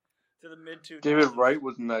back to the mid 2000s. David Wright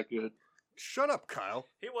wasn't that good. shut up, Kyle.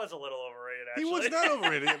 He was a little overrated, He actually. was not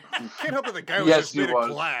overrated. Can't help it. The guy was Yes, just he made was.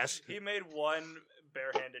 of glass. He made one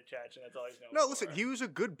barehanded catch, and that's all he's known No, for. listen, he was a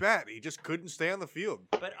good bat. He just couldn't stay on the field.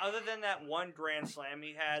 But other than that one grand slam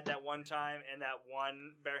he had that one time and that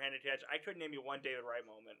one barehanded catch, I couldn't name you one David Wright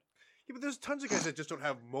moment. Yeah, but there's tons of guys that just don't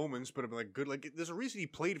have moments, but have been like good. Like, there's a reason he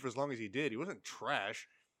played for as long as he did. He wasn't trash.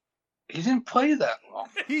 He didn't play that long.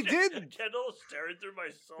 He did. Kendall was staring through my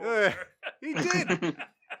soul. Yeah. there. He did.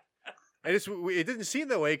 And it didn't seem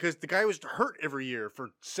that way because the guy was hurt every year for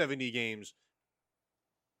 70 games.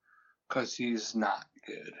 Because he's not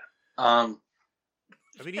good. I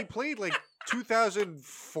mean, he played like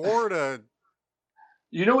 2004 to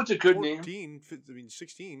You know what's a good name? 14, I mean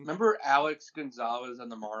 16. Remember Alex Gonzalez on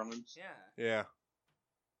the Marlins? Yeah. Yeah.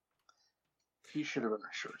 He should have been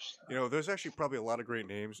a shortstop. You know, there's actually probably a lot of great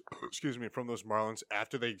names, excuse me, from those Marlins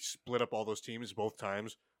after they split up all those teams both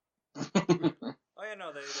times. Oh yeah,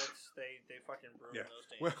 no, they fucking ruined Yeah.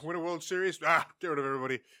 those teams. Win a World Series? Get rid of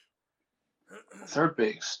everybody. Third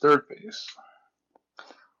base.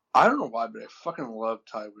 I don't know why, but I fucking love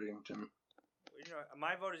Ty Wigginton. You know,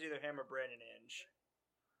 my vote is either him or Brandon Inge.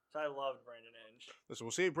 So I loved Brandon Inge Listen,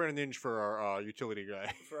 we'll save Brandon Inge for our utility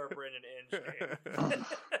guy. for our Brandon Inge game.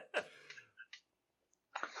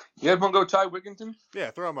 You guys want to go Ty Wigginton?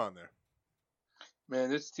 Yeah, throw him on there. Man,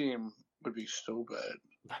 this team would be so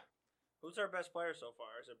bad. Who's our best player so far?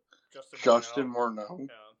 Is it Justin Morneau? Morneau.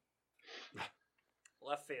 Yeah.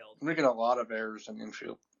 Left field. Making a lot of errors in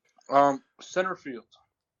infield. Center field.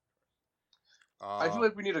 I feel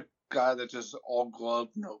like we need a guy that's just all glove,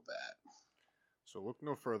 no bat. So look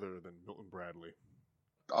no further than Milton Bradley.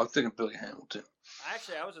 I was thinking Billy Hamilton.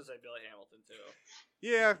 Actually, I was gonna say Billy Hamilton too.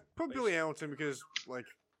 Yeah, put Billy Hamilton because, like,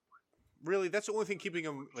 really, that's the only thing keeping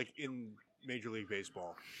him, like, in Major League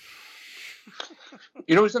Baseball.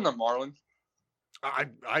 You know who's in the Marlins?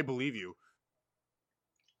 I believe you.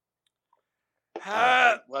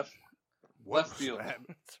 Left What Left was field. that?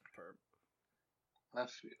 Superb.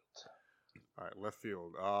 left field. All right, left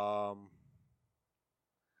field.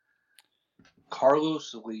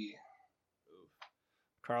 Carlos Lee.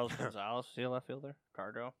 Carlos Gonzalez, is he a left fielder?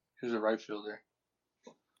 Cardo. He's a right fielder.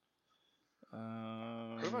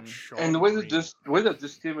 What about Sean And the way Green? that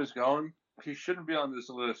this team is going, he shouldn't be on this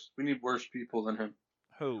list. We need worse people than him.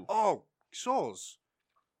 Who? Oh, Souls.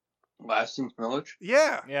 Lastings Millich.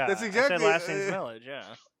 Yeah, Yeah, that's exactly. I said last name's Millage. Yeah.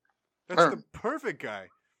 That's the perfect guy.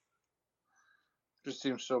 Just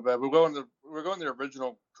seems so bad. We're going the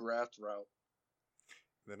original draft route.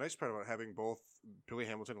 The nice part about having both Billy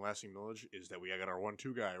Hamilton and Lasting Millage is that we got our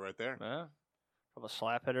 1-2 guy right there. Yeah. Couple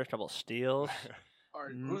slap hitters, couple steals. All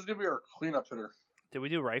right, who's gonna be our cleanup hitter? Did we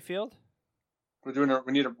do right field? We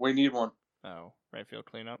need one. Oh, right field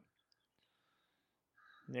cleanup.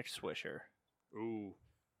 Nick Swisher. Ooh,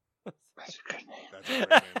 That's a good name. that's a great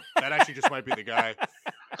name. That actually just might be the guy.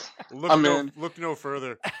 I'm in. Look no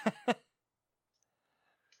further.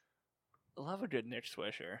 Love a good Nick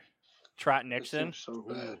Swisher. Trot This Nixon. seems so Ooh.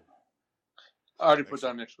 bad. I already put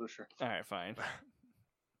down Nick Swisher. All right, fine.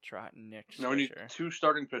 Trot Nick Swisher. Now we need 2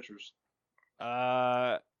 starting pitchers.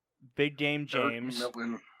 Big Game James.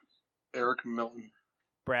 Eric Milton.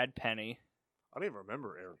 Brad Penny. I don't even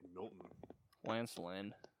remember Eric Milton. Lance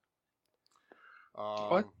Lynn.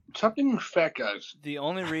 What? Stop being fat guys. The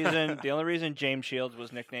only reason James Shields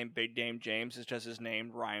was nicknamed Big Game James is just his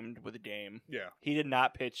name rhymed with Dame. Yeah. He did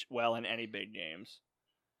not pitch well in any big games.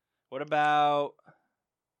 What about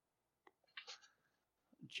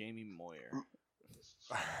Jamie Moyer?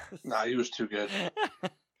 Nah, he was too good.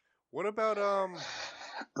 What about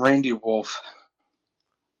Randy Wolf.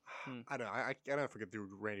 I don't know. I don't forget through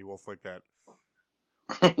Randy Wolf like that.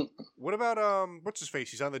 What about what's his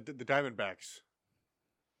face? He's on the Diamondbacks.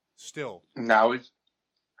 Still. Now he's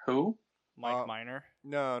who? Mike Minor.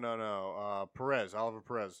 No. Perez, Oliver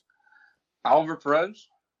Perez. Oliver Perez.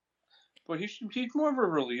 But he's more of a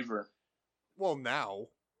reliever. Well, now.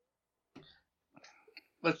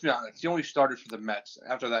 Let's be honest. He only started for the Mets.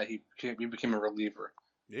 After that, he became a reliever.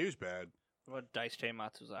 Yeah, he was bad. What about Daisuke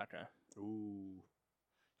Matsuzaka? Ooh.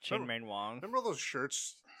 Chin Main Wong. Remember all those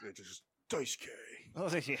shirts? They just Daisuke.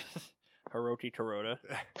 Hiroki Kuroda.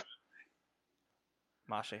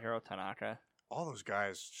 Masahiro Tanaka. All those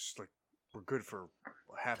guys just like were good for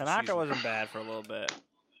half a Tanaka season. wasn't bad for a little bit.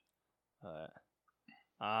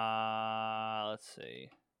 Let's see.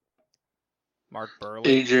 Mark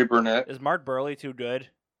Burley. AJ Burnett. Is Mark Burley too good?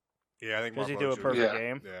 Yeah, I think Does Mark he do a Burley's perfect Yeah.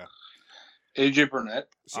 game? Yeah. AJ Burnett.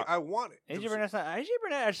 See, I want it. AJ Burnett's not. AJ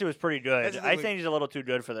Burnett actually was pretty good. That's the I thing, think he's a little too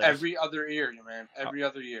good for this. Every other year, man. Every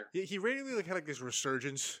other year. He randomly like had like this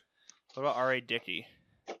resurgence. What about R.A. Dickey?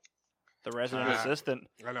 The resident Ah. assistant.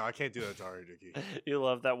 I know I can't do that to Ari Dickey. You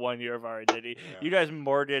love that 1 year of R.A. Dickey. Yeah. You guys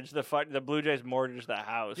mortgaged the Blue Jays mortgaged the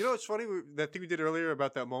house. You know what's funny? That thing we did earlier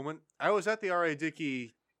about that moment. I was at the R.A.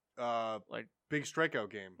 Dickey Like- big strikeout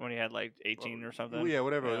game. when he had like 18 or something. Well, yeah,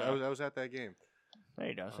 whatever. Yeah. I was at that game. There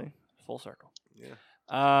you go. See, full circle. Yeah.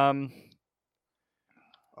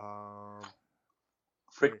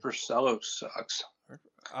 Frick Porcello sucks.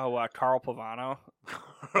 Carl Pavano.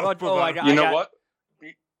 You know what?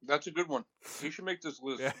 That's a good one. He should make this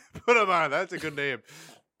list. Yeah, put him on. That's a good name.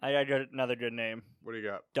 I got another good name. What do you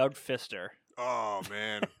got? Doug Fister. Oh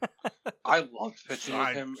man. I loved pitching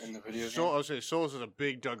with him in the video game. I'll say Souls is a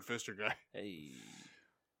big Doug Fister guy. Hey.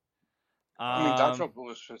 I mean, Dontrell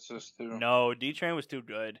Willis fits this too. No, D Train was too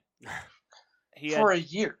good. He For had a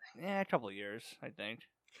year. a couple of years, I think.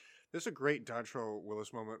 There's a great Dontrell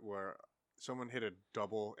Willis moment where someone hit a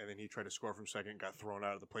double and then he tried to score from second, got thrown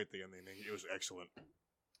out of the plate at the end. And it was excellent.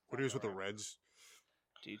 When he was with the Reds.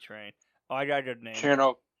 D Train. Oh, I got a good name.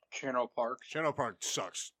 Channel Park. Channel Park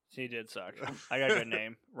sucks. He did suck. I got a good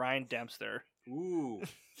name. Ryan Dempster. Ooh.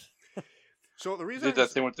 So the reason Did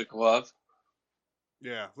that thing with the glove.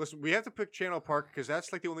 Yeah, listen, we have to pick Channel Park because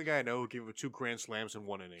that's like the only guy I know who gave up 2 grand slams in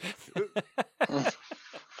 1 inning.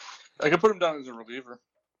 I could put him down as a reliever.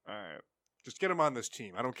 All right. Just get him on this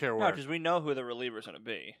team. I don't care No, where. because we know who the reliever's going to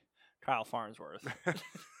be. Kyle Farnsworth.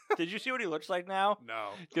 Did you see what he looks like now? No.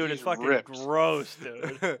 Dude, He's it's fucking ripped. gross,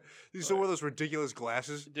 dude. He's still wear those ridiculous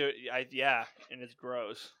glasses. Dude, yeah, and it's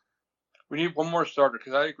gross. We need one more starter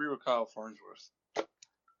because I agree with Kyle Farnsworth.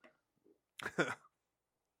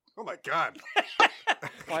 Oh my god.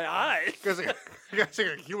 My eyes. You guys like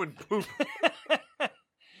a human poop.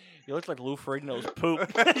 You look like Lou Ferrigno's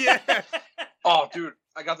poop. Yeah. Oh, dude,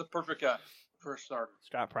 I got the perfect guy for a starter.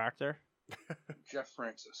 Scott Proctor. Jeff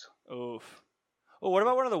Francis. Oof. Oh, what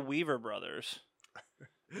about one of the Weaver brothers?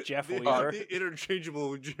 Jeff Weaver. The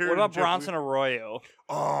interchangeable Jared. What about and Jeff Bronson Weaver. Arroyo?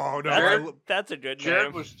 Oh, no. That's a good Jared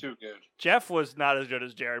name. was too good. Jeff was not as good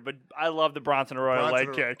as Jared, but I love the Bronson Arroyo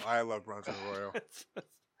leg kick. I love Bronson Arroyo.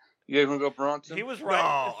 You guys want to go Bronson? He was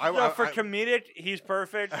right. No, For comedic, he's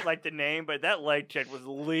perfect, like the name, but that leg kick was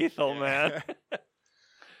lethal, man.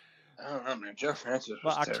 I don't know, man. Jeff Francis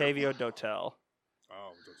Well, was Octavio terrible. Dotel.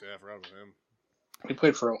 Oh, I forgot about him. He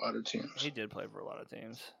played for a lot of teams. He did play for a lot of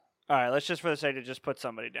teams. All right, let's just for the sake of just put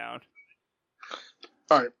somebody down.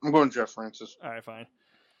 All right, I'm going Jeff Francis. All right, fine.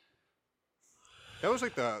 That was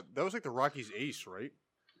like the Rockies ace, right?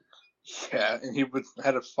 Yeah, and he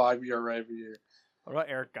had a 5 ERA every year. What about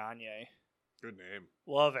Eric Gagne? Good name.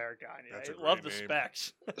 Love Eric Gagne. That's a Love great the name.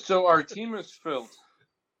 specs. So our team is filled.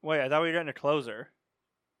 Wait, I thought we were getting a closer.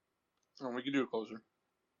 Oh, we can do a closer.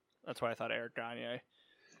 That's why I thought Eric Gagne.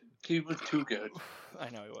 He was too good.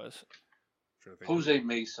 I know he was. Trying to think Jose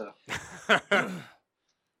Mesa.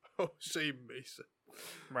 Jose Mesa.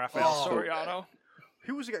 Rafael Oh, Soriano.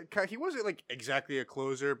 He was a guy. He wasn't like exactly a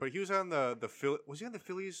closer, but he was on the Philly. Was he on the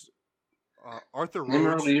Phillies? Arthur Name a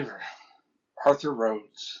Rhodes. reliever. Arthur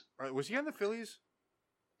Rhodes. Was he on the Phillies?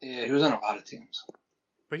 Yeah, he was on a lot of teams.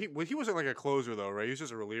 But he wasn't like a closer though, right? He was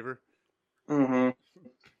just a reliever. Mm-hmm.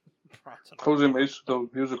 Bronson. Jose Mesa, though,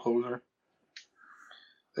 he was a closer.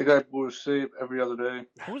 The guy was saved every other day.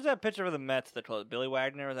 Who was that pitcher for the Mets that closed? Billy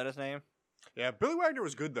Wagner, was that his name? Yeah, Billy Wagner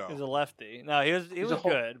was good though. He was a lefty. No, he was He's a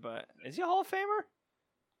good, but is he a Hall of Famer?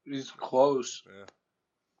 He's close. Yeah.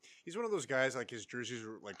 He's one of those guys like his jerseys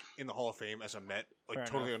were like in the Hall of Fame as a Met, like Fair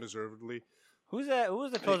totally enough. undeservedly. Who's that? Who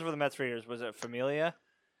was the closer for the Mets for years? Was it Familia?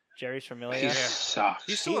 Jerry's Familia. He sucks.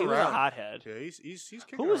 He's He still was a around. hothead. Yeah, he's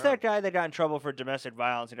kicking Who was around. that guy that got in trouble for domestic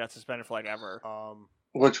violence and got suspended for like ever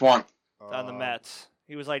Which one? on the Mets?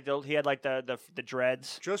 He was like he had like the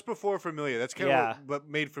dreads. Just before Familia. That's kind Yeah. of what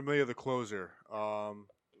made Familia the closer. Oh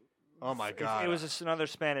my god. It was another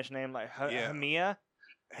Spanish name like Yeah. Mejia.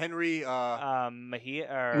 Henry. Mejia.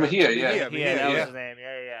 Or, Mejia, yeah. Mejia, Mejia, that was yeah. his name.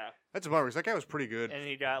 Yeah. That's a bummer. 'Cause that guy was pretty good. And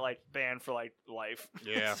he got like banned for like life.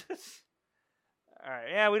 Yeah. All right.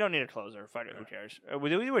 Yeah, we don't need a closer. Fuck it. Who cares? We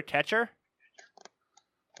do a catcher.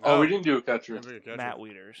 Oh, we didn't do a catcher. Henry Catcher. Matt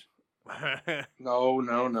Wieters.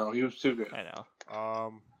 No. He was too good. I know. I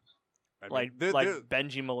mean, Like they're-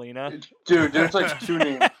 Benji Molina. Dude, there's like 2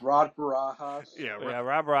 names. Rod Barajas. yeah, Yeah,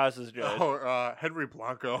 Rob Ross is good. Oh, Henry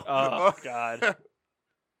Blanco. Oh God.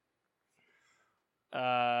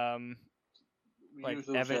 We Like use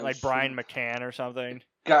those Evan, as like Brian super- McCann or something.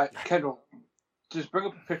 Guy, Kendall, just bring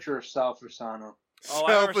up a picture of Sal Fasano. Oh,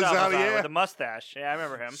 I remember Sal Salvazano, Fasano yeah. with the mustache. Yeah, I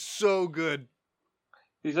remember him. So good.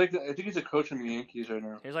 He's like, I think he's a coach in the Yankees right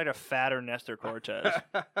now. He's like a fatter Nestor Cortez.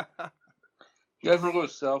 You guys want to go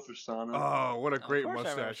with Sal Fasano? Oh, what a Of great course I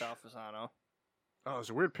remember mustache. Sal Fasano. Oh,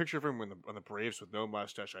 there's a weird picture of him on the Braves with no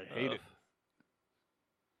mustache. I hate Ugh. it.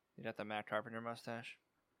 You got the Matt Carpenter mustache.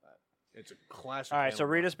 It's a classic. All right, so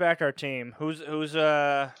animal. read us back to our team. Who's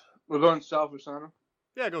We're going Sal Fasano.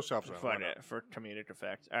 Yeah, go South Side. fuck it for comedic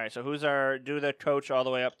effect. All right, so who's our do the coach all the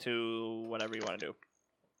way up to whatever you want to do.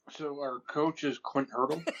 So our coach is Clint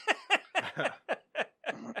Hurdle.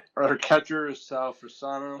 Our catcher is Sal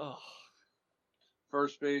Fasano. Oh,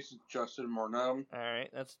 First base is Justin Morneau. all right,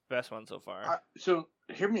 that's the best one so far. So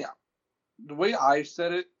hear me out. The way I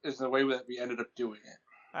said it is the way that we ended up doing it.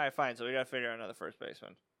 All right, fine. So we got to figure out another first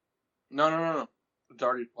baseman. No. It's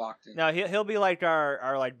already blocked in. No, he'll be like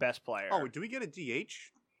our like best player. Oh, do we get a DH?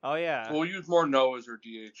 Oh yeah. We'll use Morneau as our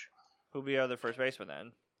DH. Who'll be our other first baseman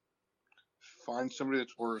then? Find somebody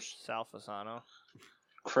that's worse. Sal Fasano.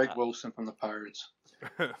 Craig Wilson from the Pirates.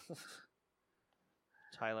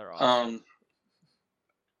 Tyler Austin.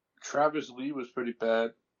 Travis Lee was pretty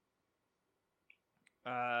bad.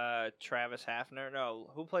 Travis Hafner. No,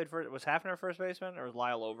 who played first? Was Hafner first baseman or was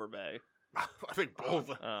Lyle Overbay? I think both.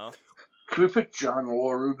 Oh. Could we pick John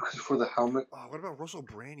Waru for the helmet? Oh, what about Russell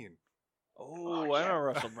Branyan? Oh, I know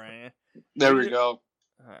Russell Brand. There we go.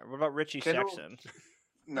 All right, what about Richie Kendall- Sexton?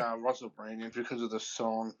 Nah, Russell Brand because of the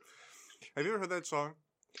song. Have you ever heard that song?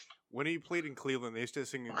 When he played in Cleveland, they used to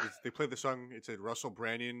sing. They played the song. It said Russell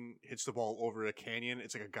Branyan hits the ball over a canyon.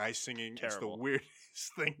 It's like a guy singing. It's Terrible. the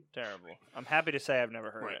weirdest thing. Terrible. I'm happy to say I've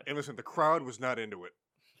never heard Right. it. And listen, the crowd was not into it.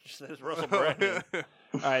 Just says Russell Brand.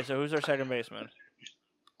 All right, so who's our second baseman?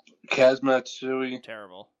 Kaz Matsui.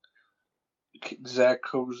 Terrible. Zach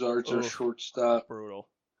Cozart's our Oof. shortstop. Brutal.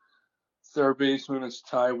 Third baseman is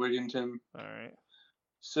Ty Wigginton. All right.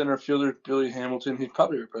 Center fielder Billy Hamilton. He's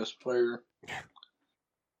probably our best player.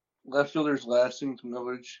 Left fielder's Lasting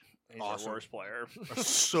Millage. He's Awesome. our worst player. That's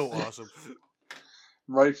so awesome.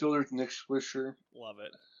 Right fielder's Nick Swisher. Love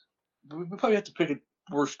it. We probably have to pick a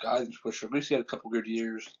worse guy than Swisher. At least he had a couple good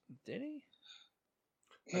years. Did he?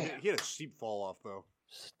 Yeah. He had a steep fall off though.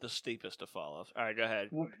 The steepest of fall offs. All right, go ahead.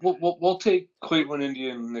 We'll take Cleveland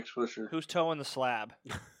Indian and Nick Swisher. Who's toeing the slab?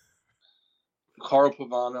 Carl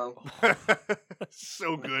Pavano.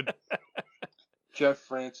 So good. Jeff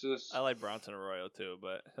Francis. I like Bronson Arroyo too,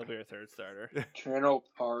 but he'll be our third starter. Cano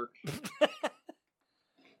Park.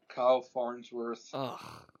 Kyle Farnsworth. Ugh.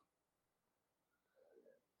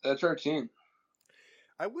 That's our team.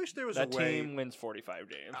 I wish there was That a way. team wins 45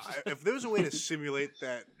 games. If there was a way to simulate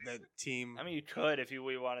that team. I mean, you could if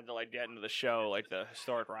we wanted to like get into the show, like the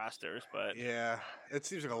historic rosters, but Yeah, it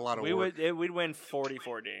seems like a lot of we work. we'd win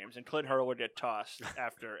 44 games, and Clint Hurdle would get tossed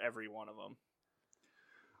after every one of them.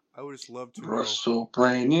 I would just love to. Russell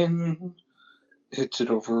Branyan. Hits it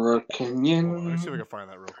over a Let canyon. me see if I can find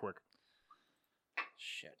that real quick.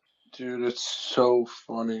 Shit. Dude, it's so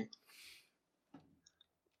funny.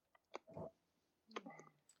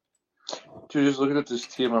 Dude, just looking at this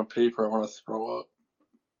team on paper, I want to throw up.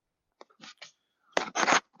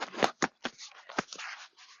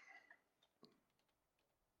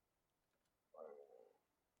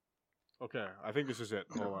 Okay, I think this is it.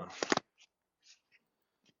 Hold on.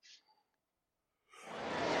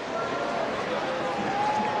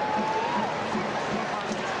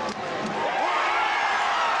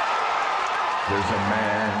 There's a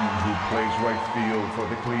man who plays right field for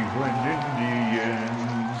the Cleveland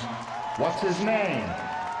Indians. What's his name?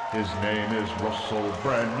 His name is Russell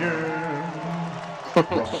Branyan.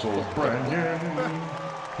 Russell Branyan.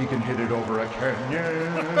 He can hit it over a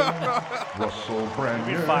canyon. Russell Branyan.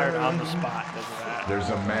 You'd be fired on the spot because of that. There's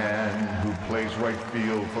a man who plays right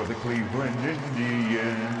field for the Cleveland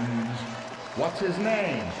Indians. What's his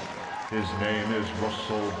name? His name is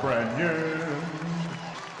Russell Branyan.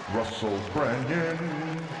 Russell Branyan.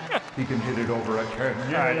 He can hit it over a canyon.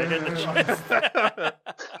 All right, I did the chest.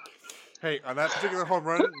 Hey, on that particular home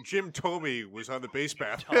run, Jim Tomey was on the base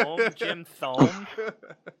path. Jim Thome.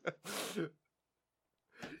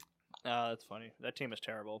 Oh, that's funny. That team is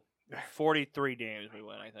terrible. 43 games we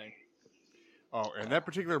win, I think. Oh, and that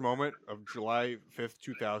particular moment of July 5th,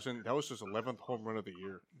 2000, that was his 11th home run of the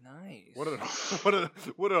year. Nice.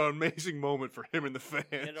 What an amazing moment for him and the fans.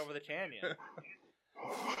 Hit over the canyon.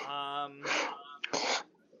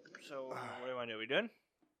 So what do I do? We good?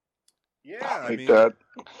 Yeah, I Like mean, that.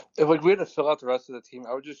 If like we had to fill out the rest of the team,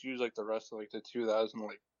 I would just use like the rest of like the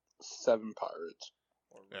 2007 Pirates.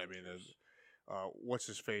 I mean, what's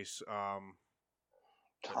his face?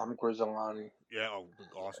 Tom Grizzolani, Yeah,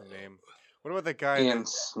 awesome name. What about that guy Ian that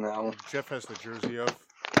Snell, Jeff has the jersey of?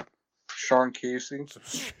 Sean Casey.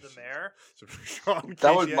 The mayor? Some Sean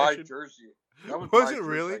That was Casey my action? jersey. That was Was my it jersey.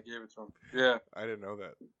 really? I gave it to him. Yeah, I didn't know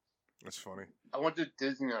that. That's funny. I went to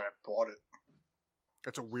Disney and I bought it.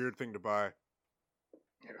 That's a weird thing to buy.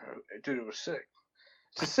 Yeah, dude, it was sick.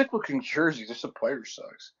 It's a sick looking jersey. Just the player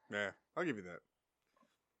sucks. Yeah, I'll give you that.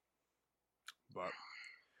 But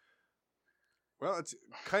well, it's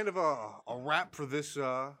kind of a wrap for this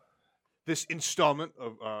this installment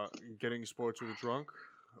of Getting Sports with a Drunk.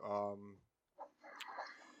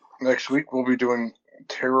 Next week we'll be doing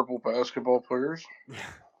terrible basketball players. Yeah,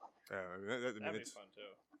 I mean, That'd be it's, fun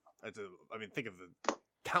too. I mean, think of the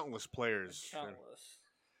countless players. Countless.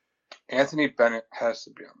 Anthony Bennett has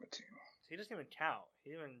to be on the team. He doesn't even count.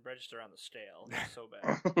 He didn't even register on the stale. He's so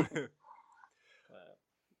bad.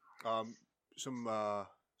 But,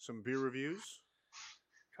 Some beer reviews.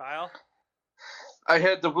 Kyle? I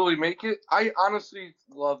had the Willie Make It. I honestly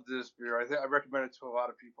love this beer. I think I recommend it to a lot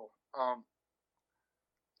of people.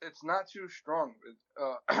 It's not too strong.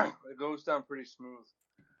 It goes down pretty smooth.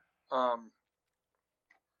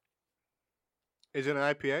 Is it an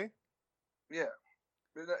IPA? Yeah,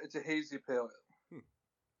 it's a hazy pale ale.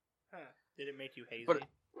 Huh. Did it make you hazy? But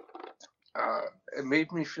it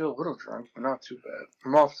made me feel a little drunk, but not too bad.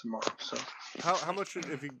 I'm off tomorrow, so. How much?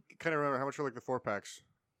 If you kind of remember, how much are like the 4-packs?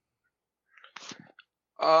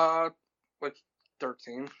 Like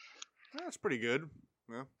 13. That's pretty good.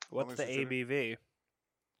 Yeah. What's the considered. ABV?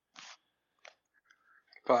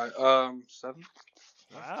 By 7.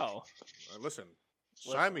 Wow. Listen,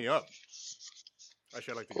 sign me up.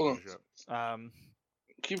 Actually, I'd like to Hold give it a shot.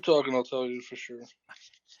 Keep talking, I'll tell you for sure.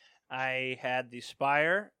 I had the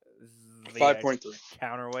Spire. The 5.3.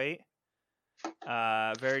 Counterweight.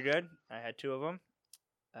 Very good. I had 2 of them.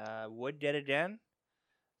 Would get it again.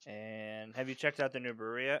 And have you checked out the new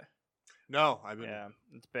brewery yet? No, I've been. Yeah,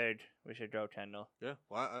 it's big. We should go, Kendall. Yeah,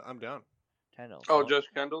 well, I'm down. Kendall. Oh, Jess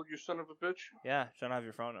Kendall, you son of a bitch. Yeah, so I don't have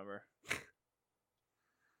your phone number.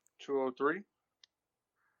 203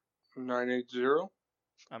 980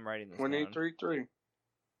 I'm writing this down. 1833.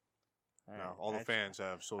 All No, right, all the I- fans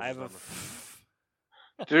have I Soldier's have a. number.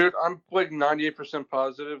 Dude, I'm like 98%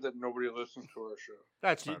 positive that nobody listens to our show.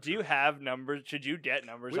 That's do, not do you true. have numbers? Should you get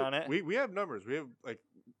numbers on it? We have numbers.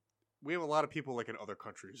 We have a lot of people like in other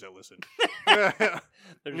countries that listen.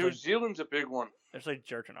 There's New like, Zealand's a big one. there's like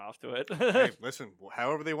jerking off to it. Hey, listen,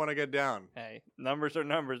 however they want to get down. Hey, numbers are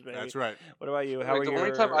numbers, baby. That's right. What about you? How Like, are the your...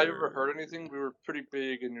 only time I've ever heard anything, we were pretty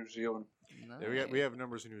big in New Zealand. Yeah, we have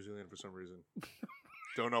numbers in New Zealand for some reason.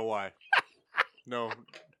 Don't know why. No,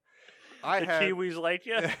 I The had. Kiwis like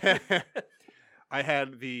you. I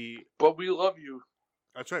had the. But we love you.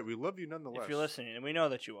 That's right. We love you nonetheless. If you're listening, and we know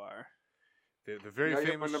that you are. The very Now you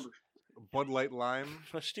have my famous number. Bud Light Lime,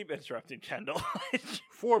 Well, Steve interrupted Kendall.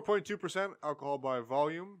 4.2% alcohol by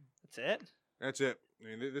volume. That's it. That's it. I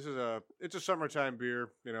mean, this is it's a summertime beer.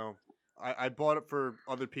 You know, I bought it for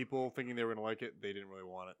other people thinking they were gonna like it. They didn't really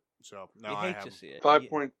want it, so now you I hate have. to see it.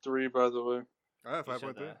 5.3, by the way. I have You said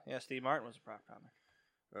 5.3. that. Yeah, Steve Martin was a prop comic.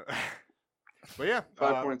 But yeah, 5.3,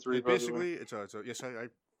 by the way. basically, it's a yes,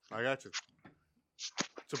 I got you.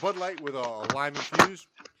 It's a Bud Light with a lime infused.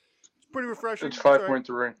 It's pretty refreshing. It's all right.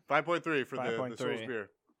 5.3. 5.3 for the 5.3. Souls beer.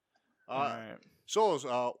 All right. Souls,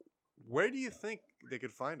 where do you think they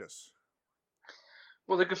could find us?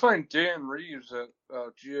 Well, they could find Dan Reeves at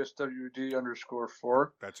GSWD_4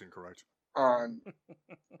 That's incorrect. on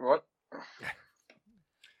what?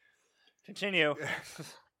 Continue.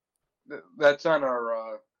 That's on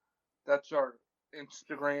our that's our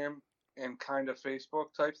Instagram and kind of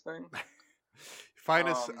Facebook type thing. Find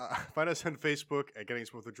us on Facebook at Getting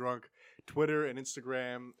Smooth or Drunk, Twitter and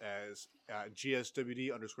Instagram as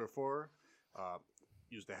GSWD_4.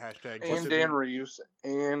 Use the hashtag And Dan Reeves.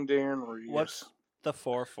 And Dan Reeves. What's the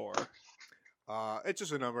 4-4? It's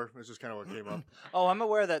just a number. It's just kind of what came up. Oh, I'm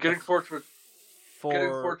aware that Getting the Forks with 4 Getting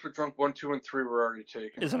Forks with Drunk 1, 2, and 3 were already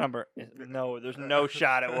taken. is a number. No, there's no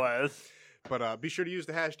shot it was. But be sure to use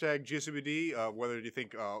the hashtag GSWD. Whether you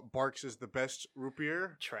think Barks is the best root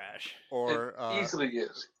beer Trash. or It easily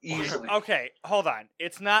is. Easily. Okay, hold on.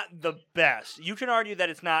 It's not the best. You can argue that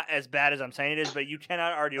it's not as bad as I'm saying it is, but you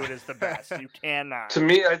cannot argue it is the best. You cannot. To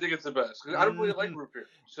me, I think it's the best. 'Cause I don't really like root beer.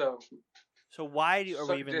 So So why are Suck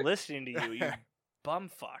we even dick. listening to you, you bumfuck?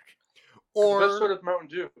 the best or sort of Mountain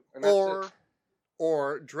Dew. And that's it.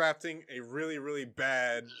 or drafting a really really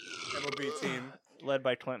bad MLB team. Led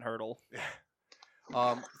by Clint Hurdle.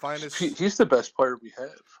 Find us. He's the best player we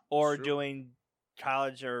have. Or True. doing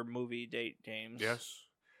college or movie date games. Yes.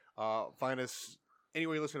 Find us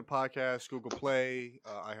anywhere you listen to podcasts, Google Play,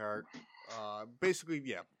 iHeart. Basically,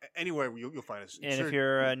 yeah, anywhere you'll find us. And if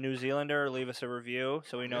you're a New Zealander, leave us a review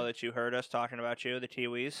so we know that you heard us talking about you, the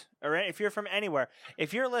Tiwis. Or if you're from anywhere,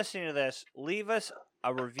 if you're listening to this, leave us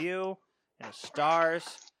a review and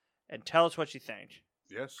stars and tell us what you think.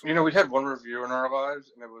 Yes. You know, we had one review in our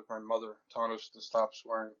lives, and it was my mother telling us to stop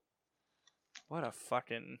swearing. What a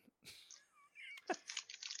fucking...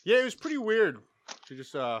 Yeah, it was pretty weird. She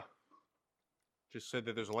just said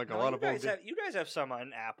that there's like a No, lot you of guys old. have, you guys have some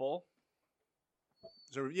on Apple.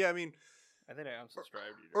 So yeah, I mean, I think I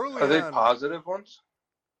unsubscribed you. Early Are they on- positive ones?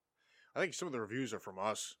 I think some of the reviews are from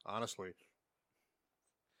us. Honestly,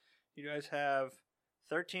 You guys have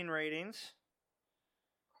 13 ratings.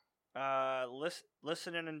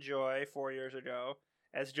 Listen and enjoy 4 years ago.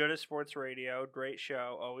 As good as sports radio, great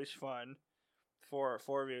show, always fun. Four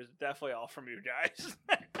reviews, definitely all from you guys.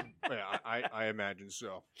 yeah, I imagine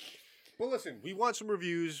so. But listen, we want some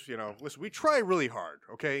reviews. Listen, we try really hard.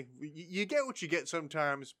 Okay, you get what you get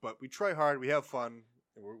sometimes, but we try hard. We have fun.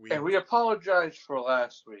 And we apologize for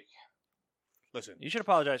last week. Listen, You should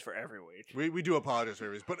apologize for every week. we do apologize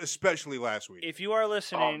for this, but especially last week. If you are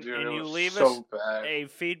listening Dude, and it you was leave so us bad. a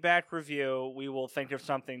feedback review, we will think of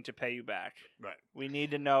something to pay you back. Right. We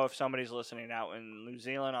need to know if somebody's listening out in New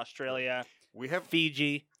Zealand, Australia, We have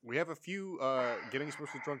Fiji. we have a few getting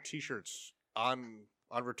supposed drunk T-shirts on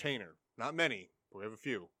retainer. Not many, but we have a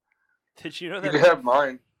few. Did you know You that? can have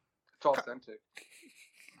mine. It's authentic.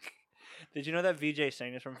 Did you know that VJ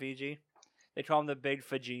Singh is from Fiji? They call him the Big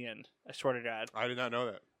Fijian. I swear to God. I did not know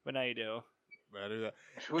that. But now you do. I knew that.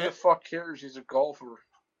 Who the fuck cares? He's a golfer.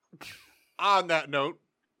 On that note,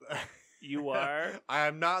 You are I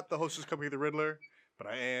am not the hostess company of the Riddler, but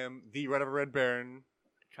I am the Red of a Red Baron.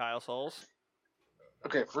 Kyle Souls.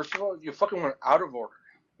 Okay, first of all, you fucking went out of order.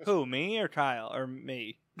 Who, me or Kyle? Or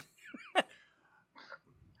me?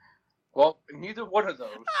 Well, neither one of those.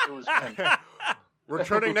 It was him.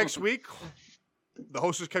 Returning next week, the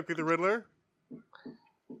hostess company of the Riddler.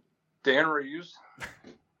 Dan Reeves.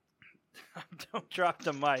 Don't drop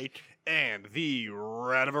the mic. And the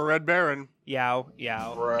Red of a Red Baron. Yow,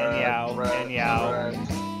 yow, Red, and yow, red, and yow,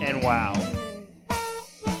 red. and wow.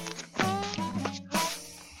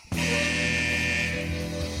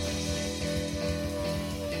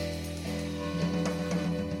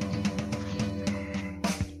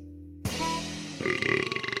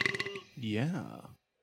 Yeah.